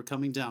kryptonite were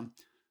coming down.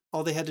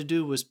 All they had to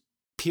do was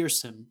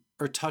pierce him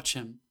or touch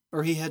him,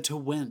 or he had to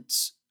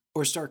wince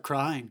or start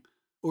crying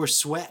or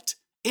sweat,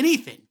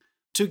 anything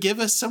to give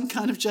us some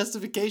kind of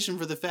justification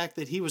for the fact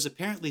that he was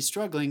apparently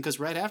struggling, because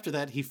right after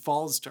that, he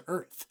falls to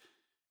earth.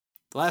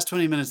 The last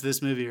 20 minutes of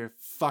this movie are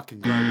fucking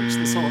garbage.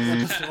 This whole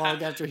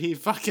epilogue after he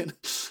fucking...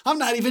 I'm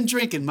not even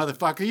drinking,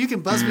 motherfucker. You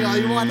can buzz me all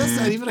you want. That's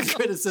not even a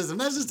criticism.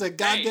 That's just a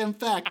goddamn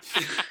fact.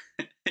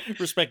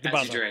 Respect the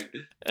buzzer.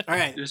 All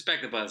right.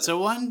 Respect the buzzer.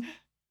 So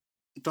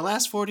the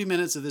last 40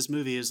 minutes of this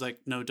movie is like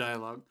no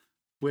dialogue,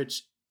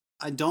 which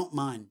I don't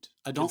mind.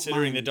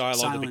 Considering the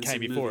dialogue that came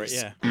before movies.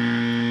 it,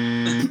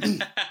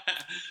 yeah.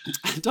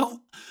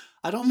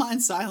 I don't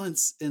mind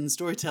silence in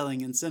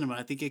storytelling in cinema.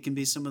 I think it can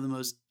be some of the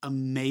most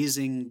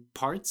amazing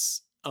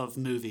parts of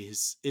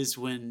movies is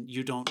when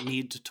you don't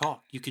need to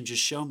talk. You can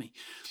just show me.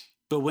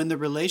 But when the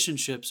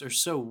relationships are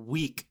so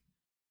weak,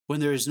 when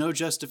there is no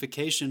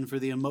justification for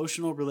the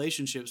emotional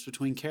relationships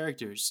between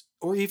characters,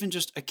 or even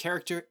just a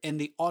character and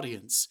the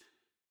audience,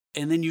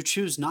 and then you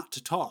choose not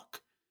to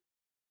talk,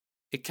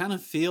 it kind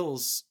of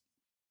feels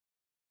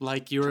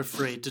like you're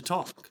afraid to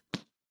talk.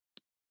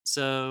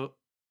 So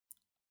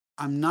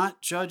I'm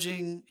not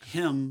judging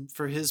him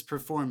for his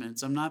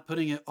performance. I'm not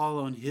putting it all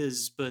on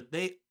his, but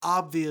they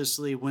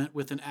obviously went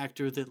with an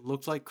actor that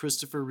looked like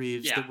Christopher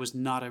Reeves that was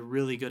not a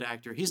really good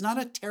actor. He's not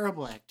a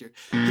terrible actor.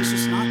 He's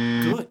just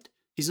not good.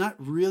 He's not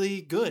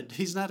really good.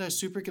 He's not a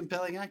super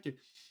compelling actor.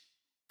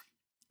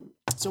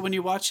 So when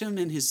you watch him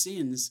in his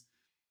scenes,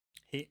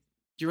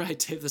 you're right,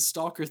 Dave, the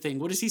stalker thing.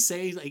 What does he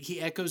say? Like,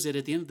 he echoes it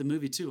at the end of the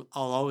movie, too.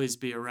 I'll always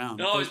be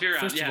around. I'll always be around.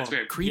 First of all, it's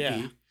weird.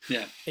 Creepy.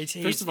 Yeah.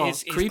 First of all,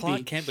 creepy.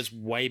 Clark Kent was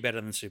way better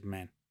than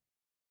Superman.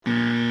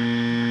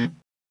 And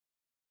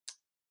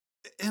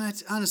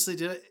it's honestly,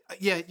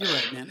 yeah, you're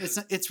right, man.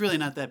 It's really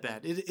not that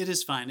bad. It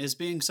is fine. As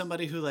being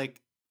somebody who,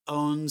 like,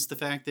 owns the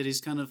fact that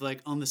he's kind of,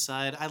 like, on the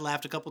side. I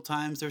laughed a couple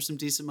times. There's some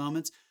decent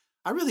moments.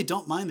 I really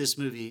don't mind this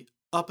movie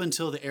up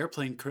until the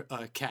airplane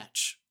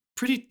catch.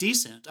 Pretty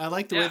decent. I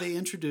like the way they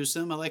introduce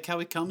him. I like how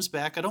he comes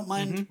back. I don't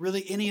mind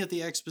really any of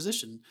the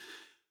exposition.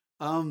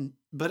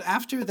 But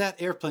after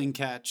that airplane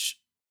catch,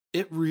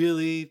 it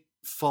really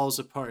falls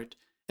apart.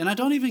 And I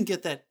don't even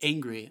get that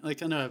angry.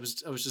 Like, I know I was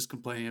just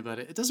complaining about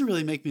it. It doesn't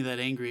really make me that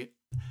angry.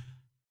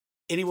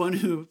 Anyone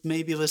who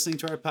may be listening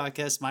to our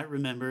podcast might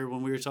remember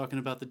when we were talking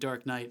about The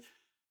Dark Knight,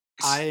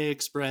 I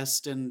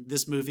expressed, and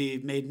this movie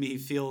made me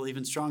feel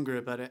even stronger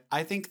about it.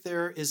 I think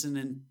there is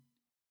an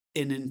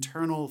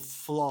internal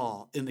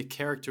flaw in the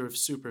character of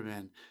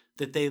Superman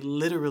that they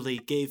literally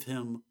gave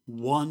him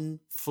one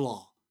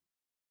flaw,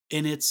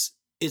 and it's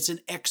an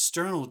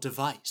external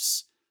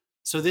device.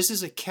 So this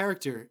is a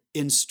character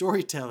in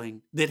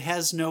storytelling that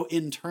has no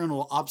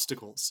internal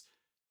obstacles.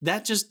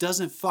 That just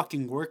doesn't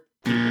fucking work,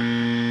 people.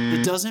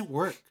 It doesn't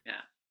work. Yeah.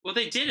 Well,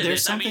 they did it.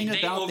 There's something they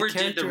about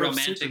overdid the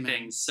romantic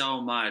thing so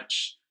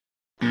much.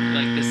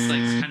 Like this,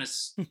 like kind of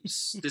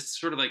this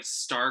sort of like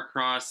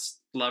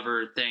star-crossed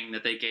lover thing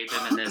that they gave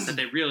him in this, that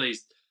they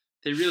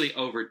really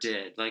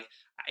overdid. Like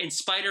in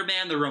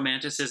Spider-Man, the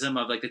romanticism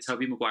of like the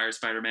Tobey Maguire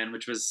Spider-Man,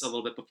 which was a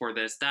little bit before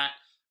this, that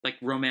like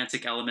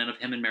romantic element of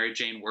him and Mary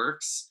Jane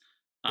works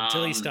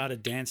until he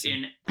started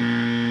dancing.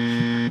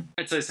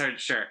 Until he started,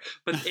 sure.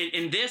 But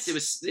in this, it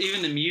was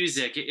even the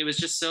music. It was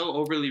just so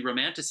overly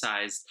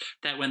romanticized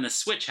that when the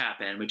switch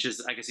happened, which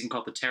is I guess you can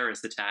call it the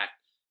terrorist attack,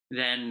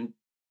 then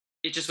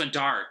it just went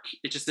dark.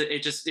 It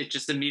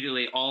just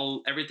immediately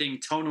everything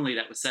tonally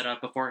that was set up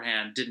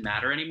beforehand didn't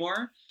matter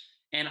anymore.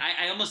 And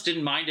I almost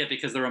didn't mind it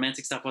because the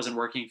romantic stuff wasn't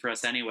working for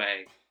us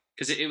anyway.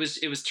 because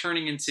it was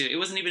turning into, it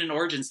wasn't even an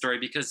origin story,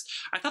 because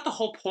I thought the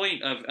whole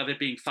point of it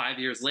being 5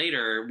 years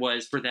later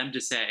was for them to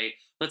say,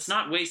 let's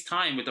not waste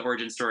time with the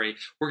origin story.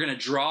 We're going to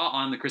draw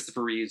on the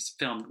Christopher Reeves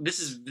film.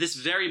 This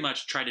very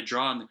much tried to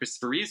draw on the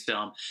Christopher Reeves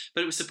film,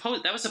 but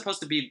that was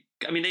supposed to be.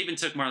 I mean, they even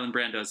took Marlon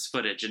Brando's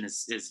footage and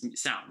his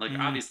sound. Like,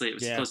 obviously, it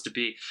was supposed to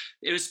be.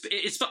 It's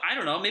I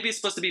don't know. Maybe it's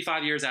supposed to be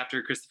 5 years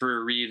after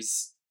Christopher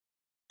Reeves'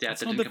 death.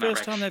 It's not the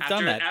first time they've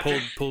done that.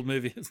 Pulled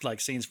movies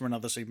like scenes from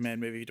another Superman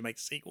movie to make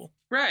the sequel.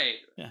 Right.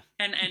 Yeah.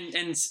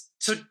 And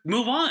so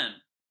move on.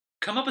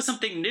 Come up with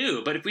something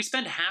new. But if we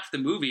spend half the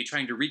movie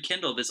trying to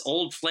rekindle this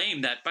old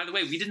flame that, by the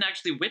way, we didn't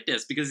actually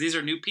witness because these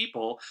are new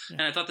people,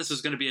 and I thought this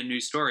was going to be a new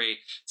story.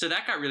 So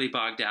that got really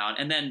bogged down.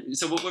 And then,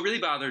 so what really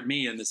bothered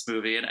me in this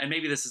movie, and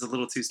maybe this is a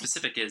little too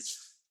specific, is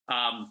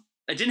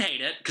I didn't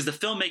hate it because the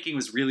filmmaking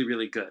was really,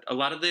 really good. A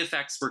lot of the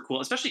effects were cool,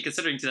 especially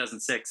considering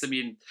 2006. I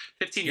mean,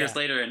 15 years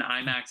later in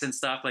IMAX and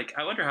stuff. Like,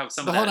 I wonder how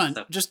some of that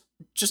stuff.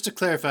 Just to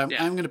clarify,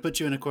 I'm going to put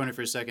you in a corner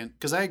for a second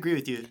because I agree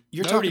with you.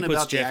 You're talking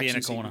about the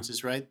action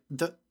sequences, right?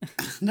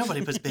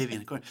 Nobody puts Baby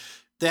in a corner.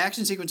 The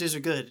action sequences are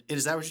good.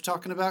 Is that what you're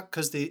talking about?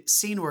 Because the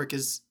scene work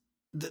is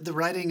the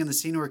writing and the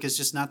scene work is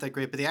just not that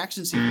great, but the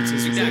action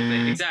sequences are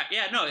good. Exactly.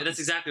 Yeah, no, that's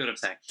exactly what I'm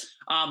saying.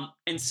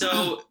 And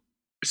so.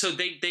 So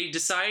they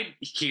decide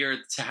here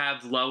to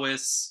have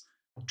Lois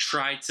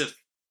try to.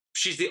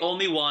 She's the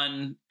only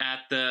one at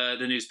the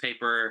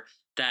newspaper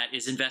that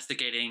is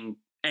investigating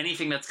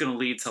anything that's going to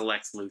lead to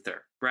Lex Luthor,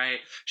 right?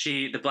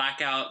 The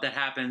blackout that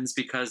happens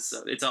because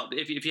it's all.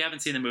 If you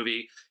haven't seen the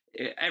movie,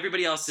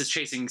 everybody else is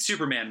chasing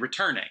Superman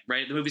returning,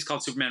 right? The movie's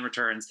called Superman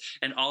Returns,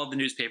 and all of the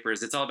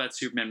newspapers, it's all about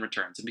Superman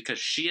Returns. And because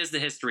she has the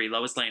history,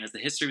 Lois Lane has the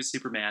history with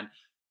Superman,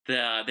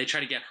 they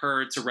try to get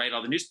her to write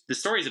all the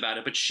stories about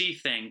it, but she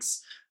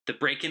thinks the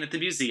break-in at the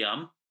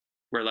museum,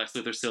 where Lex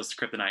Luthor steals the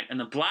kryptonite, and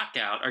the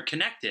blackout are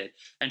connected,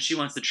 and she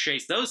wants to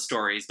chase those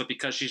stories, but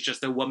because she's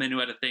just a woman who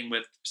had a thing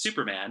with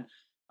Superman,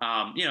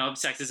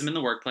 sexism in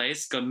the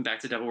workplace, going back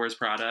to Devil Wears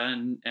Prada,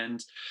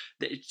 and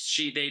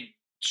she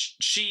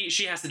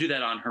has to do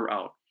that on her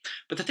own.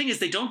 But the thing is,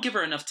 they don't give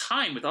her enough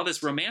time with all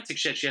this romantic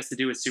shit she has to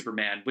do with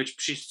Superman, which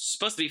she's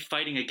supposed to be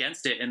fighting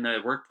against it in the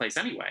workplace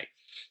anyway.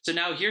 So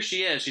now here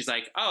she is. She's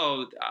like,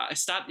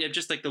 stop,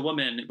 just like the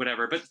woman,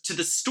 whatever. But to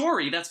the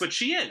story, that's what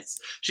she is.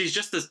 She's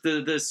just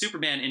the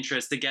Superman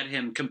interest to get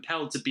him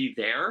compelled to be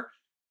there.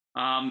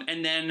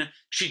 And then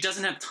she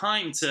doesn't have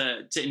time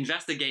to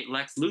investigate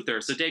Lex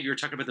Luthor. So Dave, you were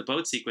talking about the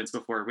boat sequence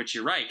before, which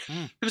you're right.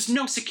 There was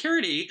no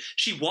security.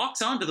 She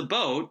walks onto the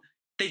boat.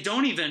 They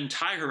don't even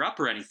tie her up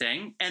or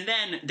anything. And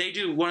then they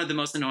do one of the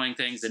most annoying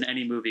things in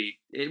any movie.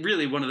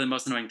 One of the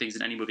most annoying things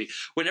in any movie.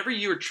 Whenever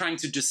you are trying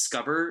to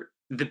discover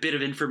the bit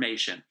of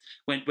information,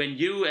 when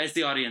you as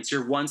the audience,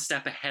 you're one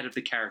step ahead of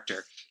the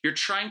character, you're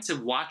trying to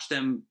watch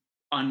them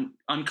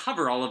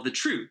uncover all of the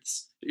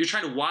truths. You're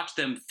trying to watch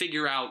them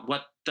figure out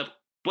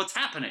what's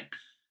happening.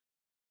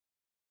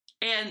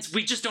 And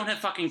we just don't have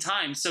fucking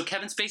time. So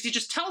Kevin Spacey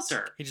just tells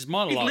her. He just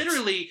monologues.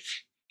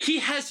 He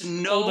has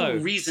no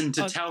reason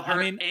to tell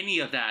her any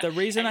of that. The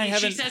reason I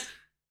haven't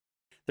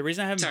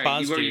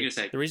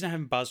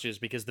buzzed you is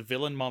because the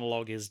villain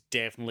monologue is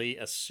definitely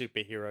a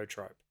superhero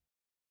trope.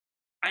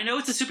 I know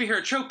it's a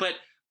superhero trope,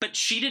 but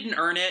she didn't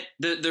earn it.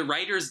 The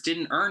writers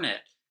didn't earn it,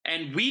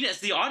 and we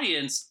as the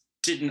audience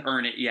didn't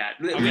earn it yet.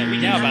 We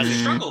didn't have to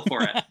struggle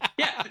for it.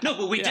 Yeah, no,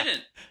 but we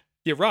didn't.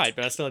 You're right,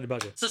 but I still had to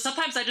bug you. So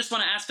sometimes I just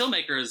want to ask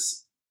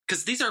filmmakers,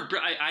 because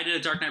I did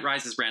a Dark Knight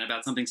Rises rant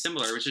about something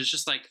similar, which is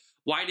just like,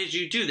 why did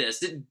you do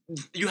this?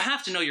 You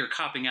have to know you're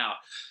copping out.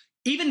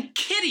 Even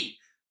Kitty,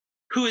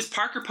 who is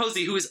Parker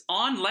Posey, who is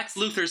on Lex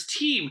Luthor's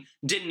team,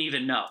 didn't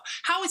even know.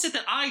 How is it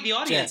that I, the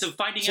audience, am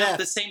finding out at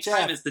the same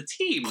time as the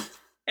team?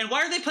 And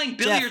why are they playing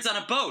billiards on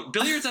a boat?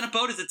 Billiards on a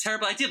boat is a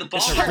terrible idea. The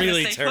ball's not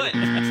going to stay put.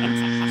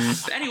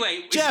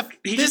 Anyway, Jeff,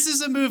 this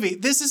is a movie.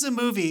 This is a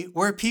movie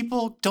where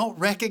people don't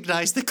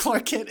recognize that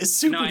Clark Kent is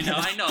Superman. No,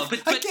 I know.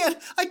 But I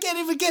can't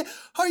even get.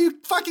 Are you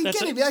fucking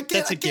kidding me?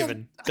 That's a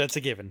given. That's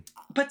a given.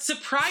 But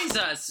surprise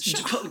us.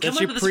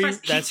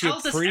 That's your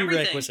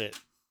prerequisite.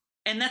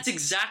 And that's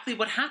exactly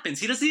what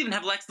happens. He doesn't even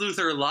have Lex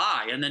Luthor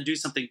lie and then do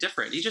something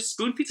different. He just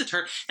spoon feeds it to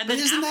her, and then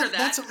after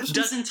that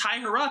doesn't tie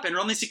her up, and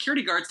her only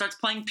security guard starts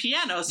playing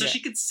piano so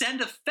she could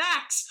send a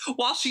fax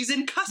while she's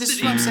in custody. This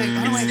is what I'm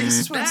saying. This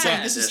is what I'm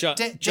saying. This is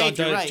Dave,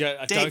 you're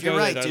right. Dave, you're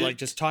right, dude. Like,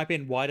 just type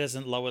in "why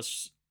doesn't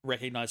Lois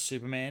recognize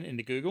Superman"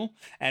 into Google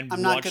and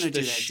watch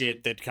the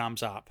shit that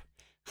comes up.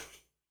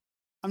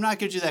 I'm not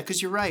going to do that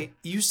because you're right.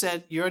 You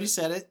already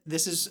said it.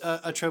 This is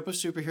a trope of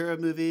superhero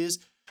movies.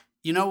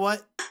 You know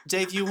what,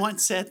 Dave? You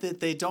once said that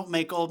they don't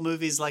make old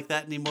movies like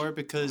that anymore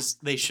because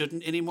they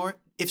shouldn't anymore.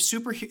 If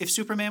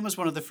Superman was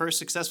one of the first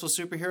successful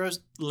superheroes,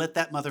 let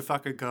that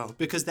motherfucker go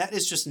because that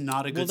is just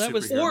not a good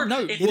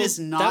superhero. It is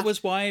not. That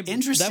was why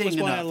interesting. That was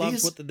why I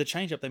loved the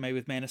change up they made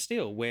with Man of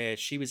Steel, where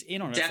she was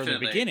in on it from the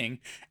beginning,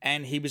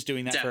 and he was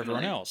doing that for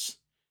everyone else.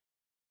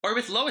 Or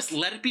with Lois,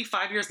 let it be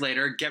 5 years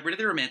later, get rid of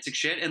the romantic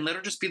shit, and let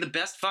her just be the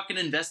best fucking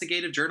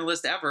investigative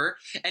journalist ever,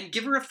 and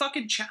give her a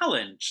fucking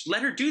challenge.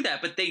 Let her do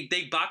that, but they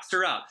boxed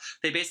her up.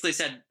 They basically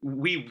said,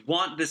 we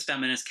want this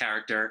feminist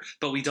character,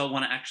 but we don't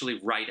want to actually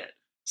write it.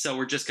 So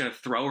we're just going to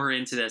throw her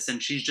into this,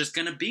 and she's just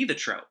going to be the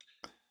trope.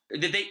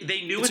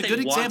 They knew what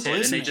they wanted,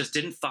 and they just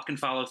didn't fucking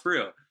follow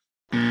through.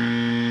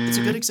 It's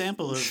a good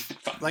example of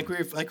like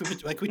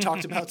we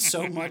talked about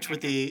so much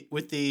with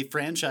the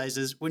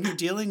franchises. When you're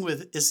dealing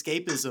with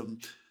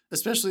escapism,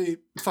 especially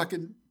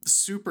fucking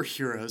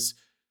superheroes,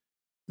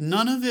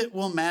 none of it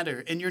will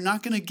matter, and you're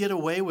not going to get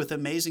away with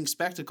amazing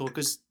spectacle.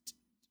 Because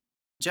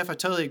Jeff, I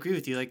totally agree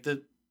with you. Like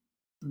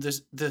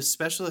the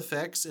special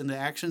effects and the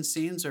action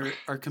scenes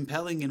are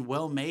compelling and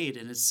well made,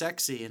 and it's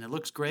sexy, and it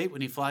looks great when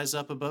he flies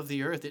up above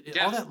the earth.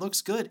 All that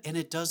looks good, and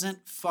it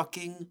doesn't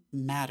fucking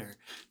matter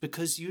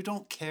because you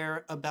don't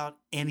care about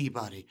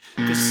anybody.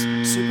 Because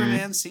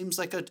Superman seems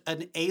like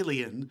an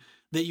alien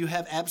that you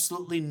have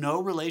absolutely no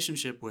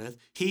relationship with.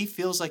 He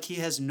feels like he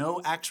has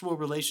no actual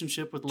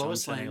relationship with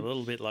Lois Lane. A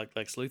little bit like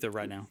Lex Luthor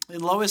right now. And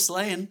Lois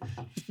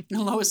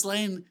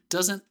Lane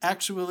doesn't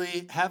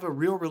actually have a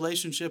real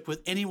relationship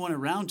with anyone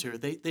around her.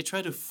 They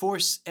try to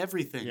force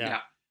everything.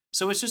 Yeah.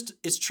 So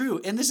it's true.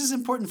 And this is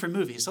important for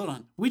movies. Hold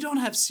on. We don't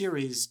have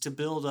series to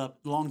build up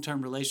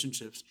long-term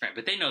relationships. Right,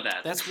 but they know that.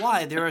 That's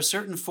why there are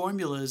certain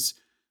formulas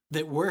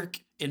that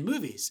work in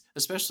movies,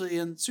 especially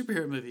in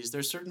superhero movies.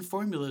 There's certain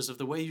formulas of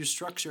the way you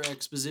structure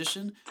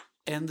exposition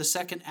and the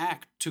second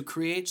act to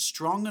create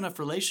strong enough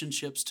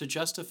relationships to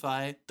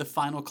justify the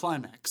final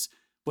climax.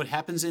 What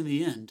happens in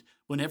the end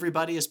when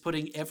everybody is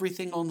putting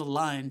everything on the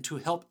line to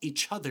help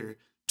each other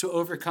to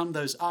overcome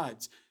those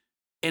odds.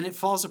 And it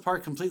falls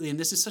apart completely. And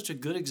this is such a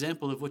good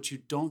example of what you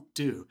don't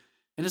do.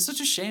 And it's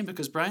such a shame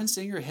because Bryan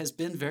Singer has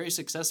been very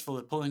successful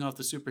at pulling off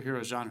the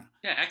superhero genre.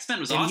 Yeah, X-Men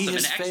was awesome, and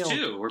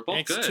X2 were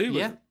both good.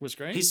 X2 was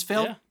great. He's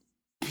failed.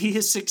 Yeah. He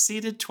has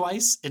succeeded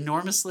twice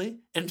enormously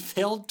and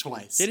failed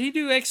twice. Did he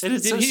do X? And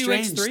it's did so he do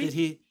strange X3? that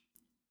he.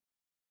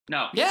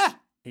 No. Yeah.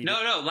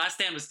 No. Last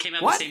Stand came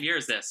out the same year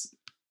as this.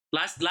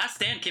 Last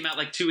Stand came out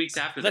like 2 weeks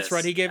after this. That's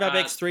right. He gave up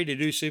X3 to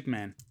do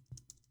Superman.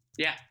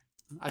 Yeah.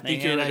 I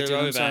think you're right.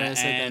 I'm sorry I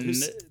said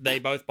that. They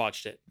both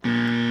botched it.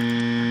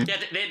 Yeah,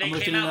 they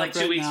came out like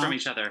 2 weeks from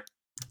each other.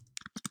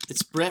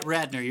 It's Brett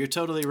Ratner. You're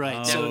totally right.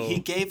 Oh. So he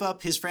gave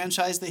up his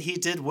franchise that he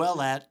did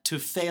well at to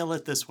fail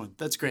at this one.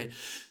 That's great.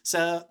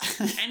 So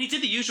and he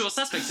did The Usual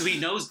Suspects, so he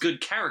knows good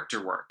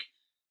character work.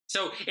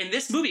 So in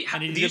this movie,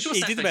 The Usual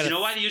Suspects, you know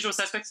why The Usual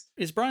Suspects?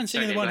 Is Bryan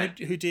Singer the one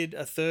who did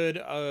a third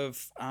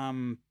of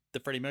the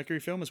Freddie Mercury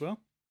film as well?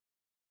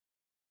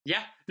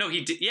 Yeah. No,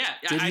 he did. Yeah.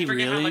 I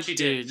forget really? how much he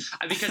did.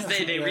 Because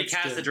they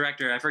recast the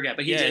director. I forget.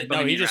 But he did.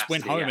 No, he just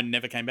went home and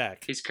never came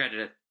back. He's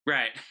credited.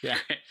 Right. Yeah.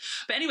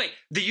 But anyway,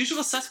 The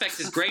Usual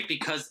Suspects is great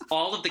because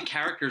all of the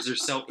characters are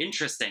so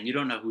interesting. You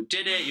don't know who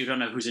did it. You don't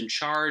know who's in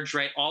charge,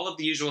 right? All of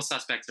the Usual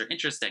Suspects are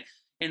interesting.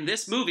 In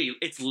this movie,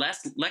 it's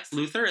Lex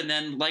Luthor and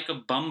then like a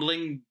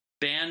bumbling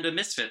band of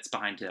misfits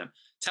behind him.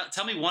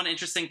 Tell me one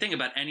interesting thing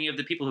about any of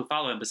the people who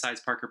follow him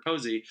besides Parker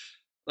Posey.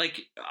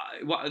 Like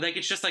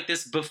it's just like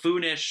this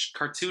buffoonish,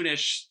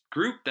 cartoonish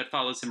group that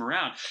follows him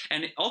around.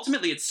 And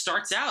ultimately, it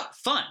starts out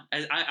fun.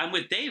 I'm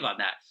with Dave on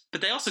that. But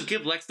they also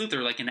give Lex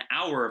Luthor like an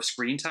hour of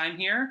screen time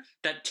here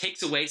that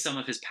takes away some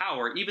of his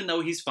power, even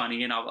though he's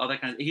funny and all that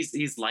kind of.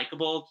 He's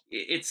likable.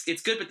 It's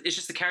good, but it's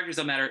just the characters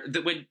don't matter.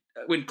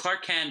 When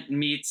Clark Kent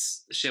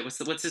meets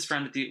what's his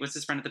friend at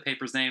the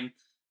paper's name?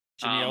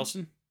 Jimmy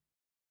Olsen.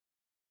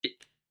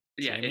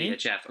 Yeah, Jimmy? idiot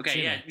Jeff.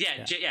 Okay,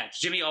 yeah,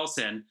 Jimmy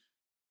Olsen.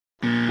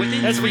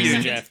 Within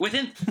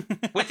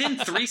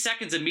 3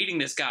 seconds of meeting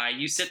this guy,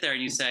 you sit there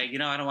and you say,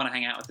 I don't want to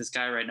hang out with this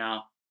guy right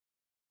now.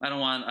 I don't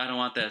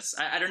want this.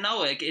 I don't know.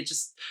 Like it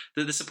just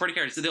the supporting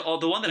characters. The one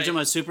that you're talking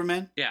about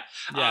Superman. Yeah.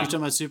 You're talking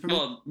about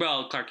Superman.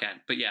 Well, Clark Kent.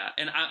 But yeah,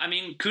 and I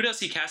mean, kudos.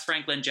 He cast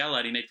Frank Langella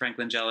and he made Frank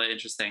Langella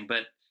interesting.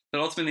 But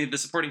ultimately, the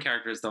supporting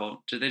characters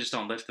just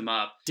don't lift him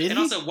up.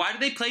 Also, why do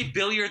they play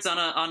billiards on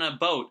a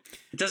boat?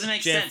 It doesn't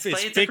make sense.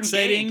 Play a different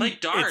game. Play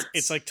darts.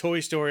 It's like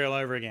Toy Story all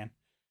over again.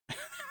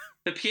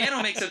 The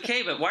piano makes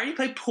okay, but why do you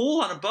play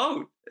pool on a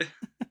boat?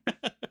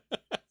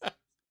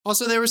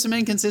 Also, there were some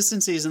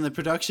inconsistencies in the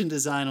production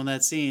design on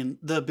that scene.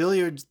 The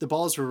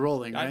balls were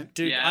rolling, right?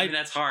 Dude, I mean,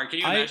 that's hard. Can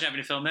you imagine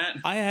having to film that?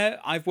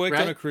 I've worked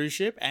on a cruise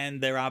ship,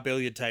 and there are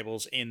billiard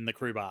tables in the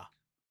crew bar.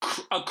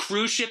 A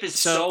cruise ship is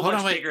so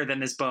much bigger than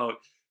this boat.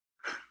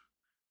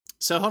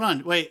 So hold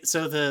on, wait.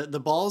 So the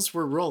balls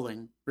were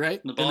rolling,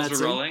 right? The balls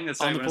were rolling. That's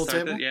on the pool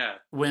table. Yeah.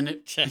 When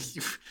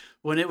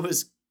it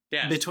was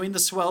between the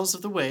swells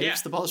of the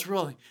waves, the balls were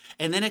rolling,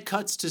 and then it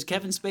cuts to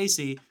Kevin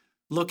Spacey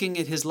looking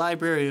at his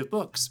library of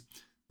books.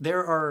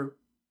 There are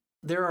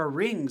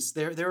rings.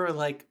 There are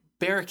like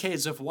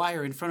barricades of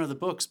wire in front of the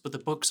books, but the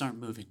books aren't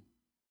moving.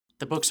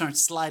 The books aren't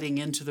sliding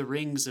into the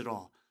rings at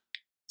all.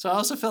 So I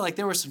also felt like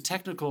there were some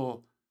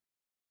technical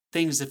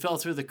things that fell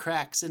through the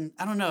cracks, and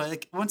I don't know.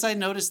 Like once I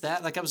noticed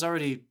that, like I was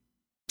already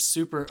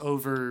super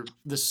over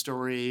the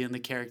story and the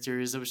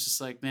characters. It was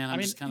just like, man, I'm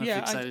just kind of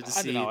excited to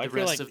see the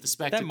rest of the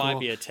spectacle. That might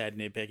be a tad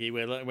nitpicky.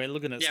 We're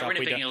looking at stuff we're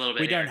nitpicking a little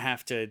bit. We don't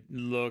have to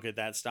look at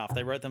that stuff.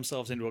 They wrote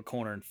themselves into a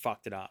corner and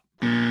fucked it up.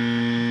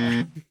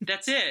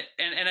 That's it.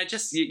 And I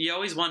just, you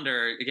always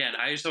wonder, again,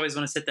 I just always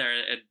want to sit there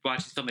and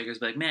watch these filmmakers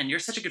be like, man, you're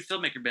such a good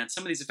filmmaker, man.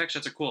 Some of these effect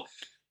shots are cool.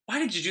 Why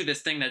did you do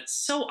this thing that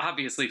so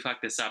obviously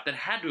fucked this up that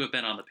had to have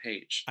been on the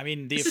page? I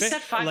mean, this is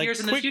set 5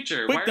 years in the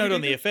future. Quick note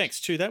on the effects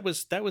too. That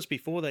was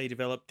before they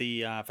developed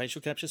the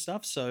facial capture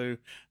stuff. So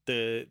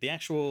the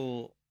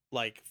actual,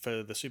 like,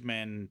 for the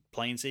Superman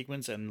plane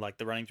sequence and like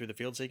the running through the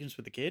field sequence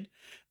with the kid,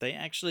 they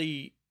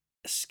actually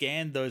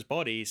scanned those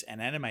bodies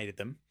and animated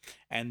them,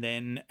 and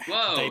then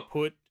they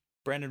put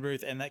Brandon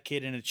Ruth and that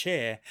kid in a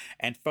chair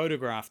and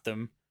photographed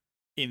them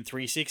in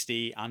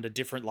 360 under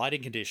different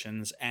lighting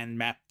conditions and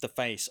mapped the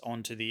face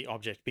onto the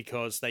object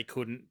because they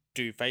couldn't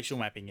do facial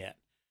mapping yet.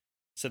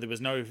 So there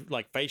was no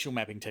like facial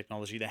mapping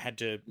technology. They had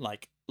to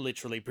like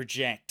literally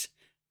project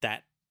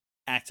that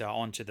actor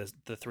onto the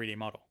 3D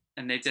model.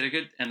 And they did a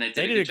good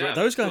job.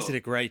 Those guys did a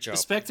great job.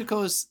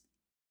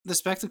 The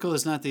spectacle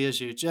is not the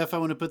issue. Jeff, I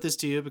want to put this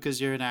to you because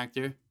you're an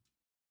actor.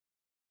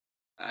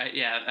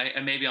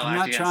 Maybe I'll. I'm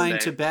not trying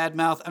to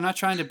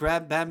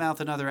badmouth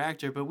another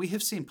actor, but we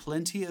have seen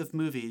plenty of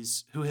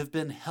movies who have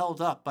been held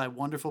up by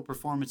wonderful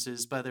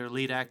performances by their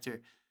lead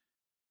actor.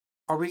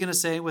 Are we going to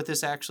say what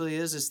this actually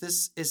is?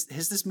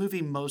 Has this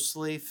movie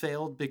mostly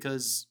failed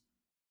because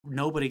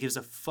nobody gives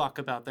a fuck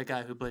about the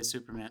guy who plays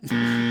Superman?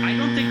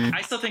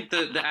 I still think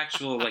the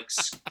actual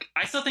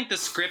I still think the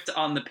script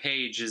on the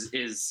page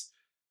is.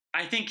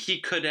 I think he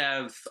could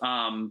have.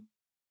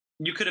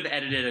 You could have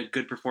edited a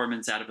good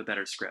performance out of a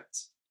better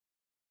script.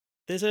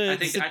 I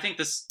think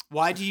this.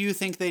 Why do you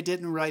think they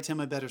didn't write him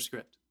a better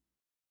script?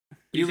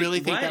 You really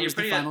think that was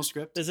the final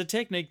script? There's a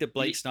technique that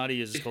Blake Snyder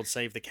uses called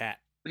 "Save the Cat."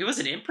 He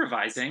wasn't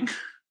improvising,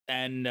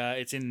 and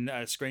it's in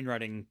a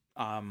screenwriting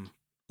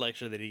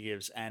lecture that he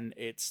gives, and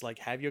it's like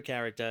have your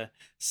character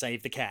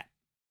save the cat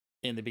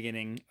in the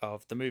beginning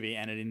of the movie,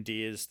 and it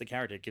endears the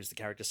character, it gives the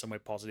character somewhere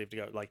positive to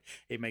go. Like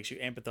it makes you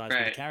empathize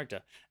with the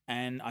character,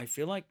 and I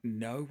feel like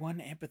no one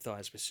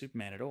empathized with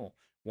Superman at all.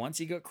 Once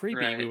he got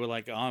creepy, we were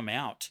like, oh, I'm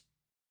out.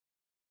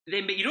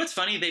 You know what's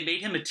funny? They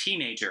made him a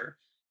teenager.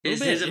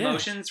 His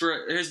emotions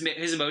were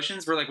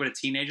like what a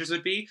teenager's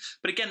would be.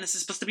 But again, this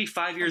is supposed to be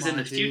 5 years in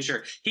the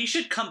future. He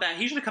should come back.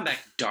 He should have come back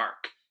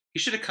dark. He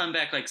should have come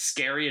back like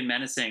scary and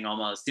menacing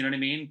almost. You know what I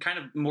mean? Kind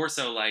of more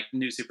so like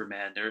New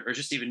Superman or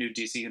just even New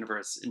DC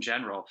Universe in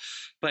general.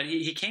 But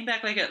he came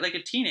back like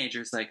a teenager.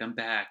 It's like, I'm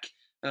back.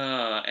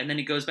 And then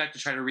he goes back to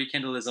try to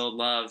rekindle his old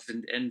love.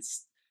 And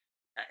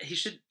he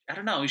should, I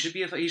don't know, he should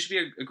be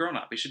a grown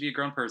up. He should be a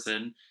grown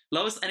person.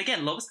 Lois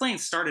Lane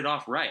started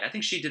off right. I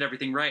think she did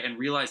everything right and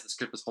realized the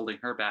script was holding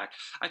her back.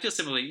 I feel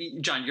similarly.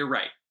 John, you're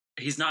right.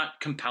 He's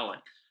not compelling.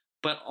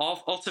 But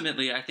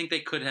ultimately, I think they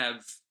could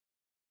have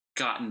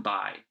gotten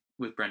by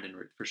with Brandon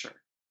Root for sure.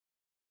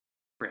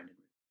 Brandon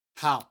Root.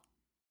 How?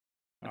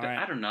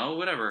 I don't know.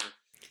 Whatever.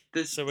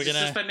 Just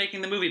by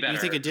making the movie better. You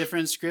think a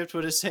different script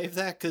would have saved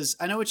that? Because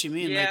I know what you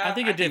mean. Yeah, I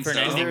think a different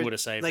ending would have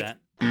saved that.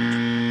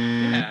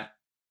 Yeah.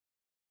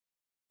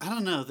 I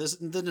don't know.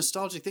 The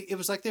nostalgic thing. It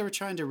was like they were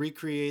trying to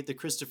recreate the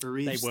Christopher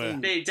Reeve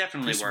thing. They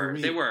definitely were.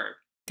 They were.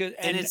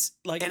 And it's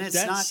like that's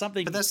not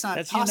something. But that's not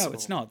possible. No,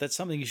 it's not. That's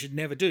something you should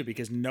never do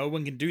because no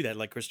one can do that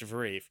like Christopher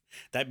Reeve.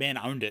 That man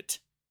owned it.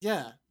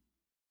 Yeah.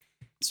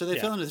 So they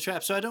fell into the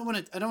trap. So I don't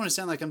want to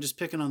sound like I'm just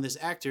picking on this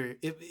actor.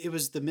 It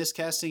was the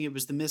miscasting. It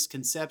was the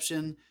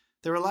misconception.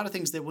 There were a lot of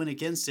things that went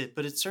against it,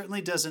 but it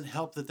certainly doesn't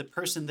help that the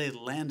person they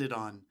landed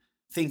on,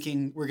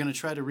 thinking we're going to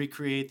try to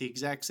recreate the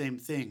exact same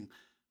thing,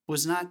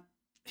 was not.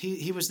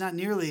 He was not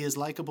nearly as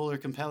likable or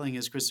compelling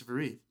as Christopher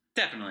Reeve.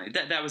 Definitely,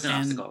 that was an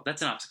obstacle.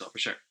 That's an obstacle for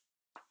sure.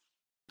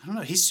 I don't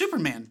know. He's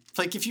Superman.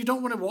 Like, if you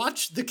don't want to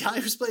watch the guy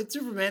who's played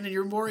Superman and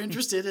you're more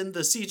interested in the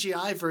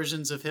CGI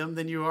versions of him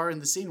than you are in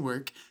the scene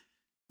work,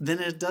 then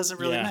it doesn't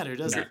really matter,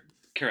 does it?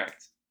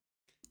 Correct.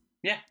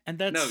 Yeah. And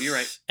that's, no, you're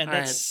right. And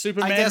that's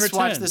Superman I guess Returns.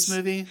 Watch this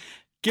movie.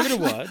 Give it a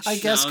watch. I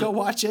guess go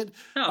watch it.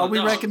 Are we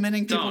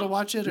recommending people to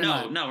watch it or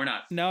not? No, we're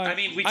not. No, I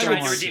mean, we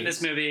tried to redeem this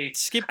movie.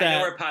 Skip that. I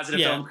know we're a positive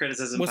film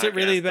criticism Was podcast, it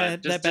really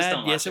that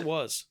bad? Yes, it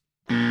was.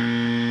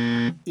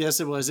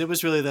 Yes, it was. It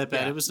was really that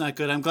bad. Yeah. It was not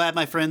good. I'm glad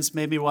my friends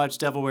made me watch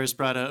Devil Wears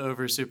Prada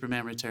over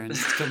Superman Returns.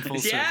 It's come full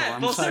circle.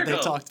 I'm glad they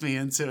talked me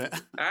into it.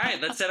 All right,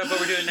 let's set up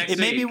what we're doing next week.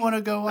 It made me want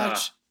to go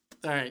watch.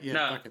 All right, yeah.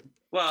 No.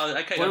 Well,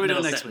 what are we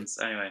doing next week?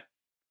 Anyway.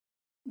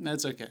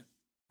 That's okay.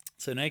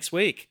 So next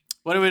week.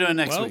 What are we doing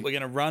next week? Well, we're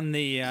going to run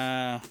the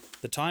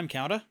time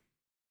counter.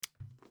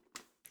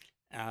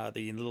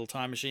 The little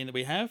time machine that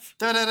we have.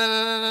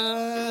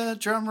 Da-da-da-da-da-da.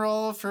 Drum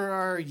roll for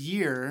our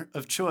year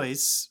of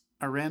choice.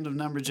 Our random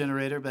number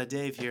generator by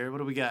Dave here. What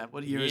do we got?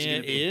 What year is it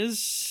going to be? It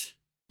is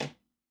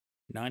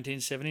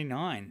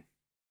 1979.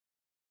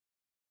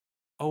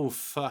 Oh,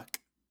 fuck.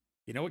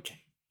 You know what?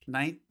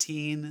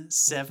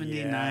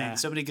 1979. Yeah.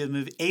 So many good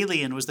movies.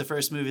 Alien was the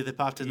first movie that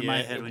popped into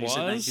my head when you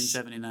said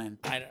 1979.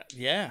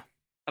 Yeah.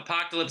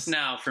 Apocalypse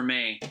Now for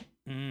me.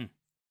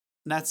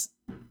 That's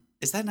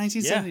Is that Yeah,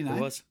 1979?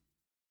 it was.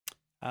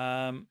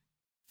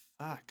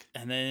 Fuck.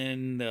 And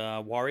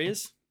then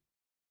Warriors.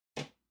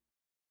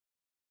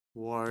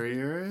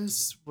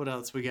 Warriors. What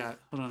else we got?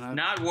 Hold on.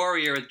 Not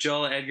Warrior with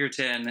Joel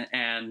Edgerton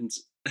and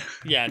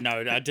Yeah,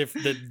 no,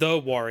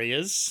 the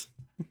Warriors.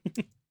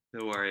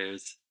 the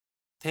Warriors.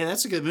 Hey,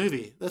 that's a good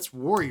movie. That's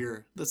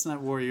Warrior. That's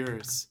not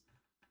Warriors.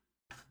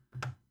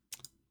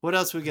 What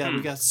else we got?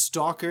 We got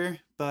Stalker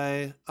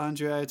by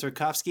Andrei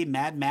Tarkovsky.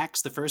 Mad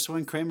Max, the first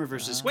one. Kramer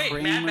versus Wait,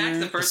 Kramer. Mad Max,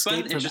 the first one?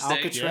 Escape from Interesting.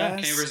 Alcatraz. Yeah.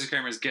 Kramer versus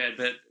Kramer is good,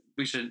 but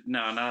we should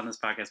not on this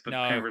podcast. But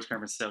No. Kramer versus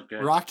Kramer is so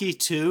good. Rocky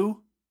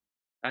 2.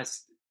 I,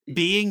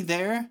 Being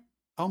There.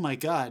 Oh my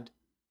God.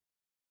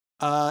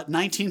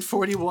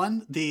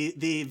 1941,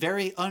 the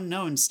very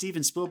unknown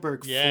Steven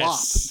Spielberg flop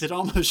that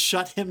almost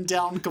shut him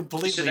down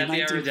completely. should that be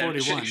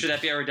 1941. should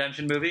that be a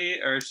redemption movie,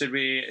 or should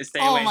we stay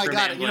Oh away my from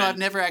God! Amblin? You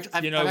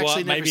know, I've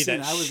actually never Maybe seen it.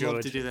 that I would love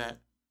should. to do that.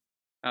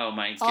 Oh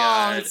my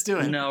God! let's do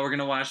it. No, we're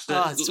gonna watch it's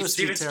supposed to be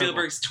Steven terrible.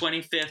 Spielberg's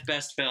 25th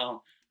best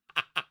film.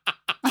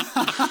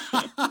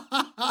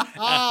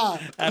 out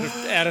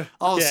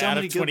of so out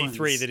many of good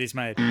 23 ones. that he's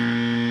made.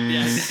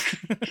 Yes.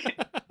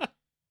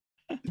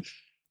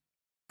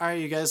 All right,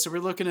 you guys. So we're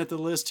looking at the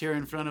list here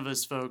in front of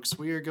us, folks.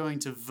 We are going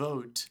to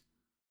vote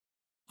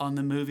on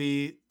the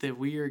movie that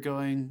we are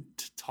going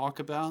to talk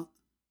about.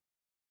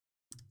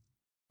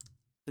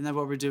 Isn't that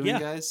what we're doing, Yeah.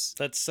 guys?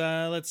 Let's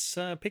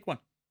pick one.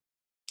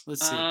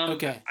 Let's see.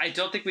 Okay. I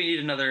don't think we need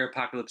another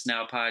Apocalypse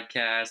Now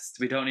podcast.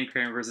 We don't need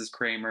Kramer versus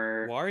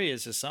Kramer.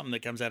 Warriors is something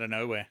that comes out of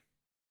nowhere.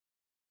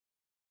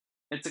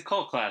 It's a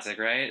cult classic,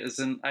 right?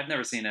 I've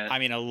never seen it. I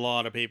mean, a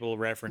lot of people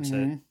reference it.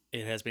 Mhm.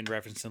 It has been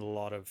referenced in a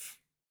lot of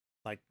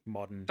like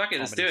modern. Fuck it,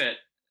 let's do comedies.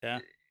 it.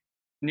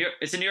 Yeah.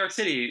 It's in New York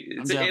City.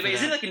 I'm down for Is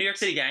that. it like a New York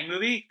City gang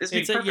movie? This would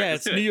be perfect. Yeah,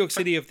 Let's it's do New it. York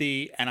City of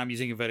the, and I'm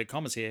using inverted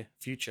commas here,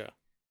 future.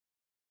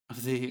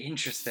 Of the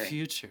Interesting.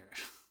 future.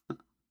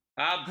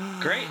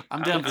 Great.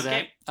 I'm down for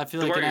that. game. I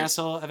feel The like an Warriors.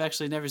 asshole. I've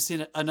actually never seen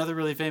it. Another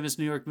really famous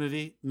New York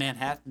movie,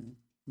 Manhattan,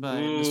 by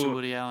Mr. Ooh.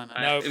 Woody Allen. All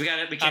right, No, we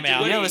can't I'm do out.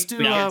 Woody. Yeah, let's do,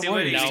 we can't do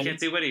Woody. Warriors. We can't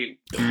do Woody.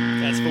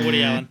 That's for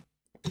Woody Allen.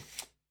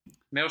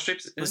 Meryl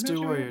Streep's. Let's is do Meryl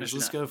Streep? Warriors. No, Let's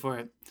she's not. go for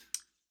it.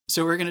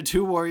 So we're going to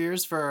do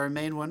Warriors for our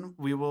main one.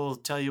 We will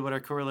tell you what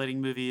our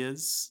correlating movie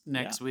is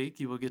next week.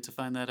 You will get to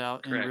find that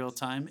out Correct. in real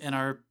time. And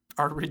our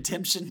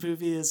redemption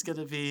movie is going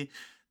to be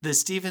the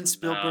Steven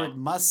Spielberg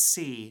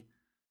must-see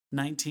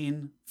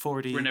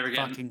 1940 We're never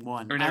getting- fucking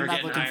one. we're never I'm not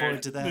getting looking hired.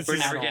 forward to that. We're at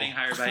never all. getting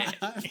hired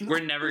by. We're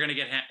never gonna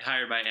get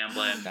hired by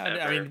Amblin.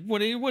 I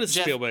mean, what has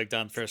Jeff- Spielberg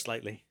done for us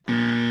lately?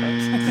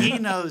 he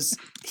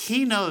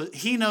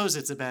knows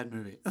it's a bad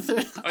movie.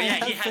 Oh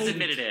yeah, he has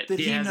admitted it.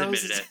 He has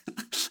admitted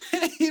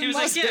it. He was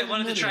like, "Yeah, I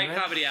wanted to try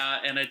comedy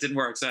out, and it didn't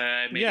work, so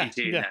I made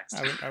E.T. next."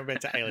 I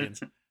went to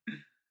Aliens.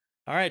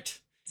 All right.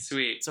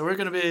 Sweet. So we're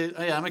gonna be.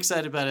 Oh yeah, I'm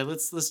excited about it.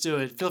 Let's do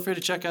it. Feel free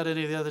to check out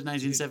any of the other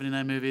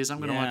 1979 movies. I'm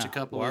gonna watch a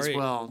couple as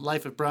well.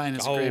 Life of Brian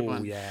is a great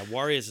one. Yeah,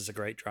 Warriors is a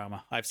great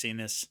drama. I've seen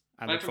this.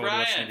 I look Like for forward to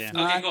watching it Brian.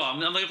 again. Okay, cool. I'm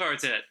looking forward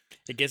to it.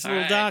 It gets a All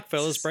little right. dark,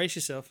 fellas. Brace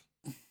yourself.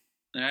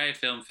 All right,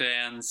 film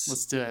fans.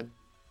 Let's do it.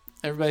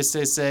 Everybody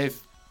stay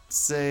safe.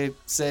 Stay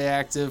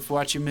active.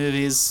 Watch your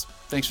movies.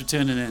 Thanks for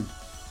tuning in.